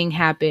specific thing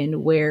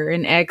happened where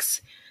an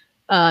ex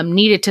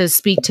needed to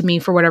speak to me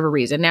for whatever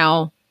reason.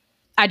 Now,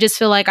 I just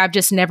feel like I've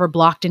just never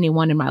blocked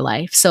anyone in my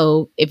life.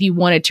 So if you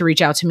wanted to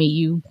reach out to me,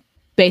 you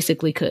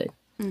basically could.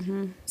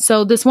 Mm-hmm.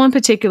 So this one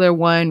particular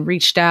one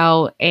reached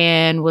out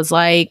and was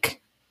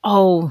like,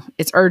 oh,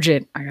 it's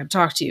urgent. I got to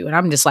talk to you. And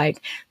I'm just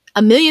like,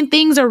 a million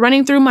things are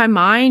running through my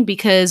mind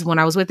because when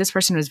I was with this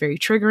person, it was very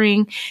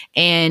triggering.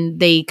 And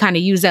they kind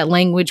of used that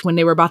language when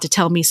they were about to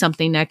tell me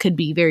something that could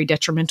be very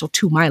detrimental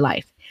to my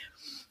life.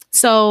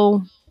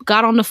 So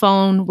got on the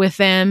phone with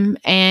them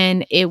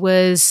and it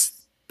was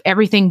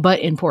everything but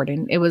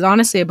important. It was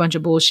honestly a bunch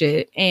of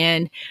bullshit.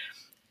 And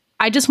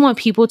I just want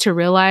people to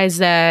realize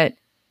that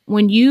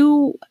when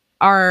you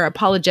are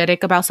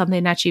apologetic about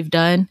something that you've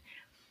done,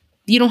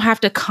 you don't have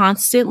to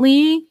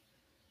constantly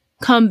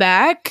come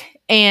back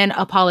and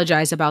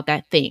apologize about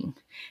that thing.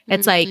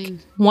 It's like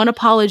one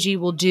apology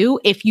will do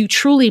if you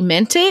truly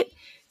meant it,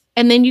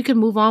 and then you can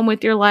move on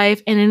with your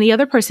life and then the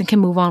other person can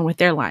move on with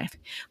their life.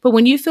 But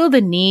when you feel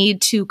the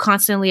need to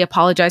constantly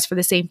apologize for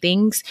the same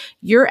things,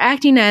 you're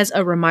acting as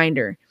a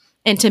reminder.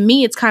 And to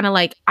me, it's kind of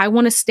like, I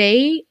want to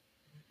stay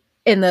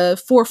in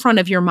the forefront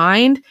of your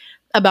mind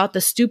about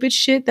the stupid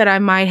shit that I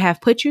might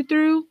have put you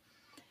through.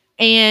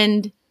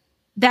 And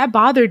that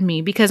bothered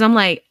me because I'm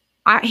like,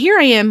 here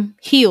I am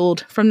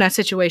healed from that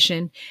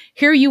situation.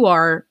 Here you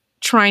are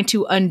trying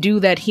to undo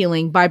that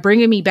healing by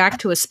bringing me back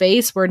to a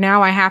space where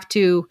now I have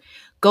to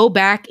go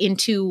back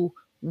into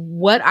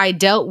what I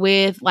dealt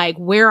with, like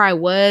where I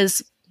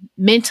was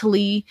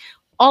mentally,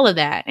 all of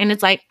that. And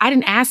it's like, I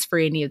didn't ask for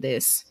any of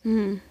this.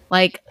 Mm-hmm.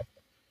 Like,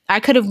 I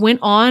could have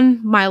went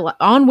on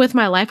with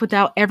my life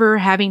without ever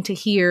having to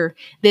hear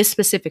this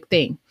specific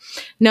thing.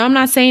 Now, I'm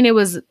not saying it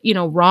was,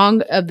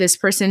 wrong of this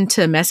person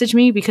to message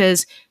me,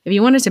 because if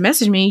you wanted to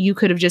message me, you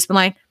could have just been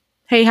like,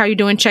 hey, how you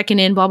doing? Checking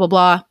in, blah, blah,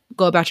 blah,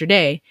 go about your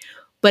day.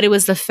 But it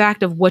was the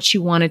fact of what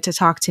you wanted to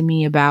talk to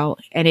me about.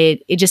 And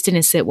it just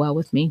didn't sit well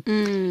with me.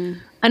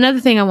 Mm.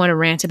 Another thing I want to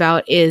rant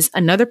about is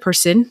another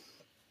person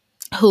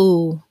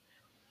who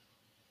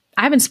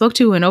I haven't spoke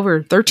to in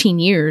over 13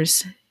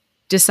 years.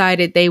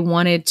 Decided they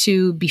wanted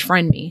to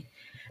befriend me.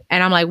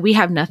 And I'm like, we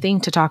have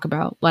nothing to talk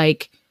about.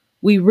 Like,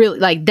 we really,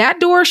 like, that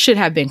door should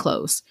have been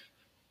closed.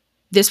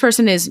 This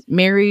person is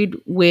married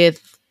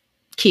with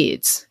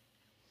kids.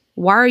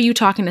 Why are you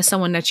talking to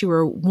someone that you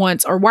were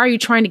once, or why are you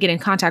trying to get in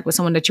contact with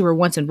someone that you were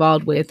once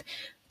involved with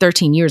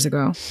 13 years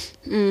ago?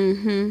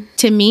 Mm-hmm.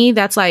 To me,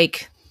 that's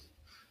like,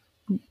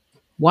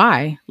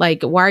 why?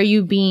 Like, why are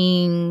you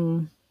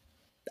being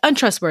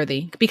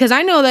untrustworthy? Because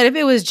I know that if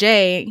it was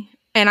Jay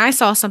and I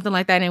saw something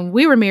like that and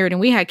we were married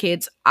and we had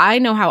kids, I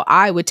know how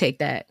I would take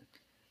that.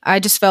 I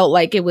just felt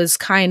like it was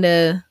kind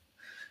of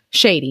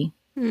shady.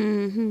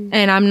 Mm-hmm.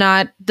 And I'm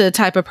not the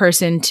type of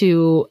person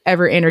to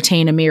ever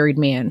entertain a married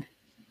man.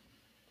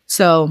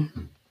 So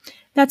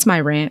that's my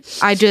rant.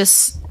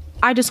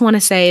 I just want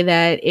to say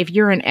that if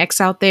you're an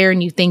ex out there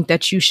and you think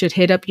that you should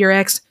hit up your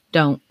ex,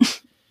 don't.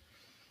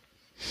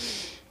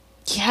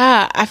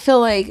 Yeah, I feel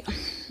like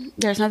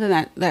there's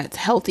nothing that's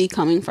healthy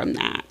coming from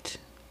that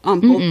on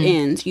both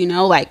ends, you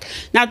know, like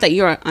not that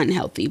you're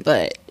unhealthy,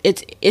 but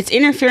it's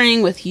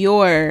interfering with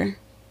your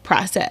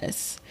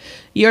process,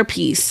 your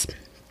peace.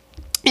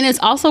 And it's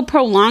also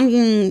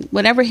prolonging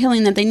whatever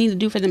healing that they need to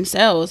do for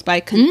themselves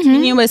by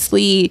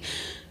continuously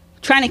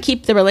trying to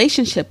keep the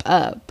relationship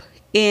up.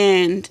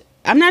 And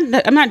I'm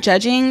not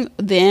judging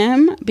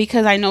them,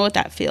 because I know what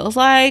that feels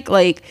like.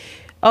 Like,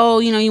 oh,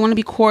 you know, you want to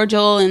be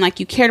cordial and like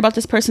you cared about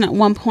this person at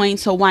one point,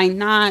 so why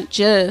not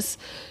just,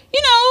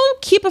 you know,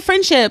 keep a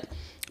friendship?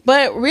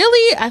 But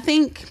really, I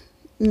think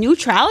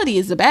neutrality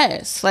is the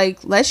best. Like,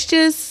 let's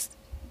just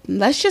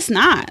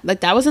not. Like,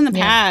 that was in the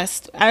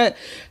past.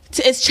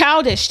 It's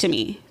childish to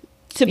me,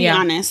 to be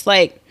honest.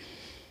 Like,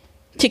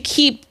 to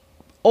keep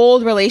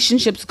old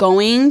relationships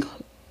going,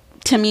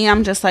 to me,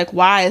 I'm just like,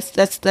 why?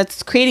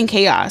 That's creating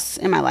chaos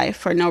in my life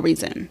for no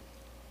reason.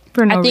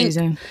 For no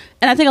reason.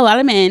 And I think a lot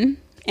of men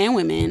and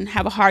women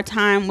have a hard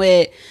time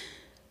with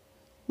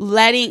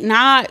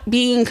not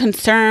being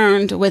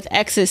concerned with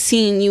exes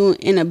seeing you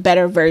in a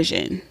better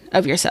version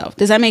of yourself.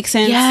 Does that make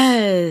sense?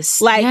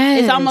 Yes. Like,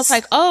 it's almost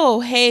like,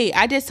 oh, hey,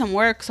 I did some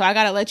work, so I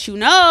gotta let you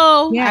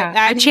know. Yeah,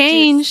 I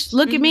changed.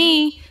 Look at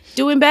me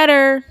doing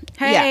better.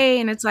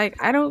 Hey, and it's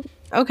like,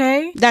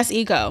 okay. That's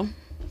ego.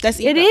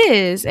 It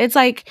is. It's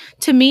like,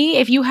 to me,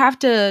 if you have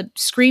to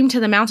scream to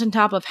the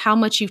mountaintop of how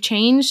much you've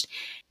changed,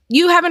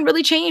 you haven't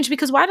really changed,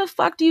 because why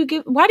do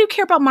you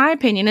care about my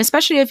opinion?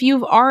 Especially if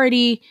you've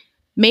already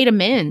made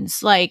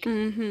amends. Like,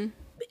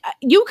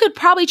 you could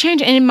probably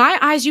change. And in my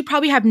eyes, you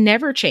probably have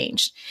never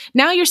changed.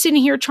 Now you're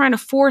sitting here trying to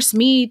force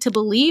me to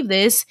believe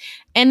this,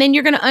 and then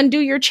you're going to undo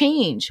your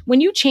change. When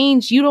you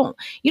change, you don't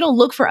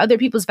look for other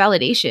people's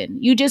validation.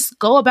 You just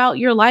go about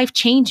your life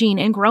changing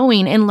and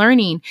growing and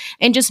learning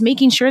and just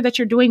making sure that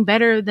you're doing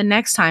better the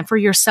next time for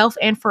yourself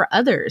and for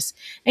others.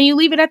 And you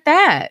leave it at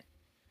that.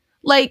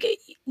 Like,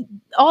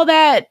 all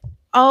that,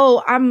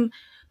 oh, I'm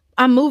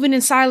moving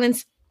in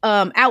silence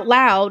out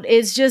loud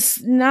is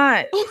just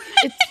not,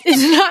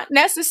 it's not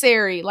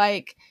necessary.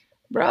 Like,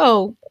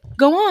 bro,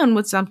 go on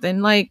with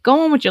something. Like,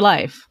 go on with your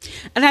life.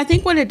 And I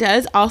think what it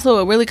does also,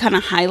 it really kind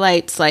of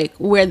highlights like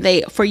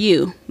where for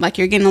you, like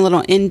you're getting a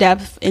little in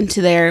depth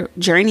into their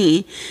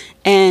journey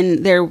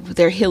and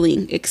their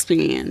healing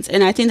experience.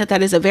 And I think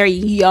that is a very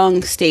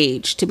young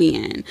stage to be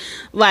in.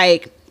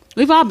 Like,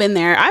 we've all been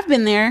there. I've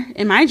been there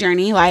in my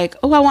journey. Like,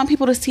 oh, I want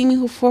people to see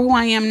me for who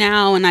I am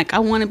now. And like, I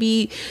want to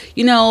be,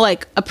 you know,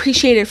 like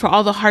appreciated for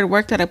all the hard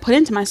work that I put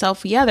into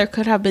myself. Yeah, there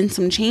could have been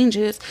some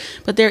changes,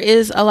 but there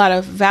is a lot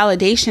of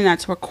validation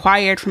that's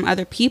required from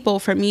other people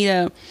for me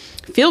to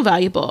feel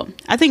valuable.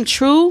 I think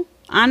true,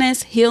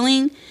 honest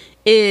healing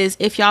is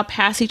if y'all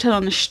pass each other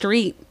on the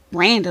street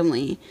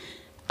randomly.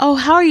 Oh,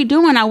 how are you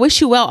doing? I wish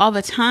you well all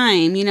the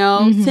time. You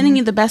know, sending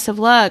you the best of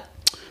luck.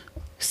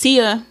 See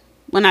ya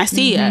when I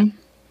see ya.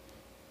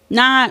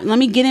 Not, let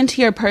me get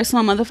into your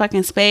personal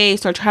motherfucking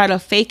space or try to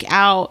fake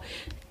out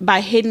by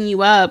hitting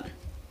you up.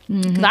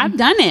 Because I've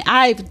done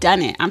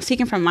it. I'm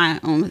speaking from my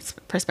own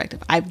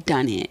perspective. I've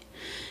done it.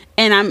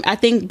 And I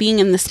think being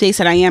in the space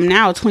that I am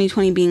now,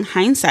 2020 being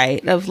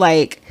hindsight of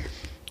like,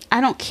 I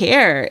don't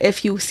care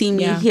if you see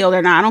me healed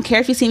or not. I don't care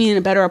if you see me in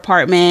a better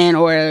apartment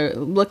or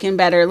looking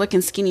better,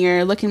 looking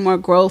skinnier, looking more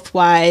growth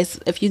wise,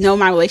 if you know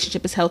my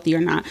relationship is healthy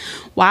or not.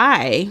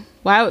 Why?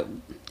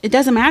 It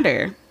doesn't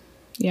matter.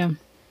 Yeah.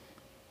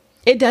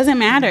 It doesn't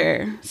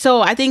matter.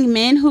 So I think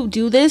men who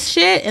do this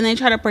shit and they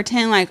try to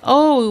pretend like,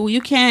 oh, we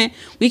can't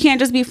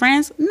just be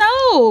friends.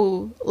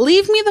 No,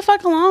 leave me the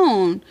fuck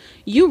alone.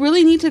 You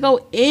really need to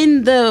go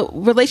in the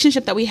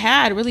relationship that we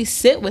had, really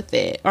sit with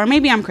it. Or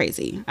maybe I'm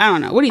crazy. I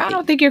don't know. What do you think? I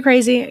don't think you're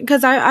crazy,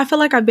 because I feel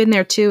like I've been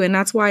there too. And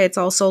that's why it's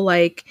also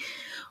like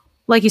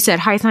you said,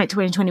 hindsight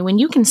 2020, when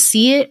you can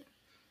see it,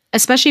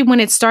 especially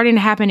when it's starting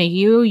to happen to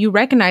you, you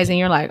recognize it and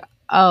you're like,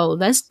 oh,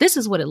 this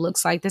is what it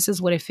looks like. This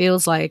is what it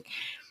feels like.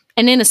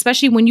 And then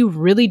especially when you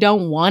really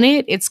don't want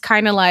it, it's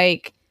kind of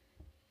like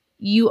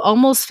you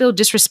almost feel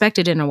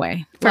disrespected in a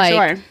way. For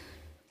sure.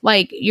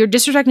 Like, you're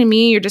disrespecting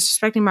me, you're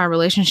disrespecting my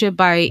relationship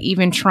by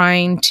even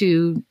trying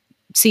to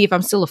see if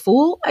I'm still a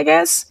fool, I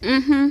guess.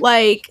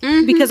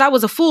 Because I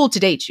was a fool to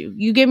date you.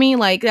 You get me?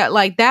 Like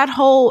that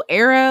whole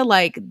era,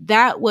 like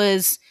that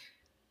was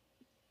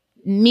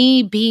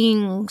me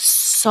being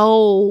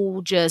so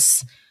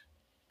just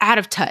out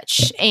of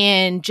touch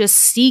and just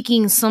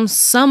seeking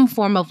some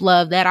form of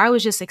love that I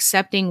was just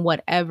accepting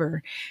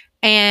whatever.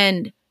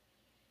 And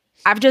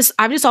I've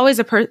always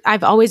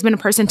been a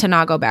person to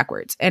not go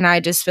backwards. And I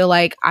just feel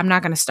like I'm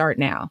not going to start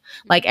now.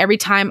 Like, every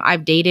time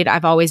I've dated,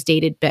 I've always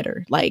dated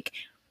better. Like,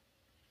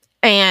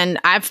 and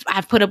I've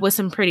put up with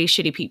some pretty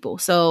shitty people.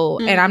 So,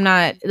 and I'm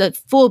not, the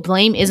full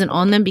blame isn't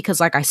on them,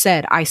 because like I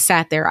said, I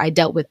sat there, I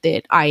dealt with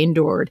it, I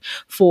endured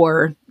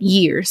for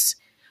years,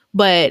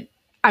 but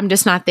I'm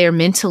just not there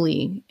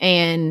mentally.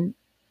 And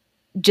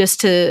just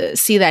to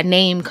see that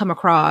name come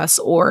across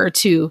or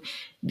to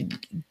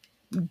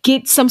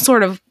get some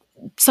sort of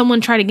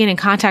someone try to get in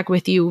contact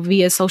with you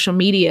via social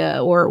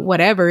media or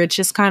whatever, it's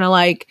just kind of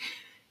like,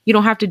 you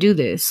don't have to do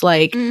this.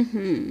 Like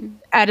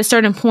at a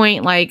certain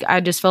point, like I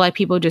just feel like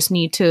people just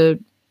need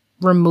to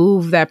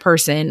remove that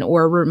person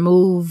or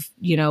remove,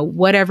 you know,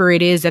 whatever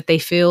it is that they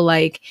feel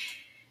like,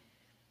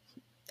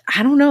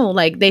 I don't know,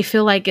 like they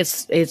feel like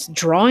it's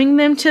drawing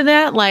them to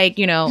that. Like,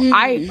 you know,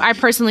 I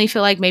personally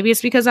feel like maybe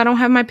it's because I don't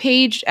have my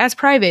page as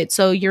private.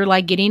 So you're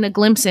like getting a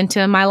glimpse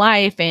into my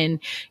life and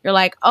you're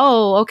like,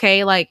 oh,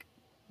 okay, like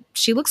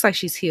she looks like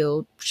she's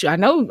healed. I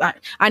know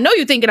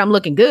you're thinking I'm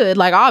looking good,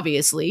 like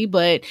obviously,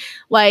 but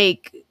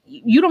like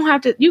you don't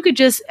have to, you could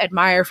just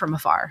admire from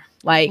afar.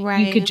 Like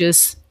you could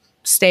just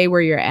stay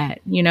where you're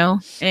at, you know?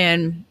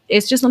 And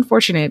it's just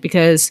unfortunate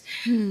because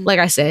like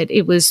I said,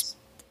 it was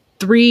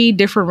 3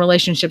 different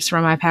relationships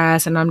from my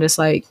past. And I'm just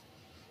like,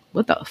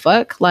 what the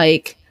fuck?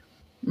 Like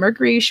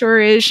Mercury sure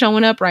is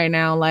showing up right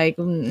now. Like,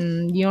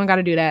 you don't got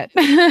to do that.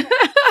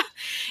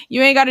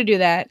 You ain't got to do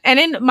that. And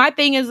then my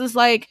thing is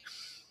like,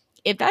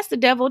 if that's the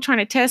devil trying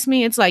to test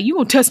me, it's like, you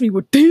gonna test me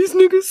with these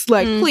niggas?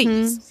 Like,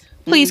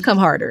 please come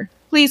harder.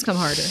 Please come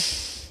harder.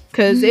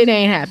 Because it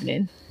ain't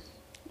happening.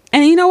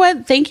 And you know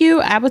what? Thank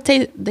you. I would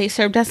say they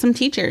served as some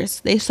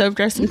teachers. They served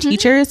as some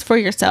teachers for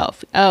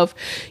yourself of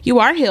you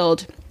are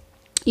healed.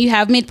 You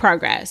have made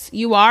progress.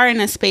 You are in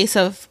a space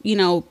of, you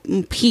know,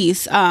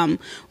 peace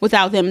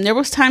without them. There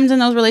was times in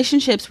those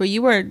relationships where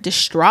you were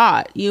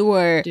distraught. You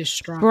were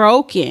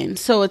broken.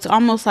 So it's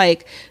almost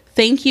like,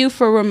 thank you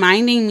for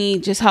reminding me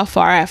just how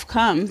far I've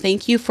come.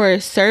 Thank you for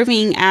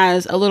serving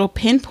as a little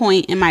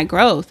pinpoint in my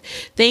growth.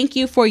 Thank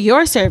you for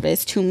your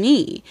service to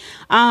me.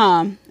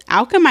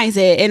 Alchemize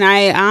it. And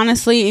I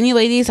honestly, any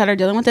ladies that are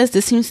dealing with this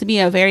seems to be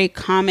a very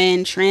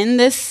common trend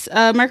this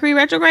Mercury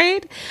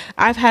retrograde.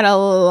 I've had a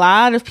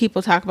lot of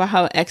people talk about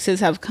how exes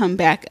have come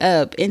back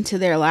up into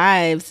their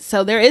lives.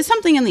 So there is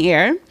something in the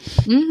air.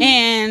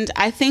 And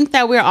I think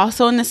that we're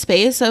also in the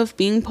space of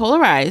being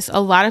polarized.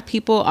 A lot of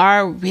people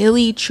are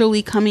really,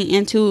 truly coming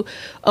into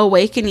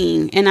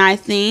awakening. And I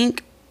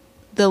think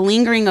the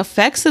lingering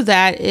effects of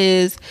that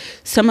is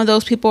some of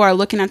those people are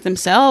looking at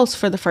themselves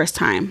for the first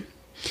time.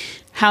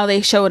 How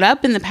they showed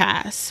up in the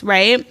past,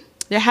 right?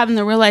 They're having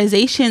the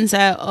realizations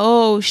that,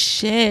 oh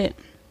shit,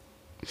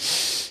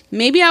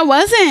 maybe I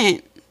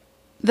wasn't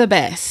the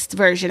best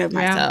version of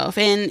myself.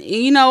 And,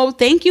 you know,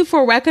 thank you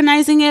for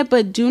recognizing it,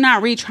 but do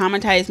not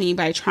re-traumatize me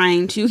by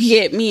trying to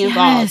get me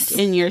involved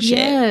in your shit.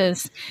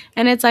 Yes.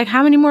 And it's like,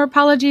 how many more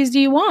apologies do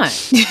you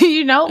want?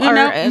 you know?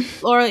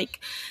 Or like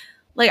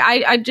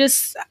I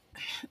just,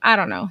 I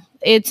don't know.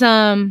 It's,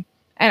 and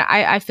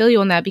I feel you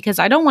on that because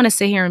I don't want to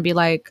sit here and be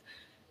like,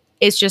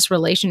 it's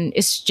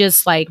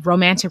just like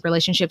romantic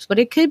relationships, but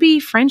it could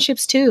be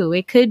friendships too.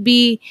 It could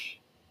be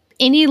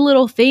any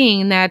little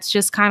thing that's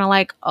just kind of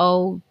like,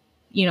 oh,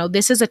 you know,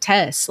 this is a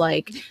test.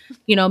 Like,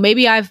 you know,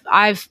 maybe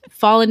I've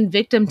fallen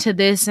victim to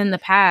this in the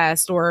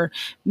past, or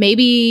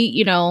maybe,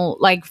 you know,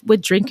 like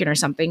with drinking or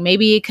something,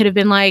 maybe it could have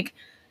been like,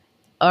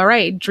 all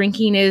right,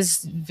 drinking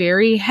is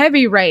very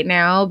heavy right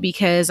now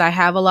because I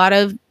have a lot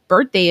of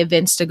birthday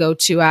events to go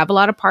to. I have a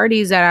lot of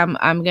parties that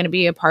I'm going to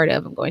be a part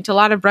of. I'm going to a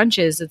lot of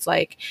brunches. It's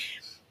like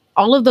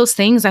all of those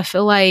things. I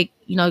feel like,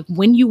 you know,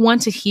 when you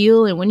want to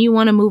heal and when you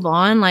want to move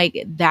on,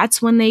 like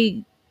that's when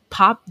they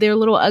pop their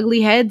little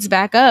ugly heads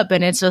back up.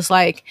 And it's just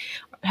like,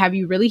 have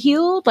you really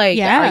healed? Like,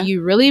 have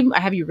you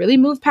really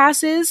moved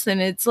past this?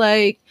 And it's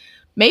like,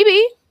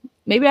 maybe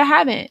I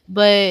haven't,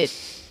 but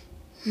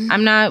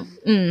I'm not,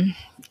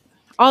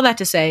 all that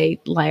to say,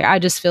 like, I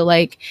just feel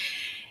like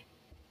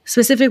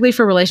specifically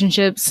for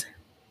relationships,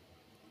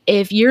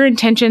 if your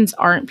intentions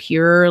aren't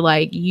pure,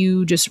 like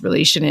you just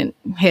really shouldn't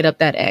hit up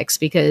that ex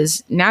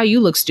because now you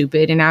look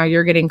stupid and now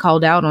you're getting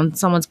called out on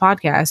someone's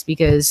podcast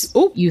because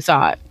you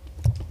thought.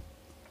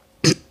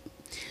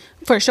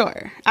 For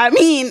sure. I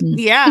mean,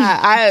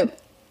 yeah,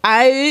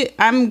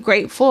 I'm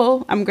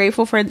grateful. I'm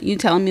grateful for you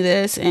telling me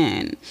this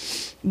and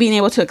being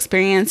able to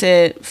experience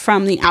it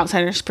from the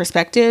outsider's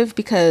perspective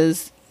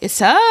because it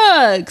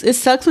sucks. It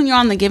sucks when you're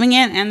on the giving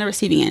end and the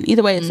receiving end.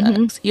 Either way, it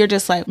sucks. You're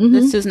just like,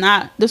 this was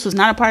not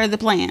a part of the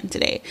plan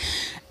today.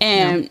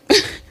 And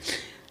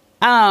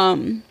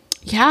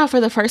yeah,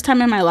 for the first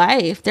time in my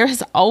life, there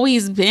has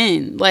always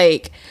been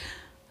like,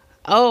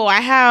 oh, I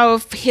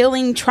have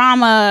healing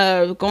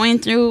trauma, going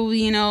through,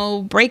 you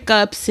know,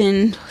 breakups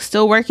and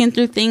still working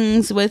through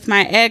things with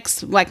my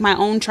ex, like my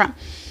own trauma.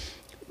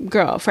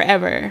 Girl,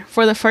 forever.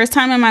 For the first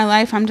time in my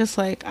life, I'm just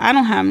like, I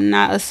don't have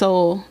not a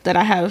soul that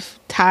I have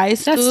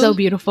ties to. That's so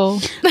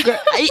beautiful. Girl, and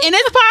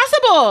it's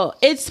possible.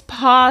 It's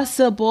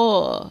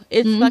possible.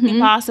 It's fucking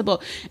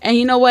possible. And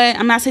you know what?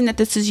 I'm not saying that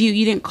this is you.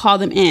 You didn't call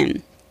them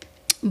in.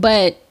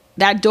 But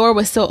that door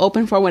was still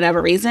open for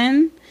whatever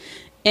reason.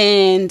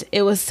 And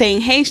it was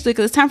saying, hey, Shalika,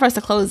 it's time for us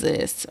to close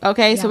this.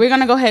 Okay? Yeah. So we're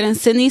going to go ahead and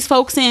send these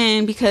folks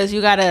in because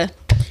you got to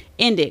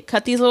end it.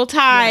 Cut these little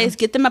ties.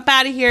 Get them up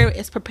out of here.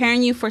 It's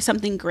preparing you for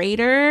something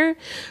greater,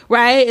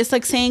 right? It's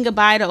like saying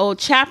goodbye to old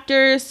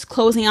chapters,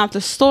 closing out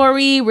the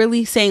story,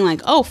 really saying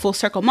like, oh, full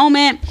circle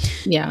moment.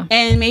 Yeah.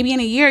 And maybe in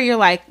a year, you're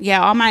like,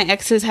 yeah, all my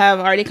exes have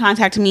already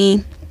contacted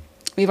me.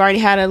 We've already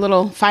had a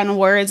little final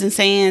words and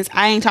sayings.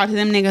 I ain't talked to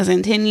them niggas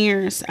in 10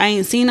 years. I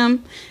ain't seen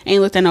them.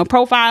 Ain't looked at no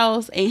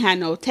profiles. Ain't had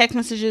no text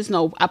messages,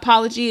 no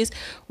apologies.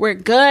 We're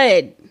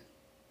good.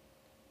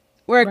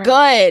 We're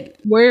good.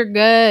 We're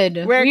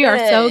good. We are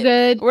so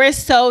good. We're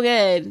so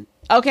good.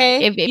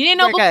 Okay. If you didn't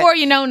know before,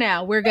 you know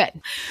now. We're good.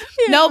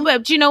 Yeah. No,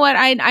 but you know what?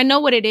 I know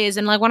what it is.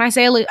 And like when I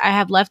say I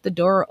have left the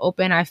door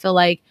open, I feel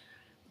like,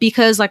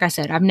 because like I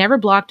said, I've never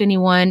blocked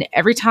anyone.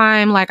 Every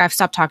time like I've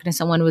stopped talking to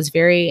someone, it was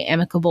very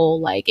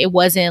amicable. Like it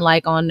wasn't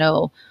like, oh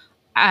no,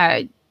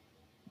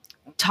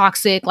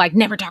 toxic, like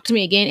never talk to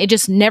me again. It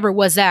just never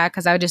was that,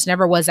 because I just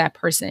never was that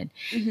person.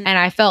 Mm-hmm. And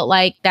I felt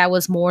like that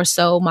was more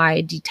so my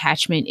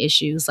detachment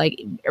issues,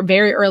 like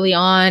very early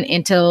on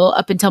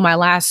up until my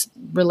last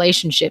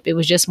relationship. It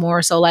was just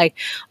more so like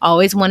I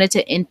always wanted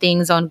to end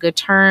things on good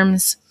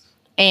terms.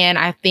 And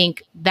I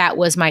think that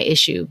was my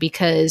issue,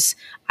 because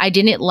I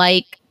didn't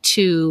like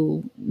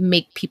to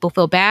make people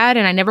feel bad,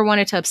 and I never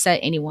wanted to upset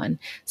anyone.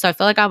 So I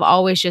feel like I've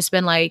always just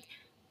been like,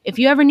 if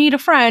you ever need a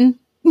friend,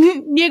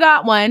 you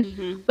got one.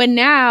 Mm-hmm. But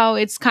now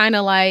it's kind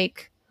of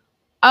like,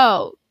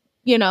 oh,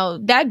 you know,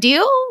 that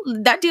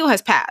deal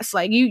has passed.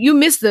 Like you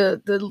missed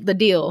the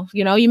deal,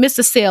 you know, you missed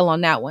the sale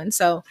on that one.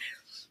 So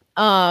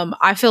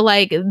I feel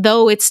like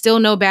though it's still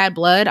no bad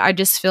blood, I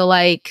just feel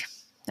like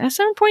at a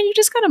certain point you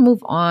just gotta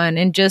move on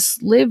and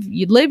just live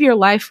your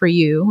life for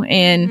you.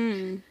 And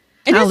mm-hmm.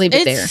 I'll leave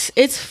it there.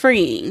 It's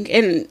freeing,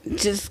 and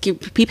just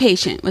be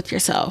patient with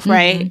yourself,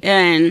 right? Mm-hmm.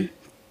 And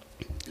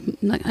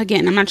like,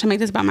 again, I'm not trying to make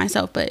this about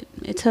myself, but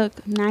it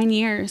took 9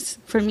 years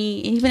for me,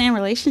 even in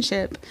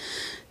relationship,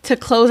 to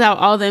close out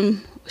all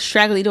them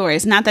straggly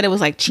doors. Not that it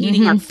was like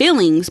cheating mm-hmm. or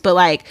feelings, but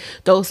like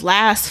those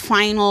last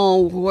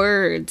final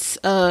words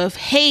of,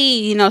 hey,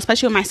 you know,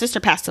 especially when my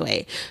sister passed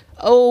away.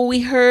 Oh,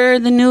 we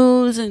heard the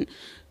news, and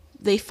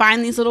they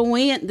find these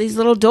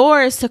little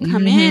doors to come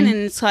mm-hmm. in, and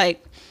it's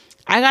like,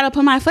 I got to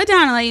put my foot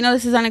down and let you know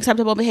this is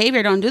unacceptable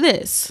behavior. Don't do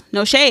this.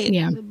 No shade.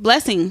 Yeah.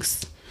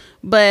 Blessings.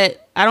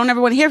 But I don't ever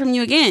want to hear from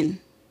you again.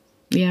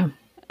 Yeah.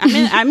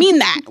 I mean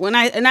that.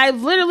 I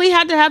literally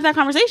had to have that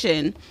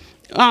conversation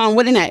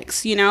with an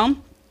ex, you know.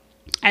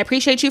 I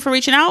appreciate you for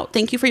reaching out.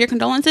 Thank you for your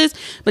condolences,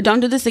 but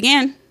don't do this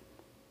again.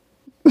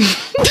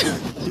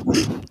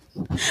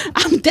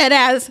 I'm dead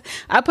ass.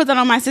 I put that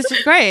on my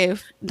sister's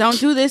grave. Don't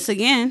do this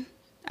again.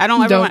 I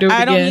don't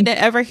need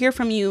to ever hear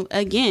from you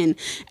again.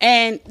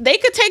 And they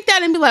could take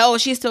that and be like, oh,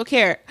 she still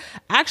care.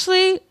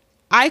 Actually,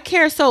 I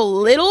care so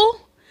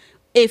little.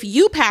 If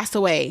you pass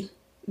away,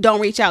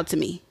 don't reach out to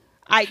me.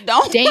 I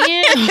don't. Damn.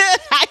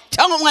 I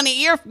don't want to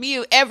hear from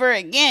you ever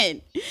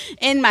again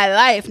in my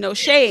life. No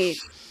shade.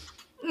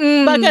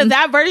 Because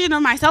that version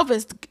of myself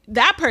is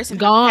that person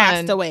gone.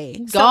 Passed away.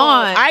 Gone. So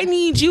I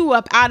need you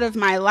up out of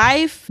my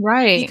life.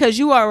 Right. Because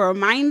you are a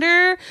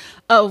reminder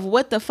of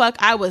what the fuck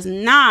I was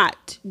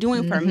not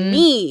doing mm-hmm. for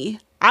me.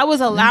 I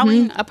was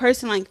allowing mm-hmm. a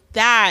person like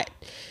that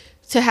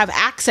to have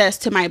access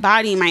to my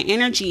body, my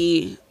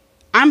energy.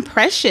 I'm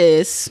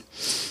precious.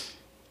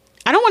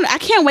 I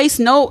can't waste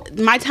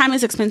my time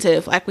is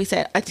expensive. Like we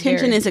said,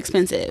 attention is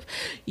expensive.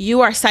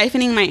 You are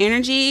siphoning my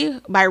energy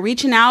by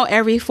reaching out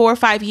every 4 or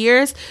 5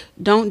 years.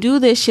 Don't do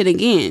this shit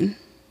again.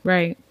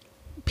 Right.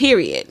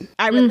 Period.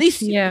 I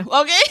release you. Yeah.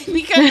 Okay.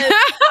 Because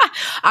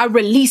I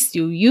released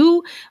you.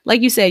 You,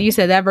 like you said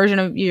that version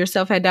of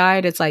yourself had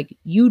died. It's like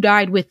you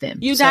died with them.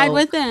 You died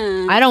with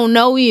them. I don't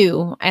know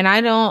you, and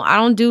I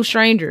don't do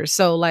strangers.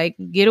 So like,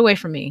 get away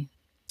from me.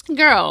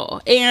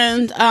 Girl.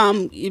 And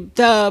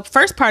the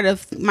first part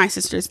of my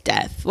sister's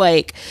death,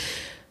 like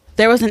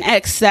there was an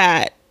ex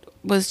that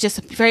was just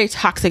a very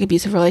toxic,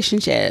 abusive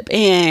relationship,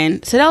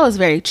 and Sadell is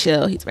very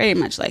chill. He's very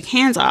much like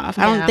hands off.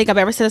 I don't think I've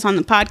ever said this on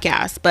the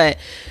podcast, but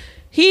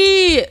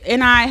he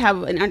and I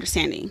have an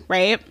understanding,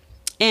 right?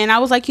 And I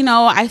was like, you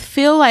know, I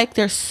feel like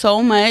there's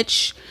so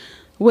much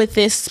with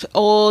this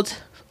old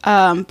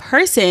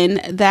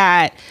person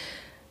that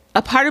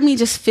a part of me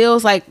just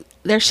feels like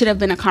there should have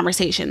been a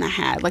conversation that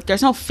had, like,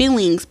 there's no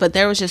feelings, but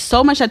there was just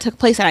so much that took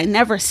place that I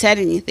never said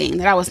anything,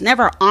 that I was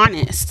never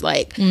honest.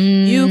 Like,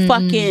 you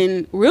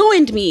fucking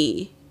ruined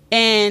me.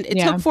 And it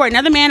took for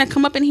another man to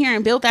come up in here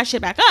and build that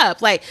shit back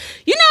up. Like,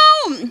 you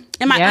know,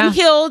 in my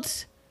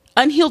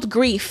unhealed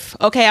grief,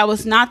 okay, I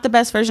was not the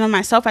best version of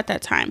myself at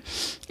that time.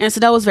 And so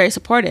that was very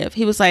supportive.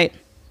 He was like,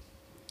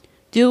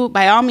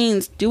 by all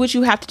means, do what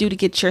you have to do to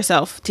get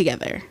yourself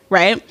together,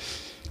 right?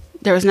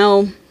 There was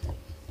no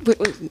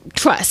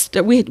trust.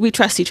 We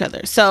trust each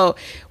other. So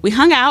we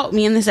hung out,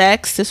 me and this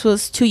ex. This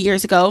was 2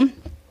 years ago.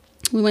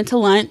 We went to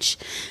lunch,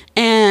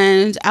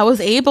 and I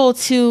was able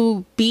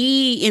to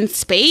be in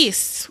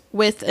space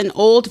with an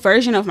old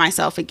version of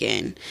myself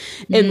again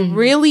and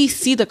really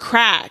see the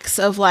cracks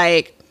of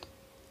like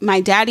my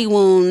daddy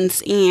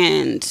wounds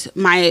and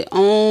my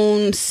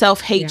own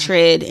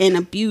self-hatred and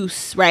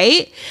abuse,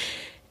 right?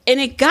 And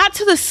it got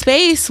to the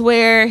space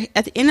where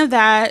at the end of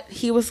that,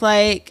 he was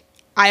like,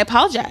 I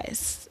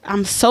apologize.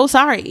 I'm so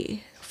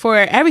sorry for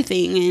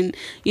everything. And,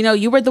 you know,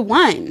 you were the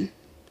one.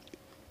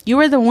 You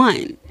were the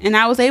one. And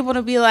I was able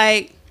to be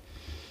like,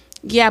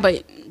 yeah,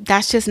 but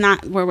that's just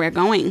not where we're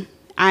going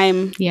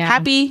I'm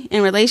happy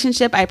in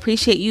relationship. I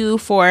appreciate you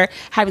for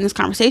having this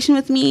conversation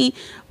with me,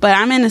 but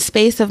I'm in a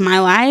space of my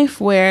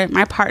life where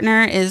my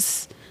partner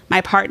is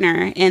my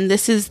partner, and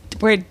this is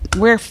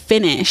we're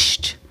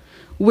finished.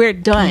 We're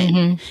done.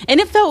 Mm-hmm. And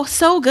it felt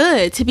so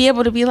good to be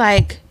able to be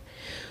like,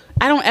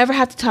 I don't ever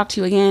have to talk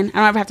to you again. I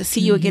don't ever have to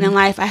see you again in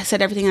life. I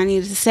said everything I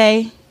needed to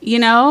say, you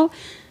know?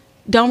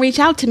 Don't reach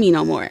out to me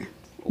no more.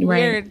 Right.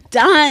 We're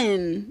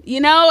done, you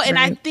know? And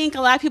I think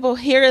a lot of people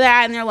hear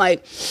that and they're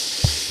like,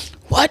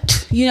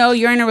 what? You know,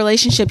 you're in a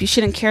relationship. You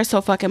shouldn't care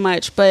so fucking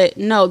much. But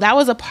no, that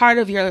was a part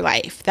of your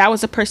life. That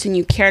was a person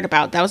you cared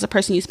about. That was a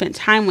person you spent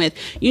time with.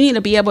 You need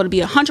to be able to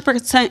be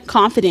 100%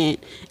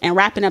 confident in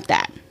wrapping up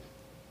that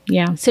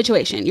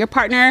situation. Your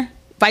partner,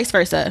 vice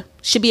versa,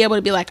 should be able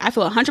to be like, I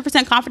feel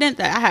 100% confident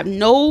that I have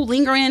no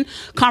lingering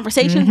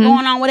conversations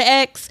going on with an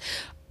ex.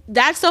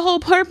 That's the whole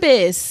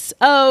purpose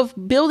of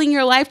building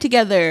your life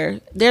together.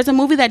 There's a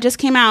movie that just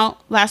came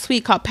out last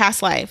week called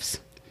Past Lives.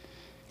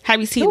 Have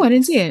you seen it? I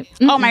didn't see it.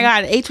 Oh my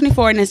God,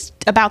 A24, and it's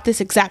about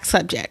this exact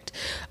subject.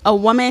 A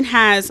woman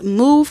has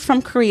moved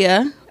from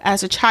Korea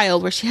as a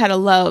child where she had the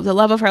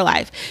love of her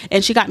life,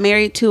 and she got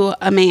married to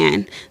a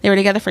man. They were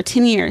together for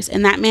 10 years,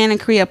 and that man in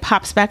Korea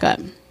pops back up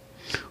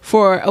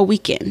for a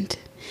weekend,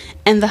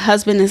 and the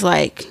husband is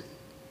like,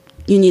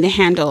 you need to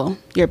handle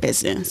your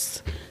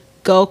business.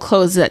 Go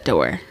close that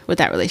door with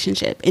that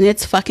relationship. And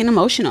it's fucking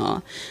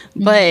emotional,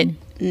 but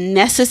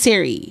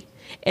necessary.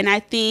 And I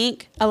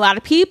think a lot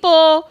of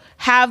people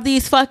have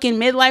these fucking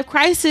midlife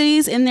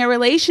crises in their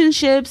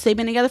relationships. They've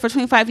been together for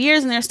 25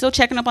 years and they're still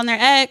checking up on their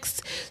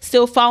ex,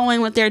 still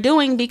following what they're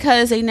doing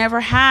because they never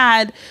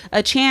had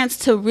a chance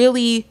to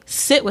really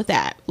sit with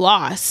that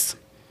loss.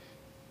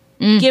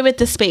 Give it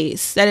the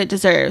space that it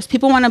deserves.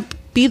 People want to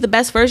be the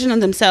best version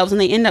of themselves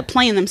and they end up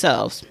playing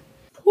themselves.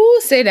 Ooh,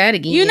 say that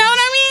again. You know what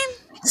I mean?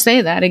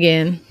 Say that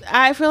again.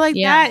 I feel like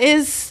that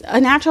is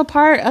a natural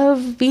part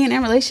of being in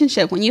a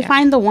relationship. When you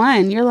find the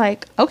one, you're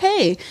like,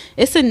 okay,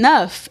 it's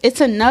enough.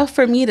 It's enough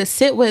for me to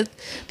sit with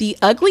the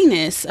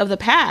ugliness of the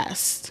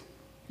past.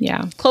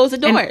 Yeah. Close the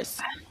doors.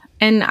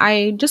 And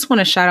I just want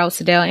to shout out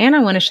Sadell, and I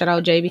want to shout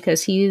out Jay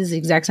because he's the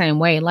exact same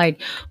way.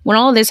 Like, when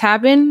all this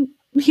happened,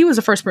 he was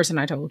the first person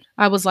I told.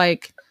 I was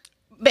like,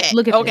 babe,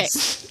 look at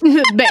this.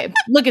 Babe,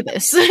 look at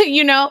this.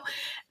 You know?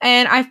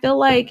 And I feel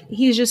like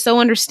he's just so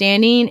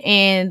understanding,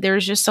 and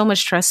there's just so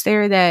much trust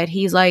there that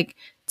he's like,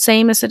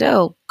 same as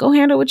Adele, go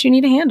handle what you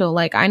need to handle.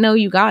 Like, I know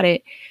you got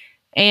it.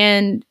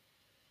 And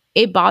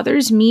it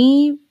bothers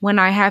me when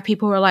I have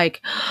people who are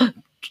like,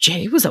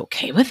 Jay was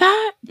okay with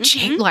that?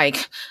 Jay,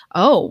 like,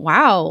 oh,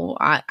 wow.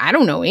 I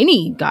don't know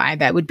any guy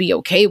that would be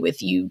okay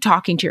with you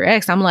talking to your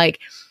ex. I'm like,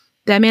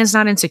 that man's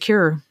not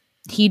insecure.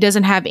 He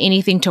doesn't have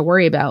anything to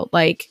worry about.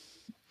 Like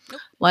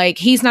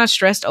he's not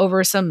stressed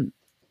over some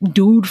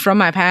dude from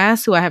my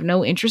past who I have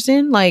no interest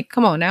in. Like,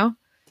 come on now.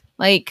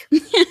 Like,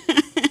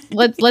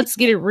 let's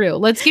get it real.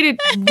 Let's get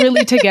it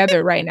really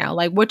together right now.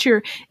 Like,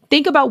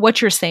 think about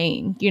what you're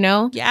saying, you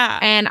know? Yeah.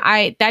 And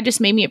that just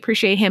made me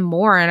appreciate him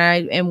more.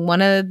 And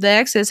one of the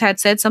exes had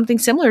said something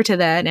similar to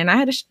that. And I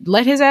had to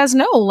let his ass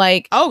know,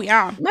 like, oh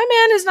yeah, my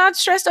man is not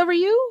stressed over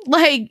you.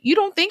 Like, you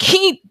don't think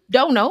he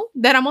don't know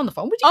that I'm on the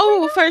phone with you?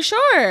 Oh, right, for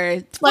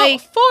sure.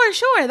 Like, for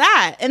sure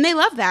that. And they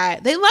love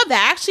that. They love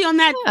that. Actually, on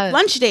that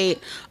lunch date,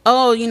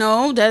 oh, you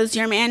know, does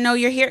your man know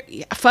you're here?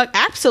 Yeah, fuck,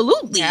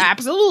 absolutely. Yeah,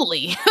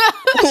 absolutely.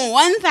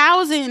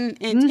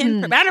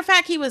 1010. Matter of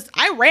fact,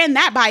 I ran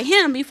that by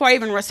him before I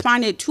even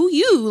responded to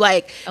you.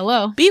 Like,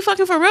 hello, be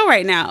fucking for real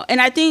right now. And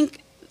I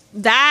think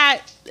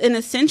that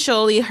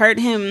essentially hurt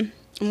him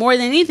more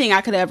than anything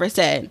I could have ever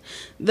said.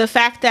 The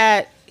fact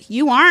that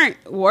you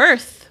aren't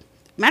worth,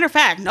 matter of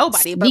fact,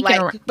 nobody,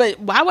 but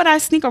why would I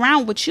sneak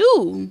around with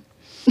you?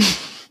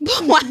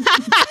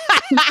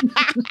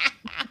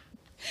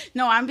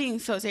 No, I'm being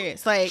so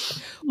serious. Like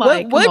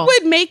what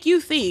would make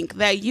you think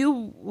that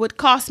you would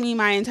cost me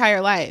my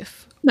entire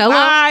life? Hello?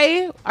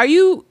 Why are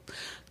you?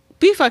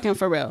 Be fucking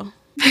for real.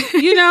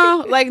 You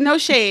know, like, no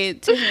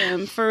shade to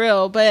him, for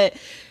real. But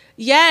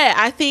yeah,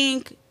 I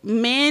think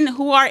men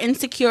who are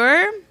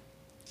insecure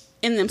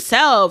in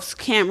themselves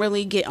can't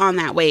really get on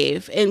that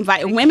wave.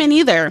 Women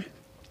either.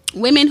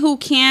 Women who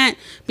can't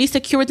be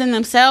secure within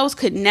themselves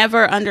could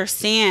never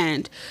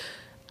understand.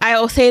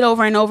 I'll say it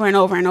over and over and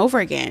over and over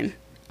again.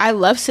 I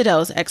love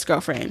Sadell's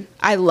ex-girlfriend.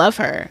 I love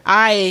her.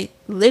 I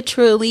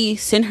literally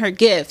send her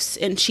gifts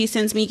and she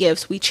sends me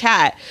gifts. We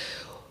chat.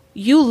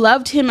 You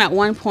loved him at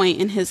one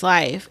point in his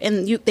life,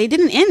 and they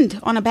didn't end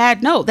on a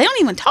bad note. They don't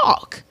even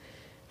talk.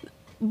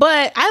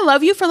 But I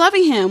love you for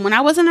loving him when I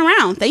wasn't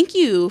around. Thank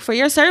you for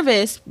your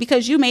service,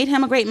 because you made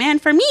him a great man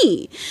for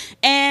me.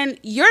 And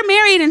you're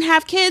married and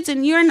have kids,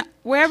 and you're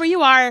wherever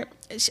you are.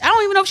 I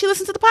don't even know if she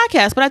listens to the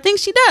podcast, but I think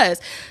she does.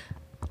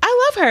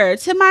 I love her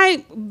to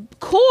my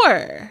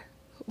core,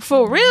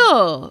 for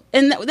real.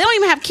 And they don't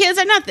even have kids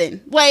or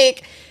nothing.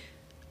 Like,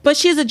 but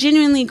she's a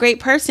genuinely great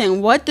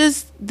person. What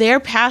does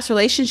their past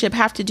relationship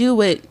have to do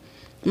with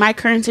my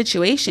current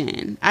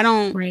situation? I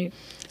don't. Right.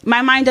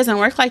 My mind doesn't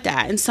work like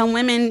that. And some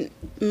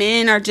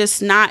men are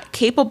just not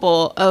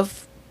capable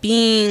of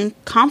being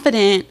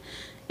confident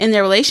in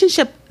their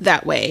relationship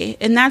that way,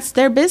 and that's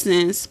their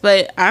business.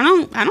 But I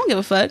don't give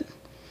a fuck.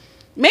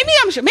 Maybe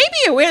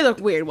we're the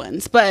weird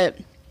ones, but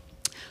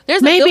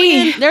there's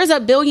a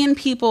billion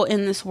people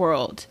in this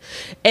world,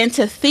 and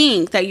to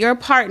think that your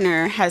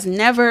partner has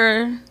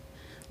never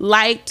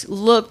liked,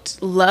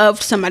 looked,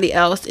 loved somebody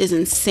else is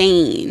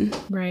insane.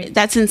 Right.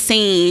 That's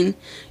insane.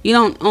 You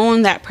don't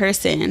own that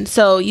person.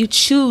 So you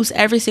choose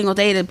every single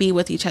day to be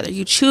with each other.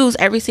 You choose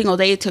every single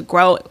day to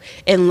grow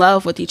in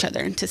love with each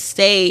other and to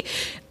stay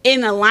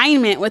in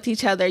alignment with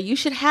each other. You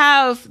should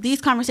have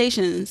these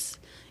conversations.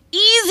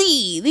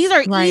 Easy. These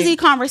are easy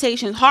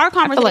conversations. Hard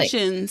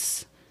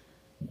conversations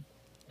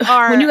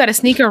are when you got to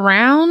sneak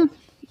around.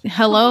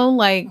 Hello,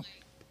 like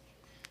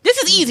this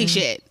is easy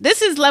shit.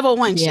 This is level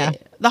 1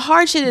 shit. The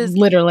hard shit is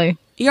literally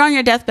you're on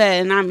your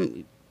deathbed and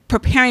I'm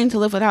preparing to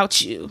live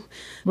without you.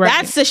 Right.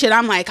 That's the shit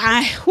I'm like,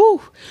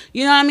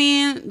 you know what I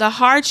mean? The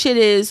hard shit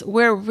is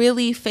we're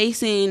really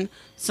facing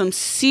some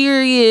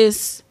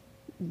serious,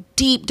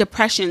 deep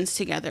depressions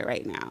together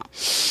right now.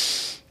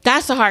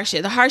 That's the hard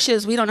shit. The hard shit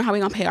is we don't know how we're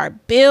going to pay our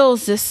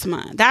bills this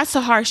month. That's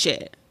the hard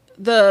shit.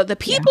 The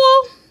people,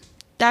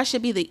 that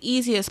should be the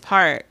easiest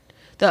part.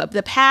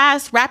 The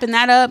past, wrapping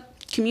that up,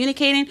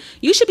 communicating.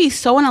 You should be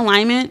so in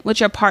alignment with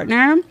your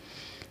partner.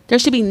 There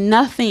should be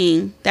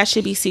nothing that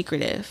should be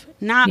secretive.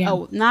 Not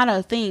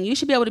a thing. You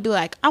should be able to be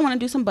like, I want to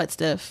do some butt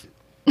stuff.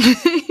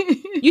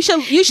 You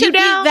should be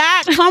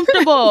that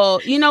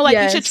comfortable. You know, like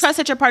you should trust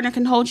that your partner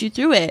can hold you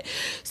through it.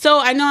 So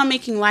I know I'm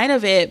making light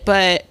of it,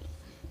 but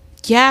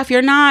yeah, if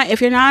you're not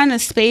in a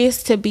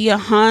space to be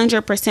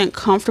 100%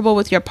 comfortable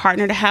with your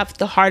partner to have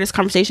the hardest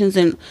conversations,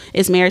 then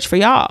is marriage for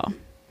y'all.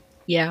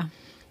 Yeah.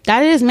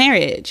 That is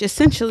marriage,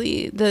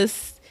 essentially.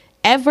 This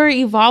ever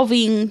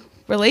evolving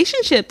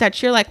relationship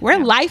that you're like, we're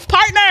life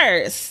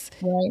partners.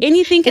 Right.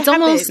 Anything can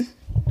happen.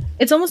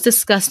 It's almost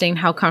disgusting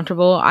how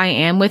comfortable I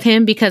am with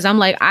him, because I'm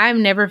like, I've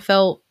never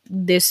felt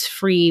this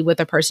free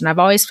with a person. I've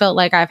always felt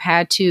like I've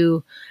had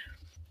to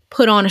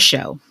put on a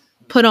show,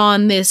 put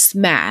on this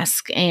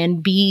mask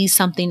and be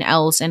something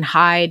else and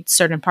hide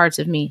certain parts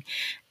of me.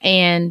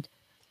 And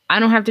I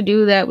don't have to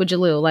do that with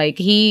Jalil. Like,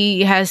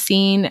 he has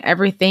seen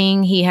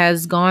everything. He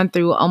has gone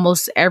through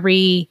almost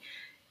every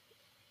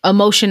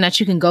emotion that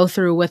you can go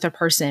through with a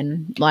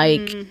person,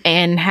 like,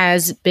 and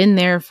has been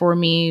there for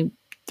me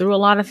through a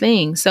lot of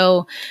things.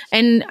 So,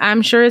 and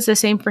I'm sure it's the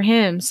same for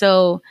him.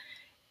 So,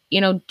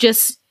 you know,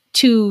 just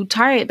to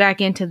tie it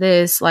back into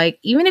this, like,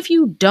 even if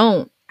you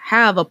don't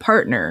have a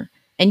partner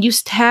and you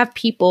have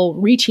people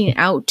reaching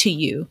out to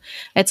you,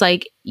 it's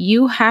like,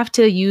 you have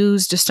to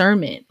use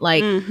discernment.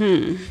 Like,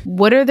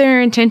 what are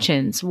their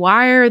intentions?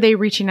 Why are they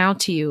reaching out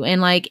to you? And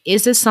like,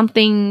 is this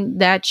something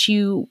that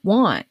you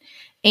want?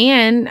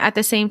 And at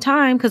the same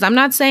time, because I'm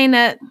not saying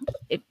that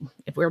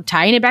if we're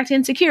tying it back to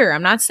insecure,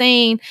 I'm not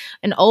saying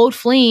an old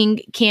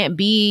fling can't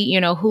be, you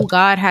know, who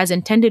God has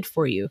intended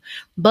for you.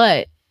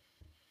 But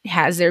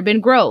has there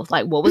been growth?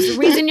 Like, what was the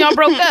reason y'all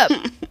broke up?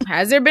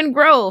 Has there been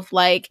growth?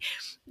 Like,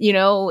 you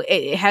know,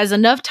 it has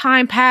enough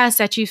time passed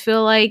that you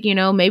feel like, you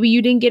know, maybe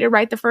you didn't get it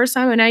right the first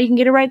time and now you can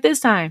get it right this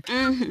time.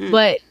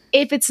 But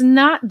if it's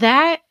not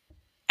that,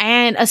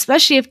 and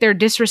especially if they're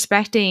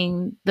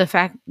disrespecting the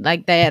fact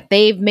like that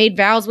they've made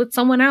vows with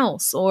someone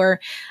else, or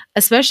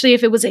especially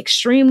if it was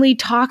extremely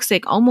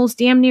toxic, almost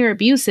damn near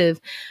abusive,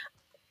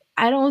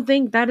 I don't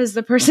think that is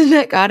the person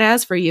that God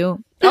has for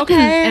you.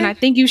 Okay. And I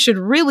think you should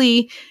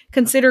really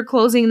consider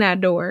closing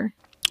that door.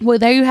 Well,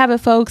 there you have it,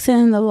 folks.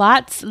 And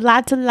lots of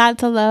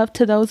love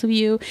to those of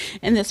you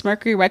in this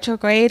Mercury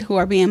retrograde who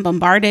are being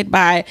bombarded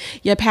by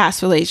your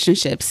past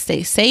relationships.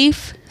 Stay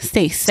safe.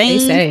 Stay sane.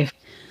 Stay safe.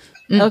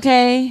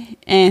 Okay,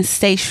 and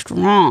stay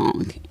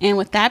strong. And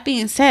with that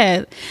being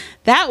said,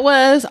 that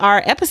was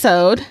our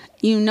episode.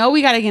 You know,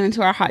 we got to get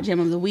into our hot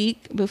jam of the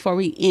week before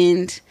we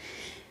end.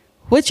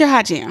 What's your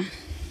hot jam?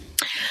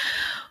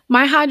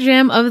 My hot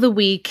jam of the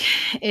week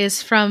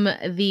is from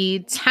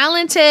the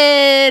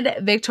talented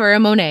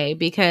Victoria Monet,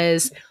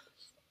 because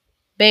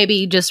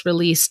baby just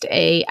released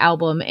a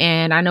album,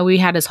 and I know we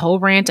had this whole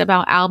rant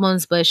about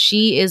albums, but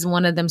she is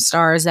one of them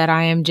stars that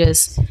I am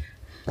just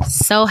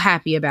so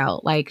happy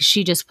about. Like,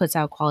 she just puts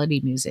out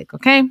quality music.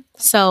 Okay,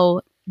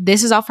 so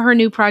this is off of her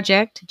new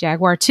project,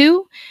 Jaguar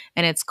 2,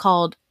 and it's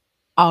called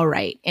All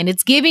Right, and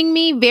it's giving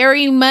me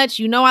very much,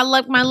 you know, I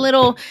love my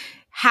little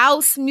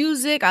house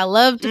music. I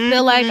love to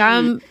feel like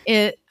I'm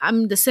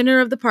the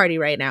center of the party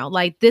right now.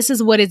 Like, this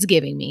is what it's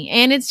giving me,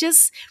 and it's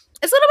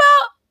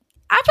about,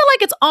 I feel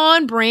like it's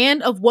on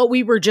brand of what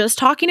we were just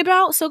talking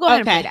about. So go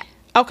ahead and play that.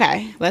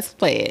 Okay, let's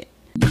play it.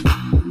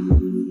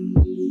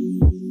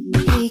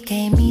 He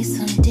gave me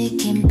some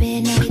dick in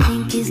bed, now he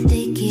think his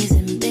dick is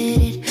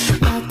embedded.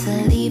 About to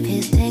leave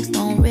his text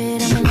on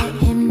red, I'ma let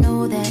him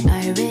know that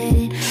I read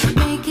it.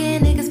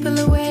 Making niggas pull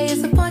away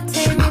is a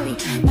forte, really.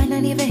 Might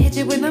not even hit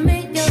you when I'm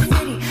in your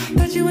city.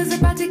 Thought you was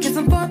about to get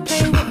some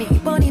foreplay with me.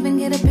 Won't even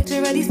get a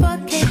picture of these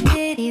 4K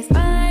titties.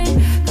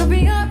 Fine, go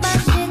bring up my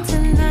shit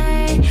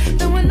tonight.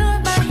 Throwing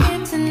up my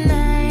hair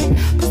tonight.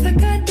 Cause I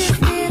cut this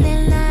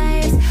feeling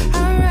nice.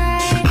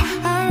 Alright,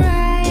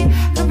 alright.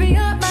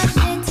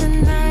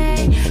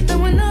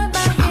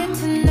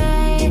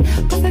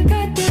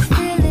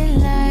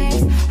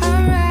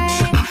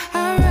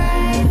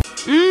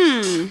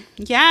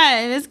 Yeah,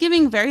 it is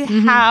giving very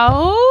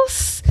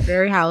house.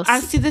 Very house. I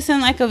see this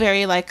in like a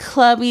very like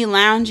clubby,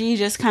 loungy,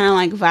 just kind of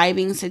like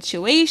vibing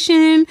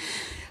situation.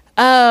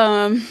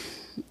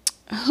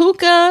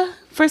 Hookah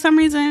for some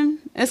reason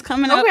is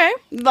coming up.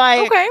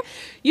 Like,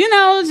 you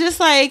know, just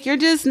like you're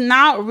just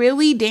not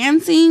really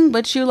dancing,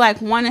 but you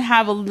like want to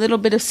have a little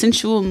bit of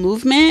sensual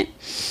movement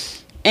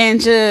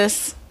and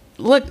just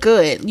look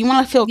good. You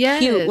want to feel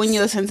cute when you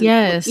listen to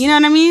it. You know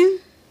what I mean?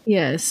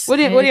 Yes. What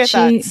are your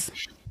thoughts?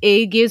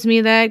 It gives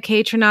me that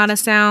K-Tronada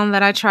sound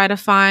that I try to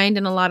find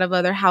in a lot of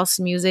other house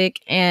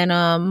music. And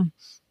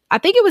I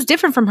think it was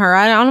different from her.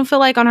 I don't feel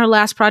like on her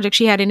last project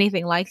she had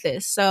anything like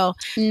this. So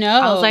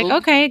I was like,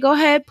 okay, go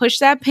ahead, push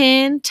that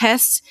pin,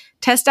 test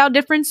out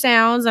different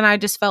sounds. And I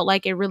just felt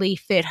like it really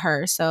fit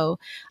her. So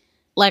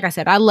like I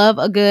said, I love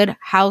a good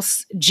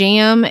house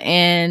jam,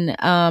 and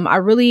I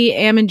really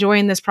am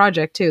enjoying this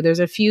project too. There's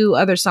a few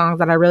other songs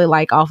that I really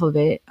like off of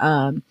it.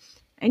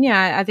 And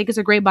yeah, I think it's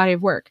a great body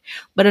of work.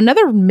 But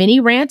another mini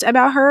rant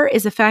about her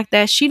is the fact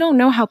that she don't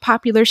know how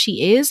popular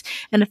she is,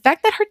 and the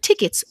fact that her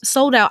tickets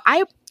sold out.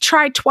 I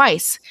tried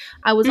twice.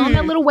 I was on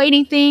that little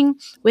waiting thing.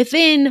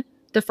 Within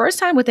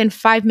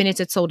 5 minutes,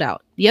 it sold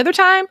out. The other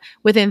time,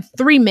 within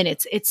 3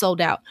 minutes, it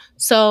sold out.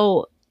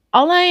 So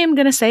all I am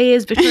going to say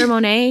is, Victoria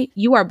Monet,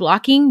 you are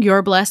blocking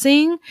your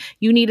blessing.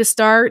 You need to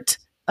start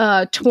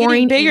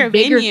touring bigger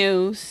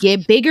venues.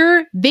 Get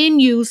bigger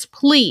venues,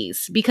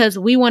 please, because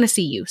we want to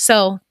see you.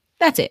 So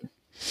that's it.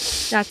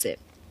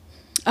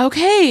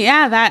 Okay,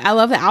 yeah, I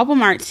love the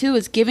album art too.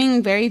 It's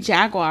giving very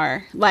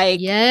Jaguar. Like,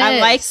 I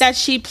like that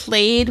she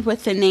played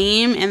with the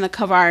name and the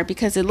cover art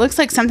because it looks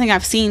like something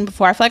I've seen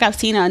before. I feel like I've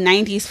seen a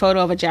 90s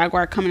photo of a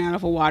Jaguar coming out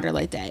of a water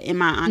like that in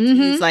my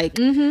auntie's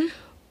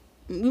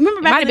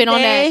remember back in the day? Might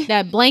have been on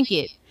that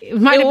blanket. It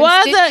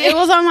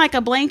was on like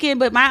a blanket,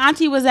 but my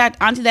auntie was that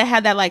auntie that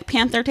had that like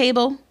Panther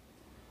table.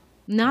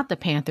 Not the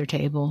Panther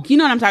table. You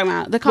know what I'm talking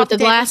about? With the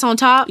glass on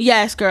top?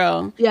 Yes,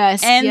 girl.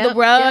 Yes. And the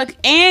rug. Yep.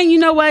 And you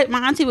know what? My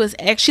auntie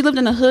she lived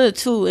in the hood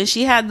too, and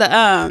she had the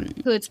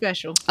hood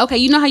special. Okay,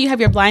 you know how you have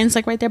your blinds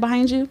like right there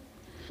behind you?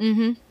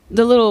 Mm-hmm.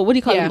 The little, what do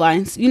you call them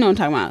blinds? You know what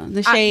I'm talking about.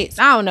 The shades.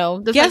 I don't know.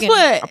 Guess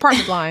what?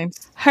 Apartment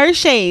blinds. Her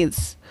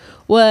shades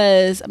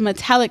was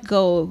metallic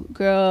gold,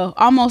 girl.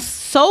 Almost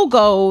so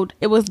gold,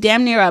 it was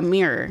damn near a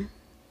mirror.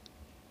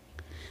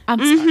 I'm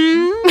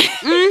sorry.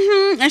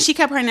 And she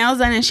kept her nails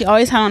done, and she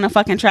always had on a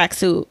fucking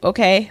tracksuit,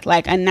 okay?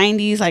 Like a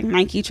 90s, like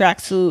Nike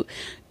tracksuit.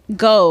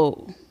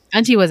 Gold.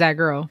 Auntie was that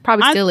girl.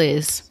 Probably still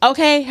is.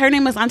 Okay, her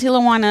name was Auntie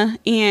Lawana,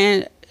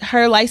 and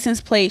her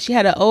license plate, she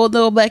had an old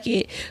little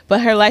bucket,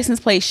 but her license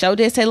plate show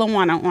did say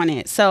Lawana on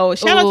it. So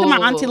shout out to my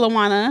Auntie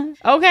Lawana.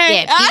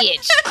 Okay. Yeah,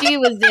 bitch. She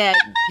was that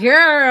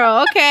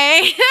girl.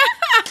 Okay.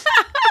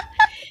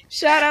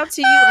 Shout out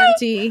to you,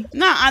 Auntie.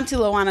 Not Auntie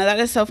Lawana. That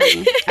is so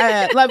funny.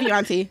 Love you,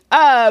 Auntie.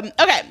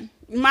 Okay.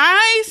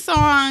 My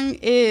song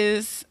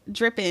is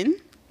Drippin'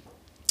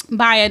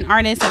 by an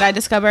artist that I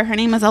discovered. Her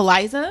name is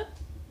Eliza.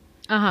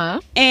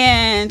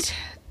 And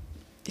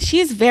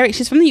she's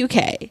from the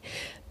UK.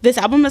 This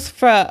album is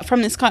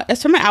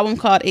it's from an album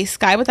called A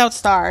Sky Without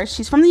Stars.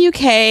 She's from the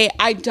UK.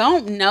 I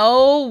don't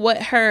know what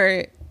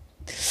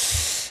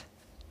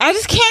I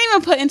just can't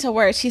even put into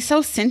words. She's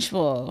so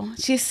sensual.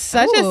 She's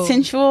such a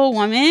sensual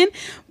woman.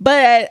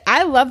 But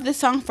I love this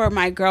song for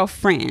my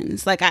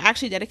girlfriends. Like, I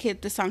actually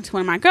dedicated this song to one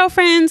of my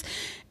girlfriends.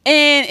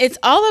 And it's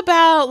all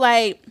about,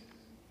 like,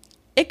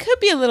 it could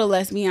be a little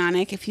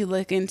lesbianic if you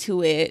look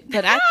into it.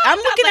 But I'm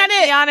looking at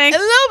it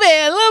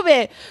a little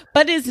bit.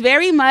 But it's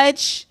very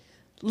much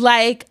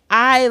like,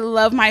 I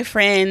love my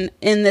friend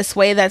in this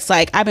way that's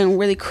like, I've been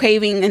really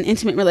craving an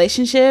intimate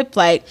relationship.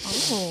 Like,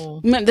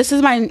 this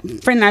is my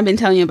friend I've been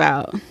telling you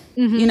about.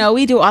 You know,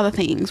 we do all the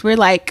things. We're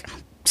like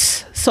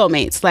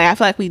soulmates. Like, I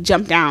feel like we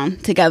jumped down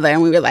together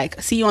and we were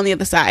like, see you on the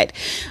other side.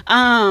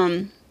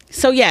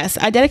 So yes,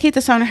 I dedicate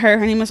the song to her.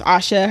 Her name was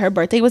Asha. Her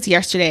birthday was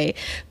yesterday.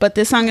 But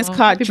this song is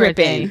called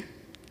Drippin'.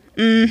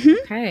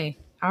 Okay.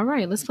 All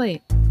right, let's play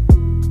it.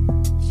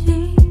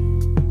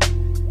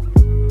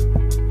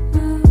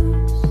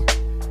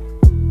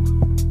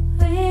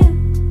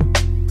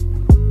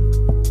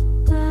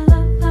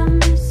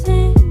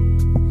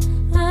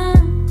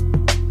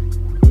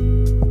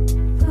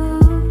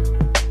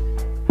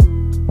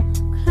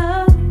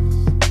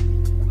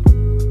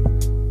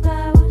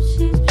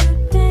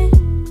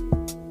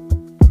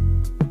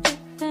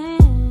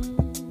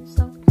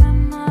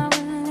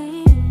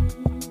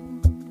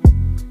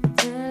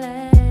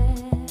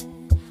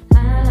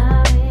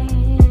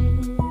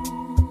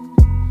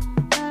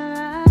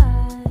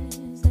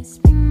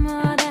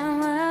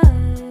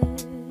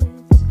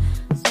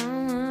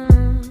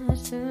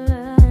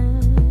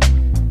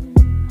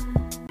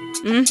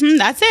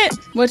 That's it.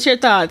 What's your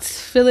thoughts?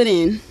 Fill it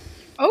in.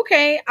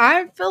 Okay,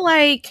 I feel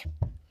like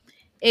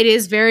it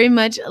is very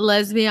much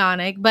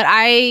lesbianic, but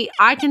I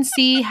can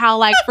see how,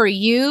 like, for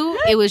you,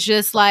 it was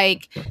just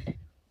like,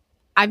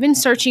 I've been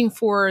searching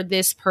for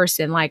this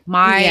person, like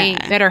my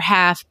better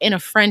half in a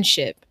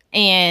friendship.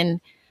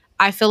 And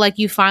I feel like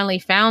you finally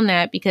found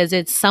that, because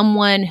it's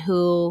someone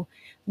who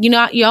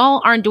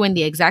y'all aren't doing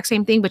the exact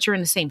same thing, but you're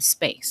in the same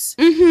space.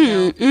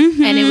 And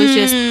it was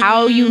just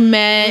how you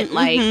met.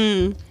 Like,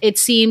 it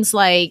seems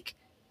like,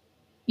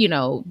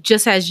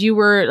 just as you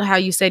were, how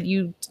you said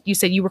you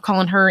said you were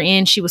calling her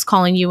in, she was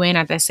calling you in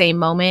at that same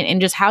moment,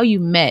 and just how you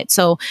met.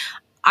 So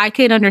I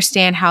could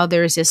understand how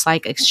there's this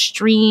like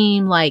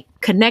extreme like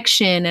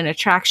connection and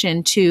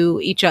attraction to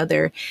each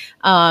other.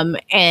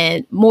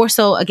 And more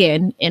so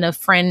again, in a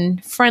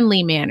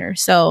friendly manner.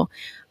 So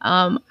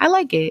I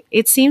like it.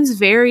 It seems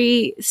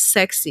very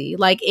sexy.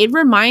 Like, it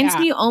reminds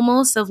me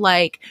almost of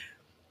like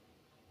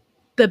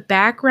the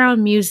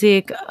background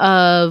music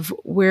of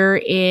we're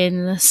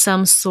in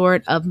some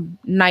sort of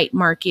night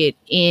market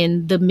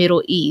in the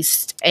Middle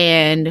East,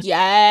 and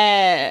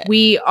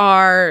we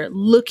are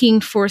looking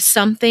for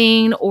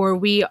something, or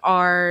we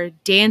are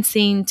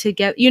dancing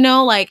together,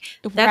 like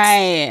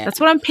that's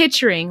what I'm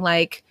picturing.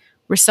 Like,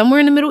 we're somewhere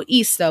in the Middle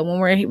East though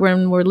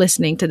when we're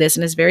listening to this,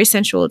 and it's very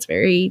sensual, it's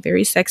very,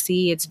 very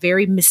sexy, it's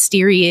very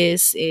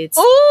mysterious. It's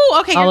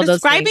okay, you're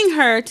describing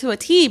her to a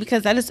T,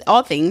 because that is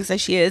all things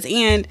that she is.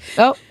 And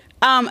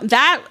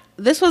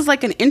this was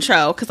like an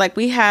intro, because like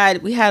we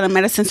had a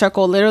medicine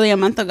circle literally a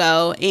month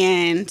ago,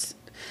 and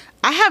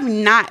I have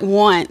not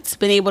once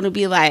been able to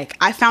be like,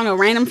 I found a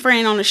random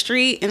friend on the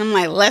street and I'm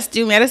like, let's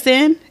do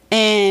medicine,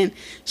 and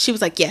she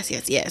was like,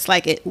 yes.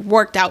 Like, it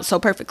worked out so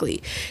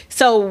perfectly.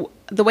 So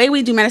the way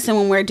we do medicine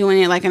when we're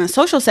doing it like in a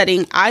social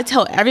setting, I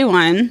tell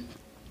everyone,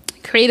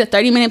 create a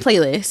 30-minute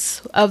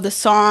playlist of the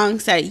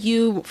songs that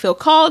you feel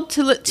called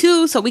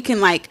to, so we can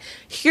like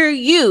hear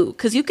you,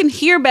 because you can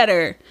hear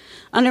better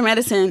under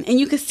medicine, and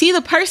you can see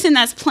the person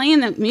that's playing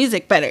the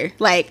music better.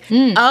 Like,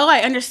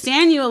 I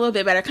understand you a little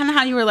bit better. Kind of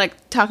how you were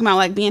like talking about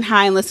like being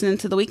high and listening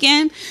to The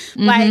Weeknd.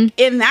 Like,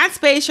 in that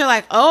space, you're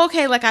like, oh,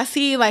 okay, like I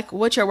see like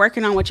what you're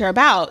working on, what you're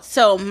about.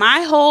 So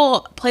my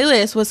whole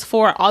playlist was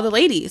for all the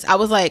ladies. I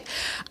was like,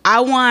 I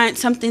want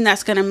something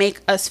that's gonna make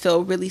us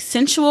feel really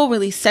sensual,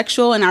 really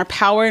sexual, in our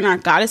power and our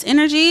goddess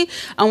energy.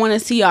 I want to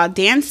see y'all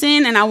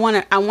dancing, and I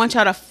want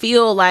y'all to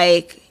feel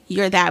like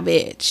you're that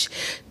bitch.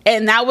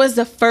 And that was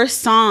the first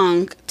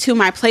song to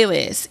my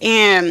playlist.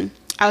 And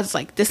I was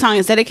like, this song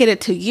is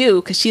dedicated to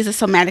you, because she's a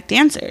somatic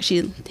dancer.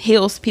 She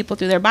heals people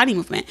through their body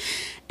movement.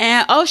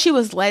 And she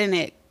was letting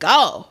it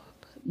go.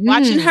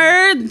 Watching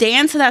her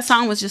dance to that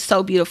song was just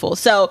so beautiful.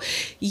 So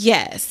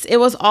yes, it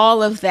was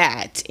all of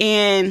that.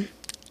 And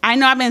I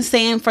know I've been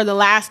saying for the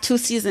last 2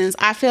 seasons,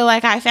 I feel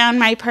like I found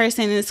my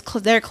person,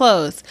 they're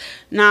closed.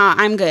 Nah,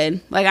 I'm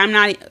good. Like, I'm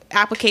not,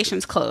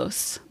 applications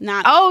closed.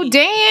 Not. Oh,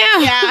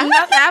 damn. Yeah.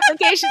 Not the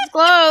applications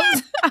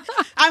closed.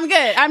 I'm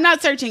good. I'm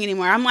not searching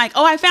anymore. I'm like,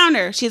 I found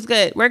her. She's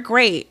good. We're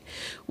great.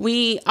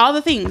 All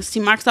the things. She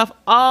marks off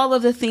all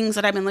of the things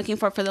that I've been looking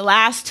for the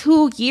last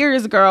 2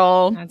 years,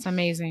 girl. That's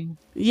amazing.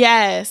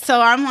 Yes. So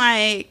I'm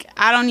like,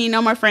 I don't need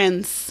no more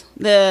friends.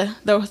 The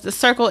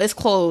circle is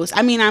closed.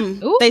 I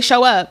mean, they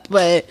show up,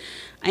 but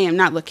I am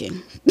not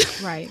looking.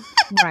 Right.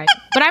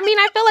 But I mean,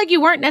 I feel like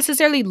you weren't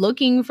necessarily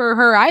looking for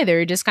her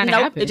either. It just kind of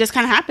happened. It just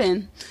kind of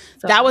happened.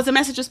 So. That was a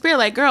message of spirit.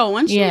 Like, girl,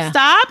 once you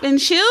stop and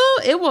chill,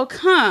 it will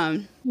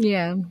come.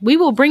 Yeah. We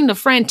will bring the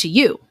friend to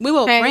you. We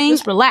will bring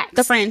just relax.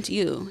 the friend to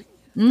you.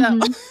 So.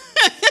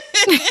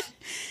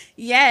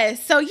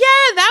 Yes. So yeah,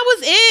 that was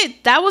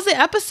it. That was the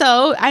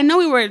episode. I know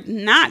we were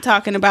not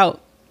talking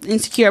about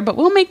Insecure, but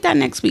we'll make that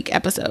next week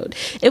episode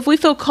if we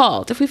feel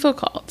called. If we feel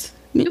called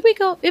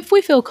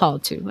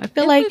to. I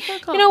feel like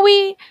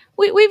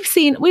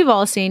we've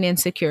all seen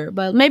Insecure,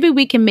 but maybe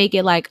we can make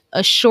it like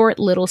a short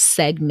little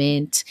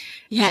segment.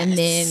 Yes. And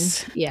then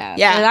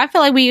yeah. I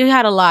feel like we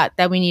had a lot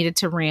that we needed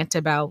to rant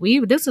about.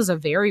 This was a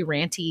very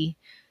ranty,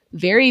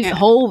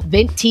 whole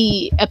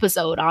VentTea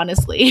episode,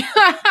 honestly.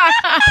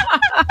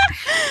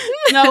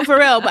 No, for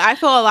real, but I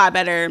feel a lot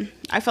better.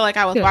 I feel like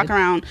I was walking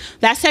around.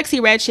 That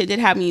sexy red shit did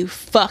have me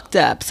fucked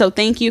up. So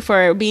thank you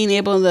for being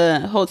able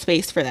to hold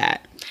space for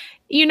that.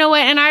 You know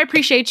what? And I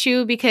appreciate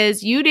you,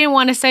 because you didn't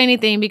want to say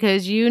anything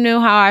because you knew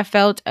how I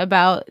felt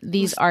about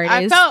these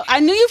artists. I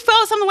knew you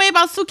felt some way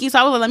about Suki, so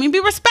I was like, let me be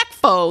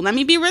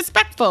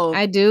respectful.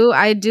 I do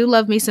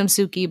love me some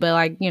Suki, but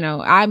like,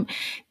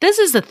 this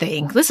is the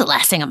thing. This is the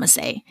last thing I'm going to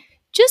say.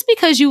 Just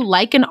because you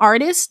like an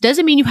artist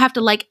doesn't mean you have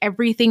to like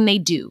everything they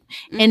do.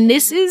 And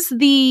this is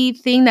the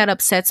thing that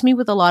upsets me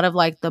with a lot of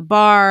like the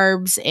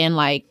Barbs and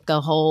like the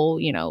whole,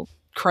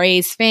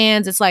 crazed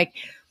fans. It's like,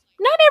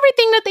 not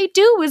everything that they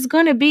do is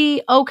going to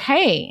be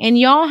okay. And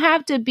y'all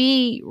have to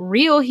be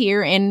real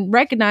here and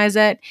recognize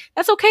that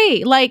that's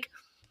okay. Like,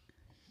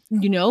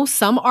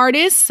 some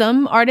artists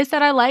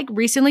that I like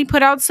recently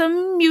put out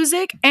some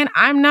music, and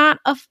I'm not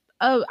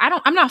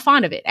I'm not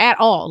fond of it at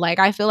all. Like,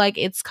 I feel like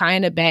it's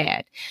kind of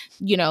bad,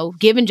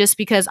 given just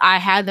because I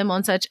had them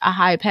on such a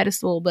high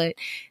pedestal, but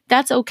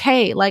that's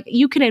okay. Like,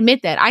 you can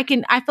admit that. I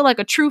feel like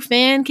a true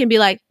fan can be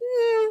like,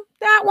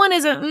 that one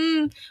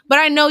isn't, but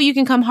I know you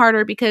can come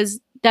harder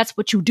because that's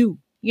what you do,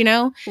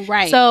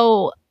 Right.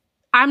 So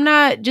I'm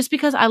not, just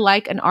because I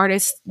like an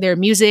artist, their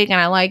music, and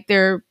I like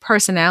their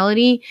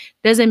personality,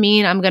 doesn't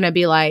mean I'm going to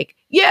be like,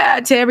 yeah,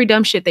 to every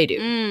dumb shit they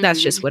do.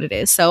 That's just what it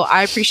is. So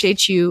I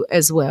appreciate you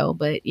as well.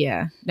 But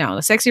yeah, no,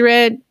 the Sexy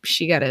Red,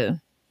 she gotta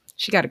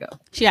go.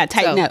 She gotta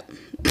tighten up.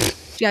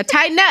 She gotta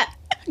tighten up.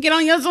 Get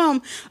on your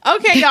Zoom.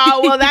 Okay,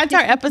 y'all. Well, that's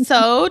our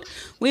episode.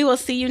 We will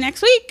see you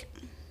next week.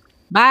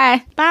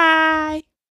 Bye. Bye.